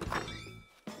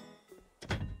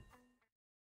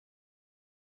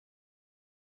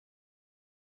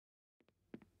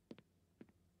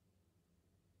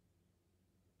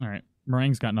 All right.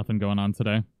 Meringue's got nothing going on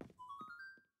today. All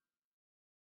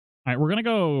right, we're going to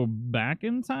go back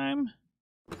in time.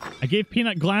 I gave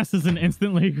Peanut glasses and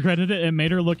instantly regretted it. It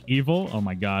made her look evil. Oh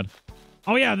my God.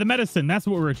 Oh yeah, the medicine. That's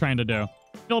what we were trying to do.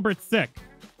 Filbert's sick.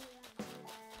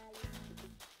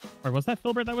 Or was that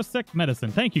Filbert that was sick?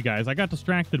 Medicine. Thank you guys. I got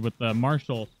distracted with the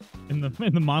Marshall in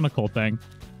the monocle thing.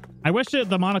 I wish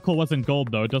the monocle wasn't gold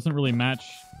though. It doesn't really match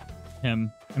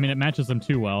him. I mean, it matches him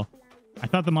too well. I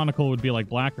thought the monocle would be like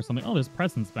black or something. Oh, there's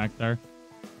presents back there.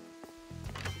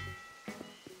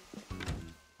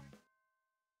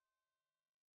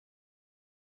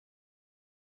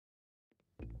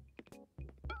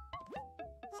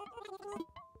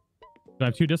 Do I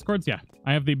have 2 Discords? Yeah.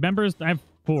 I have the members. I have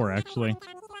 4, actually.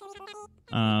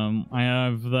 I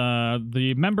have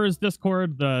the members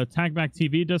Discord, the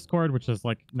TagBackTV Discord, which is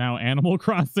like now Animal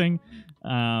Crossing,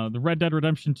 the Red Dead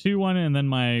Redemption 2 one, and then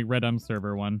my Red M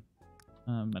server one.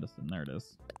 Medicine. There it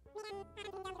is.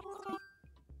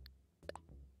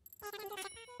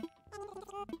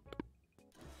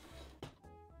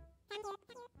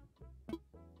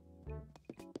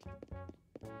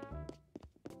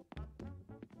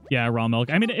 Yeah, raw milk.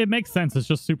 I mean, it makes sense. It's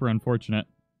just super unfortunate.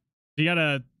 You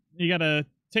gotta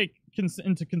take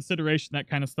into consideration that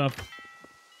kind of stuff.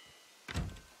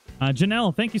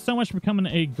 Janelle, thank you so much for becoming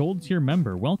a gold tier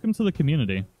member. Welcome to the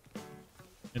community.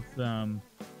 It's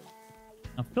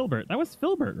Filbert. That was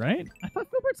Filbert, right? I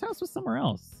thought Filbert's house was somewhere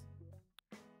else.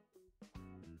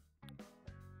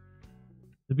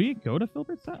 Did we go to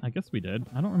Filbert's house? I guess we did.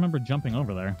 I don't remember jumping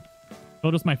over there.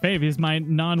 Filbert's my fave. He's my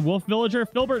non-wolf villager.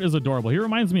 Filbert is adorable. He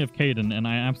reminds me of Caden, and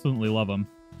I absolutely love him.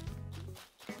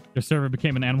 Your server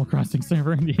became an Animal Crossing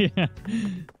server. Yeah.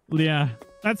 Yeah.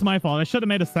 That's my fault. I should have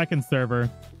made a second server,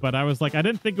 but I was like, I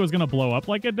didn't think it was going to blow up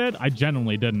like it did. I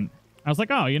genuinely didn't. I was like,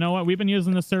 oh, you know what? We've been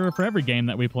using this server for every game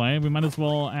that we play. We might as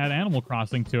well add Animal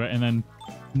Crossing to it. And then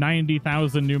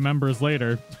 90,000 new members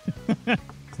later,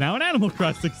 it's now an Animal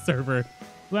Crossing server.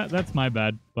 That's my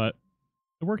bad, but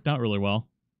it worked out really well.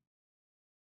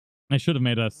 I should have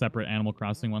made a separate Animal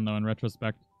Crossing one, though, in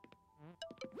retrospect.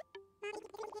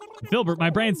 Filbert, my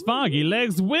brain's foggy,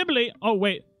 legs wibbly. Oh,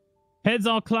 wait. Head's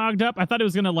all clogged up. I thought it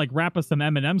was going to, like, rap us some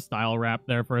Eminem style rap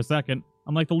there for a second.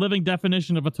 I'm like the living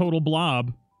definition of a total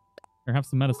blob. Here, have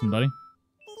some medicine, buddy.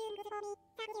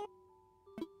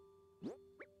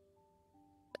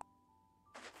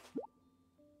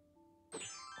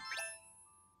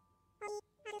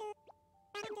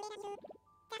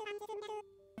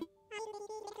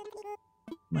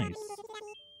 Nice.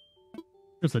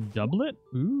 There's a doublet?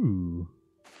 Ooh.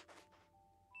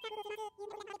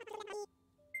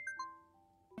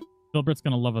 Filbert's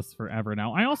gonna love us forever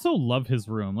now. I also love his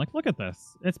room. Like, look at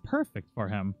this. It's perfect for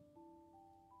him.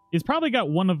 He's probably got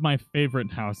one of my favorite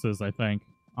houses, I think.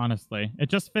 Honestly. It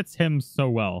just fits him so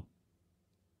well.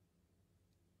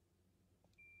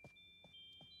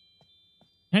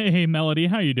 Hey, Melody.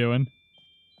 How you doing?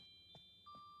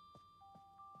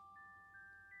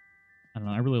 I don't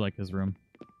know. I really like his room.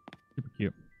 Super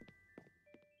cute.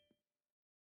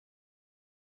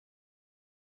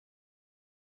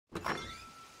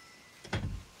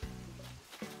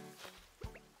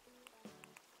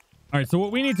 All right, so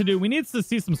what we need to do, we need to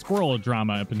see some squirrel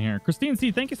drama up in here. Christine C.,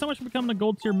 thank you so much for becoming a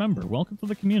gold tier member. Welcome to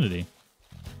the community.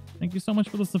 Thank you so much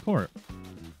for the support.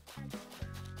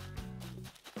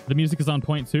 The music is on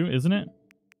point too, isn't it?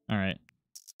 All right.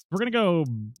 We're going to go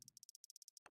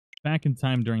back in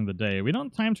time during the day. We don't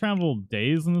time travel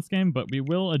days in this game, but we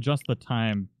will adjust the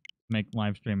time to make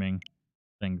live streaming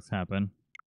things happen.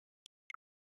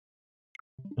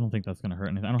 I don't think that's going to hurt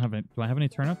anything. I don't have any... Do I have any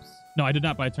turnips? No, I did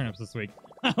not buy turnips this week.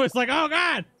 I was like, oh,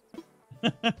 God!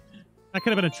 That could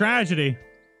have been a tragedy.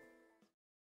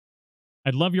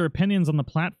 I'd love your opinions on the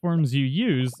platforms you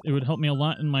use. It would help me a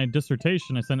lot in my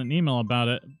dissertation. I sent an email about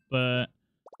it, but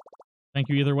thank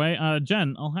you either way.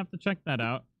 Jen, I'll have to check that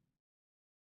out.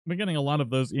 I've been getting a lot of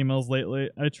those emails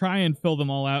lately. I try and fill them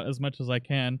all out as much as I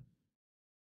can.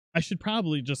 I should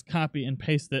probably just copy and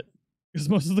paste it, because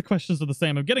most of the questions are the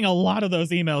same. I'm getting a lot of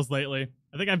those emails lately.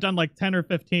 I think I've done like 10 or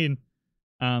 15.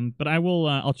 But I will,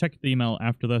 I'll check the email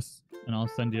after this, and I'll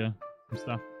send you some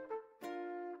stuff.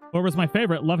 What was my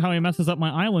favorite? Love how he messes up my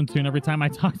island tune every time I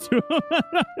talk to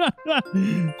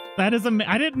him. That is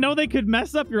I didn't know they could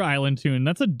mess up your island tune.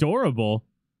 That's adorable.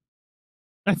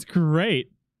 That's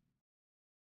great.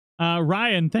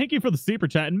 Ryan, thank you for the super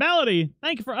chat. And Melody,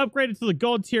 thank you for upgrading to the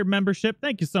gold tier membership.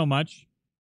 Thank you so much.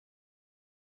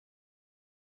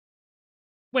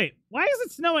 Wait, why is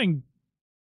it snowing?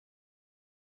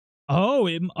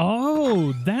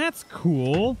 Oh, that's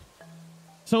cool.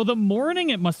 So the morning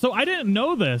it must... So I didn't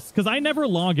know this, because I never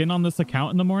log in on this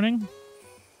account in the morning.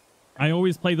 I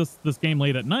always play this game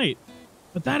late at night.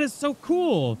 But that is so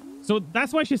cool. So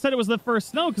that's why she said it was the first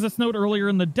snow, because it snowed earlier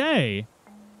in the day.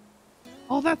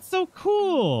 Oh, that's so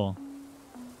cool.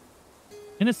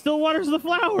 And it still waters the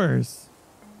flowers.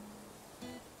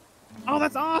 Oh,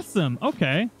 that's awesome.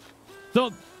 Okay.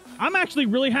 So... I'm actually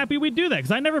really happy we do that,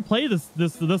 because I never play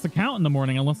this account in the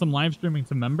morning unless I'm live streaming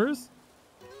to members.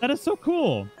 That is so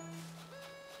cool.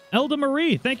 Elda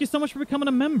Marie, thank you so much for becoming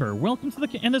a member. Welcome to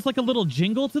the... And there's like a little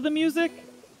jingle to the music.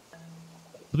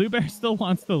 Blue Bear still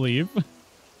wants to leave.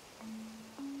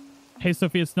 Hey,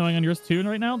 Sophie, it's snowing on yours too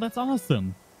right now? That's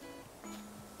awesome.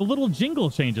 The little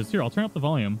jingle changes. Here, I'll turn up the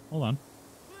volume. Hold on.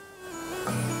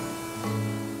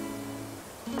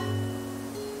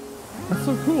 That's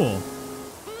so cool.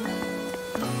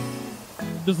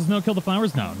 Does the snow kill the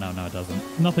flowers? No, it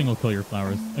doesn't. Nothing will kill your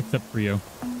flowers, except for you.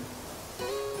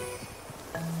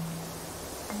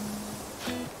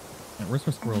 Yeah, where's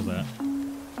our squirrels at?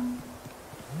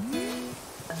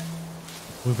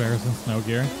 Blue bears and snow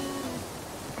gear.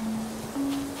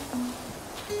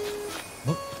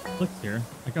 Oh, Flick's here.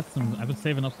 I've been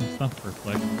saving up some stuff for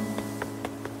Flick.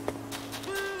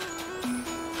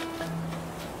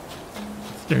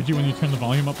 scared you when you turned the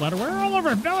volume up louder. Where are all of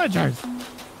our villagers?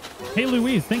 Hey,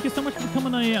 Louise, thank you so much for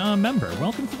becoming a member.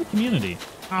 Welcome to the community.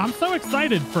 I'm so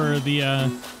excited for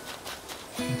the,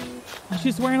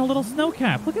 she's wearing a little snow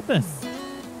cap. Look at this.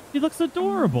 She looks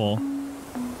adorable.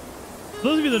 For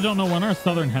those of you that don't know, we're on our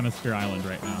Southern Hemisphere island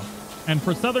right now. And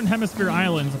for Southern Hemisphere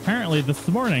islands, apparently this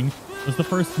morning was the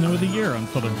first snow of the year on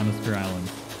Southern Hemisphere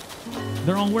islands.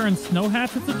 They're all wearing snow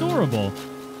hats. It's adorable.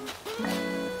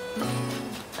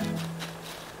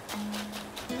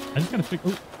 I just gotta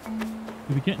figure...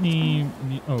 Did we get any...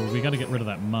 Oh, we gotta get rid of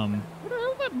that mum. How the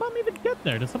hell did that mum even get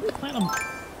there? Did somebody plant a...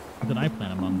 Or did I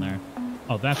plant a mum there?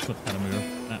 Oh, that's what's gotta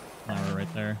move. That flower right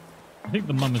there. I think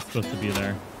the mum is supposed to be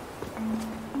there.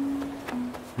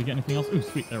 Did we get anything else? Ooh,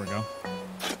 sweet. There we go.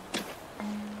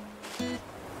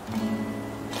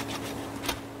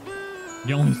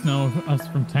 The only snow of us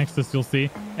from Texas you'll see.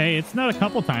 Hey, it snowed a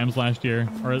couple times last year.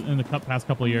 Or in the past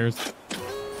couple of years.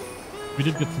 We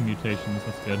did get some mutations.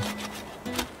 That's good.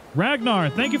 Ragnar,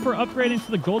 thank you for upgrading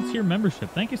to the gold tier membership.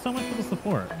 Thank you so much for the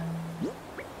support.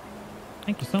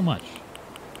 Thank you so much.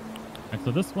 All right,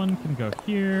 so this one can go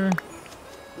here.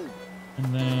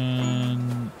 And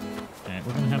then... Okay,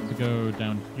 we're going to have to go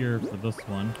down here for this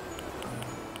one.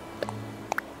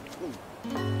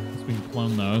 So we can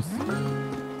clone those.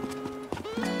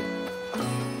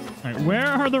 All right, where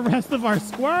are the rest of our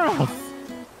squirrels?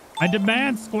 I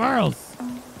demand squirrels.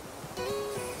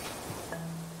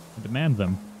 I demand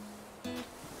them.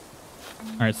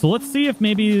 All right, so let's see if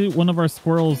maybe one of our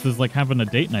squirrels is like having a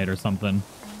date night or something.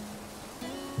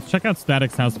 Let's check out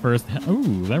Static's house first. Oh,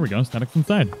 there we go. Static's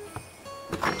inside.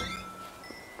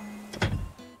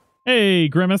 Hey,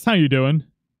 Grimace, how you doing?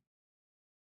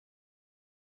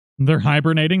 They're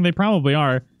hibernating? They probably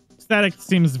are. Static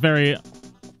seems very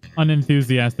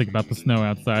unenthusiastic about the snow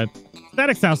outside.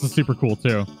 Static's house is super cool,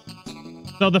 too.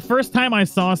 So the first time I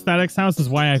saw Static's house is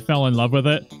why I fell in love with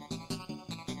it.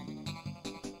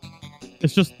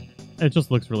 It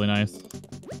just looks really nice.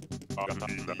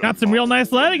 Got some real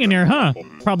nice lighting in here, huh?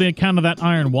 Probably on account of that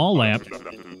iron wall lamp.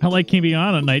 I like keeping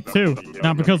on at night, too.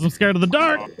 Not because I'm scared of the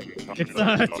dark. It's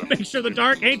to make sure the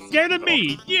dark ain't scared of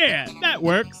me. Yeah, that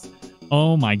works.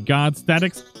 Oh my god,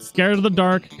 Static's scared of the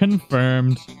dark.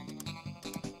 Confirmed.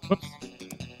 Whoops.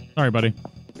 Sorry, buddy.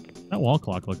 That wall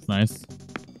clock looks nice.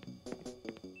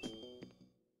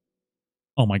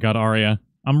 Oh my god, Arya.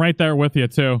 I'm right there with you,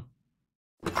 too.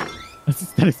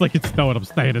 Static's like it's snowing. I'm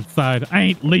staying inside. I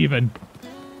ain't leaving.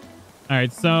 All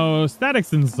right, so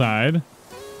Static's inside.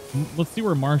 Let's see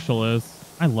where Marshall is.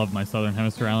 I love my Southern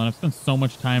Hemisphere island. I've spent so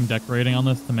much time decorating on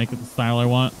this to make it the style I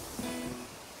want.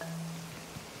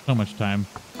 So much time.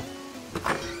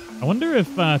 I wonder if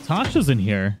Tasha's in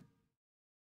here.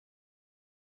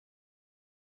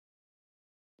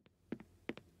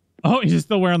 Oh, he's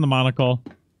still wearing the monocle.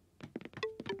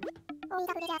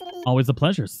 Always a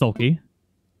pleasure, Sulky.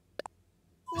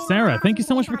 Sarah, thank you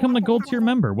so much for becoming a gold tier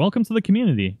member. Welcome to the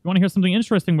community. You want to hear something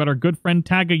interesting about our good friend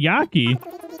Tagayaki?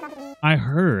 I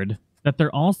heard that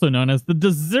they're also known as the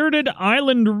Deserted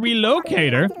Island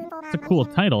Relocator. It's a cool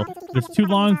title. It's too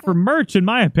long for merch, in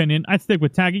my opinion. I'd stick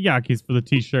with Tagayaki's for the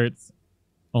t-shirts.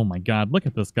 Oh my god, look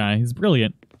at this guy. He's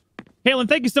brilliant. Caitlin,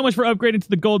 thank you so much for upgrading to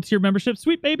the gold tier membership.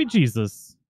 Sweet baby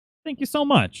Jesus. Thank you so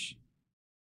much.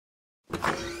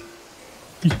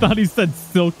 You thought he said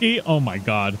Silky? Oh my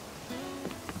god.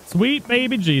 Sweet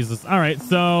baby Jesus. All right,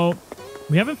 so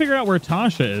we haven't figured out where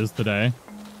Tasha is today.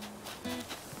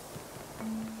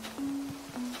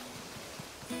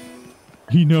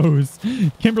 He knows.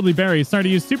 Kimberly Berry, sorry to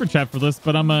use Super Chat for this,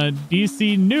 but I'm a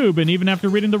DC noob, and even after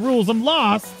reading the rules, I'm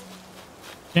lost.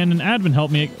 Can an admin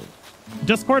help me?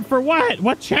 Discord for what?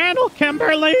 What channel,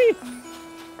 Kimberly?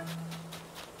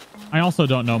 I also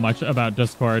don't know much about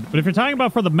Discord, but if you're talking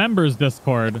about for the members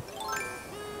Discord,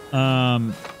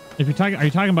 if you're talking, are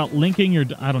you talking about linking your?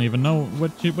 I don't even know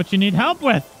what you need help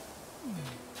with.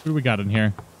 What do we got in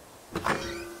here?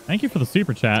 Thank you for the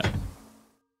super chat.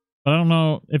 But I don't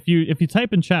know if you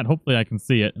type in chat. Hopefully, I can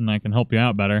see it and I can help you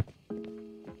out better.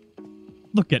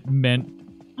 Look at Mint.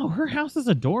 Oh, her house is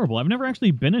adorable. I've never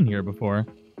actually been in here before.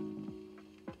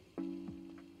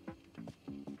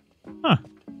 Huh.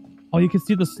 Oh, you can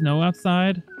see the snow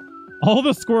outside. All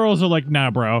the squirrels are like, nah,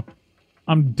 bro.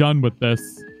 I'm done with this.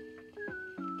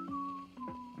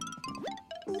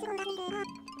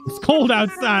 It's cold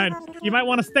outside. You might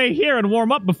want to stay here and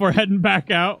warm up before heading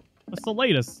back out. What's the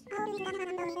latest?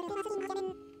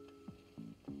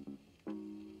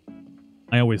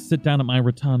 I always sit down at my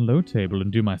rattan low table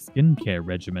and do my skincare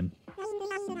regimen.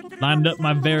 Lined up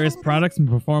my various products and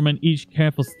performing each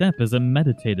careful step as a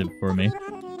meditative for me.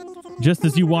 Just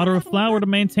as you water a flower to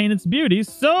maintain its beauty,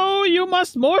 so you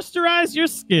must moisturize your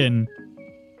skin.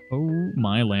 Oh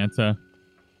my Lanta.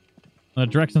 The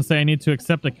directions say I need to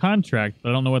accept a contract, but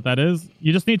I don't know what that is.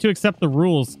 You just need to accept the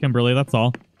rules, Kimberly, that's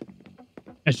all.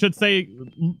 It should say,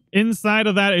 inside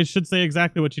of that, it should say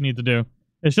exactly what you need to do.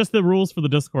 It's just the rules for the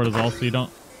Discord is all, so you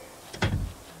don't...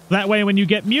 That way, when you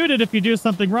get muted, if you do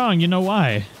something wrong, you know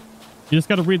why. You just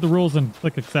gotta read the rules and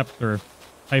click accept, or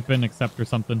type in accept or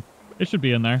something. It should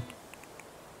be in there.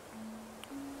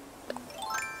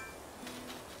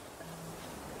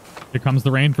 Here comes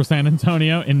the rain for San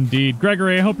Antonio. Indeed.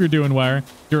 Gregory, I hope you're doing well.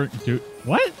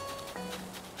 What?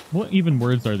 What even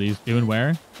words are these? Doing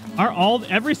where?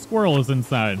 Every squirrel is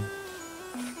inside.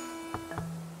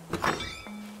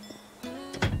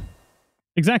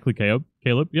 Exactly, Caleb.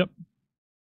 Yep.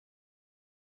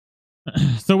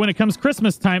 So when it comes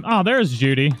Christmas time... Oh, there's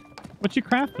Judy. What you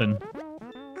crafting?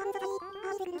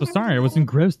 So sorry, I was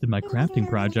engrossed in my crafting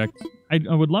project. I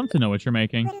would love to know what you're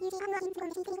making.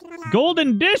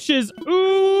 Golden dishes!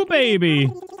 Ooh,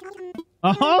 baby!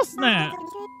 Oh, snap!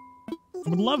 I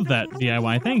would love that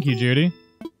DIY. Thank you, Judy.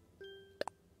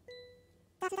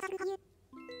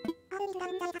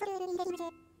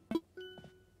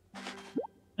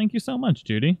 Thank you so much,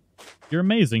 Judy. You're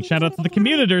amazing. Shout out to the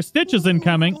community. Stitch is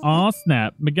incoming. Aw,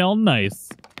 snap. Miguel, nice.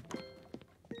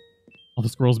 All the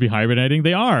squirrels be hibernating?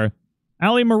 They are.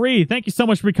 Allie Marie, thank you so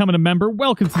much for becoming a member.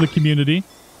 Welcome to the community.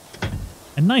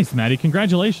 And nice, Maddie.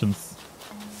 Congratulations.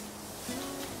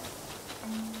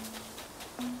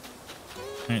 All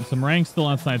right, so Meringue's still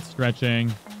outside stretching.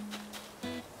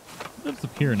 Who lives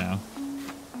up here now?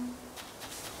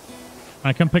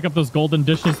 I come pick up those golden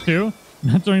dishes too?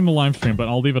 Not during the live stream, but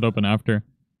I'll leave it open after.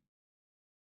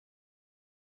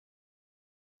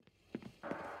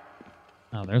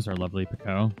 Oh, there's our lovely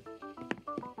Pico.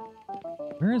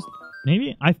 Where is...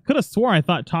 Maybe? I could have swore I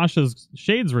thought Tasha's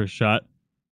shades were shut.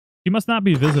 She must not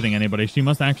be visiting anybody. She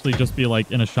must actually just be,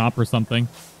 like, in a shop or something.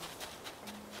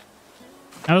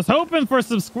 I was hoping for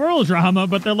some squirrel drama,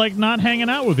 but they're, like, not hanging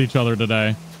out with each other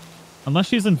today. Unless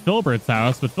she's in Filbert's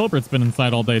house, but Filbert's been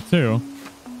inside all day, too.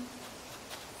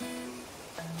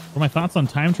 For my thoughts on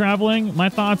time traveling? My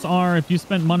thoughts are, if you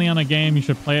spent money on a game, you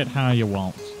should play it how you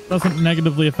want. Doesn't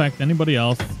negatively affect anybody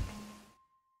else.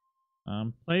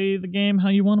 Play the game how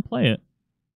you want to play it.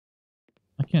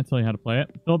 I can't tell you how to play it.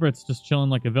 Filbert's just chilling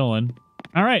like a villain.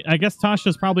 Alright, I guess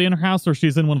Tasha's probably in her house or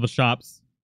she's in one of the shops.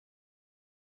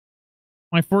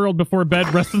 My 4-year-old before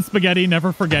bed, rest in spaghetti,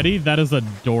 never forgetty. That is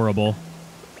adorable.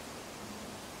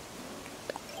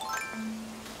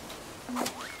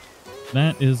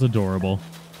 That is adorable.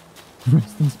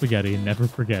 Rest in spaghetti, never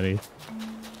forgetty.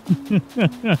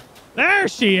 There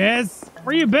she is!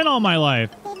 Where you been all my life?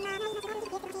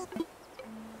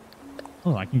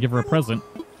 Oh, I can give her a present.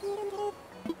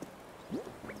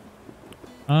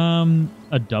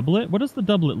 A doublet? What does the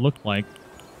doublet look like?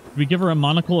 Do we give her a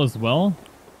monocle as well?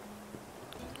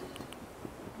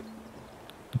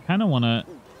 I kind of want to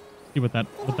see what that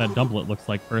doublet looks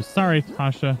like first. Sorry,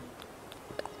 Tasha.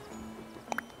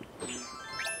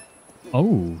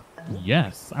 Oh,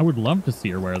 yes. I would love to see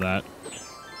her wear that.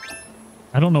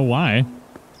 I don't know why.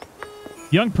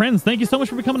 Young Prince, thank you so much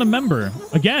for becoming a member.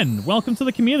 Again, welcome to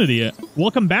the community.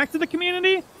 Welcome back to the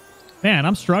community? Man,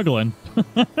 I'm struggling.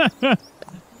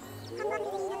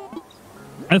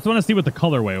 I just want to see what the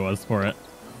colorway was for it.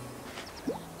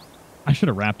 I should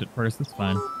have wrapped it first. It's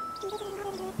fine.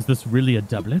 Is this really a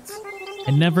doublet?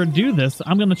 I never do this.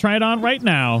 I'm going to try it on right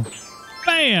now.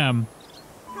 Bam!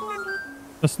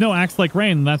 The snow acts like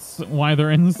rain. That's why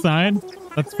they're inside.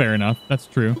 That's fair enough. That's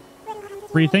true.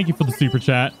 Bree, thank you for the super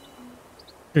chat.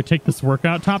 Here, take this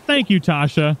workout top. Thank you,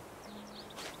 Tasha.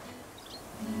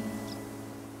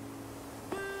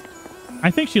 I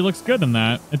think she looks good in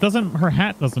that. It doesn't... Her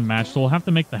hat doesn't match, so we'll have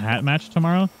to make the hat match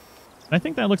tomorrow. I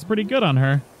think that looks pretty good on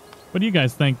her. What do you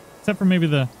guys think? Except for maybe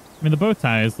the... I mean, the bow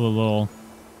tie is a little...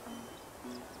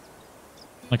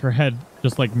 Like, her head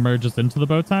just, like, merges into the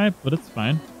bow tie, but it's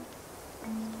fine.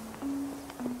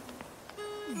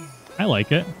 I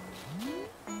like it.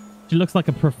 She looks like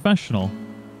a professional.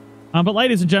 But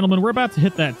ladies and gentlemen, we're about to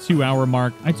hit that 2-hour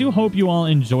mark. I do hope you all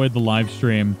enjoyed the live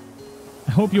stream.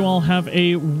 I hope you all have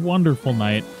a wonderful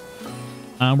night.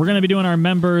 We're going to be doing our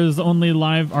members only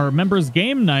live, our members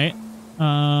game night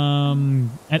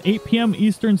at 8 p.m.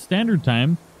 Eastern Standard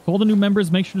Time. For all the new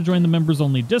members, make sure to join the members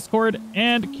only Discord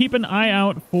and keep an eye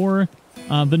out for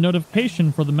the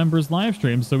notification for the members live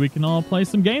stream so we can all play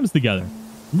some games together.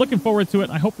 I'm looking forward to it.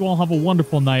 I hope you all have a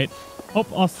wonderful night. Hope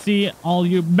I'll see all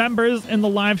you members in the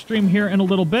live stream here in a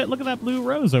little bit. Look at that blue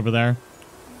rose over there.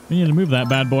 We need to move that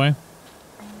bad boy.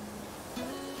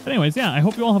 But anyways, yeah, I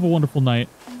hope you all have a wonderful night,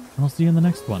 and I'll see you in the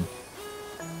next one.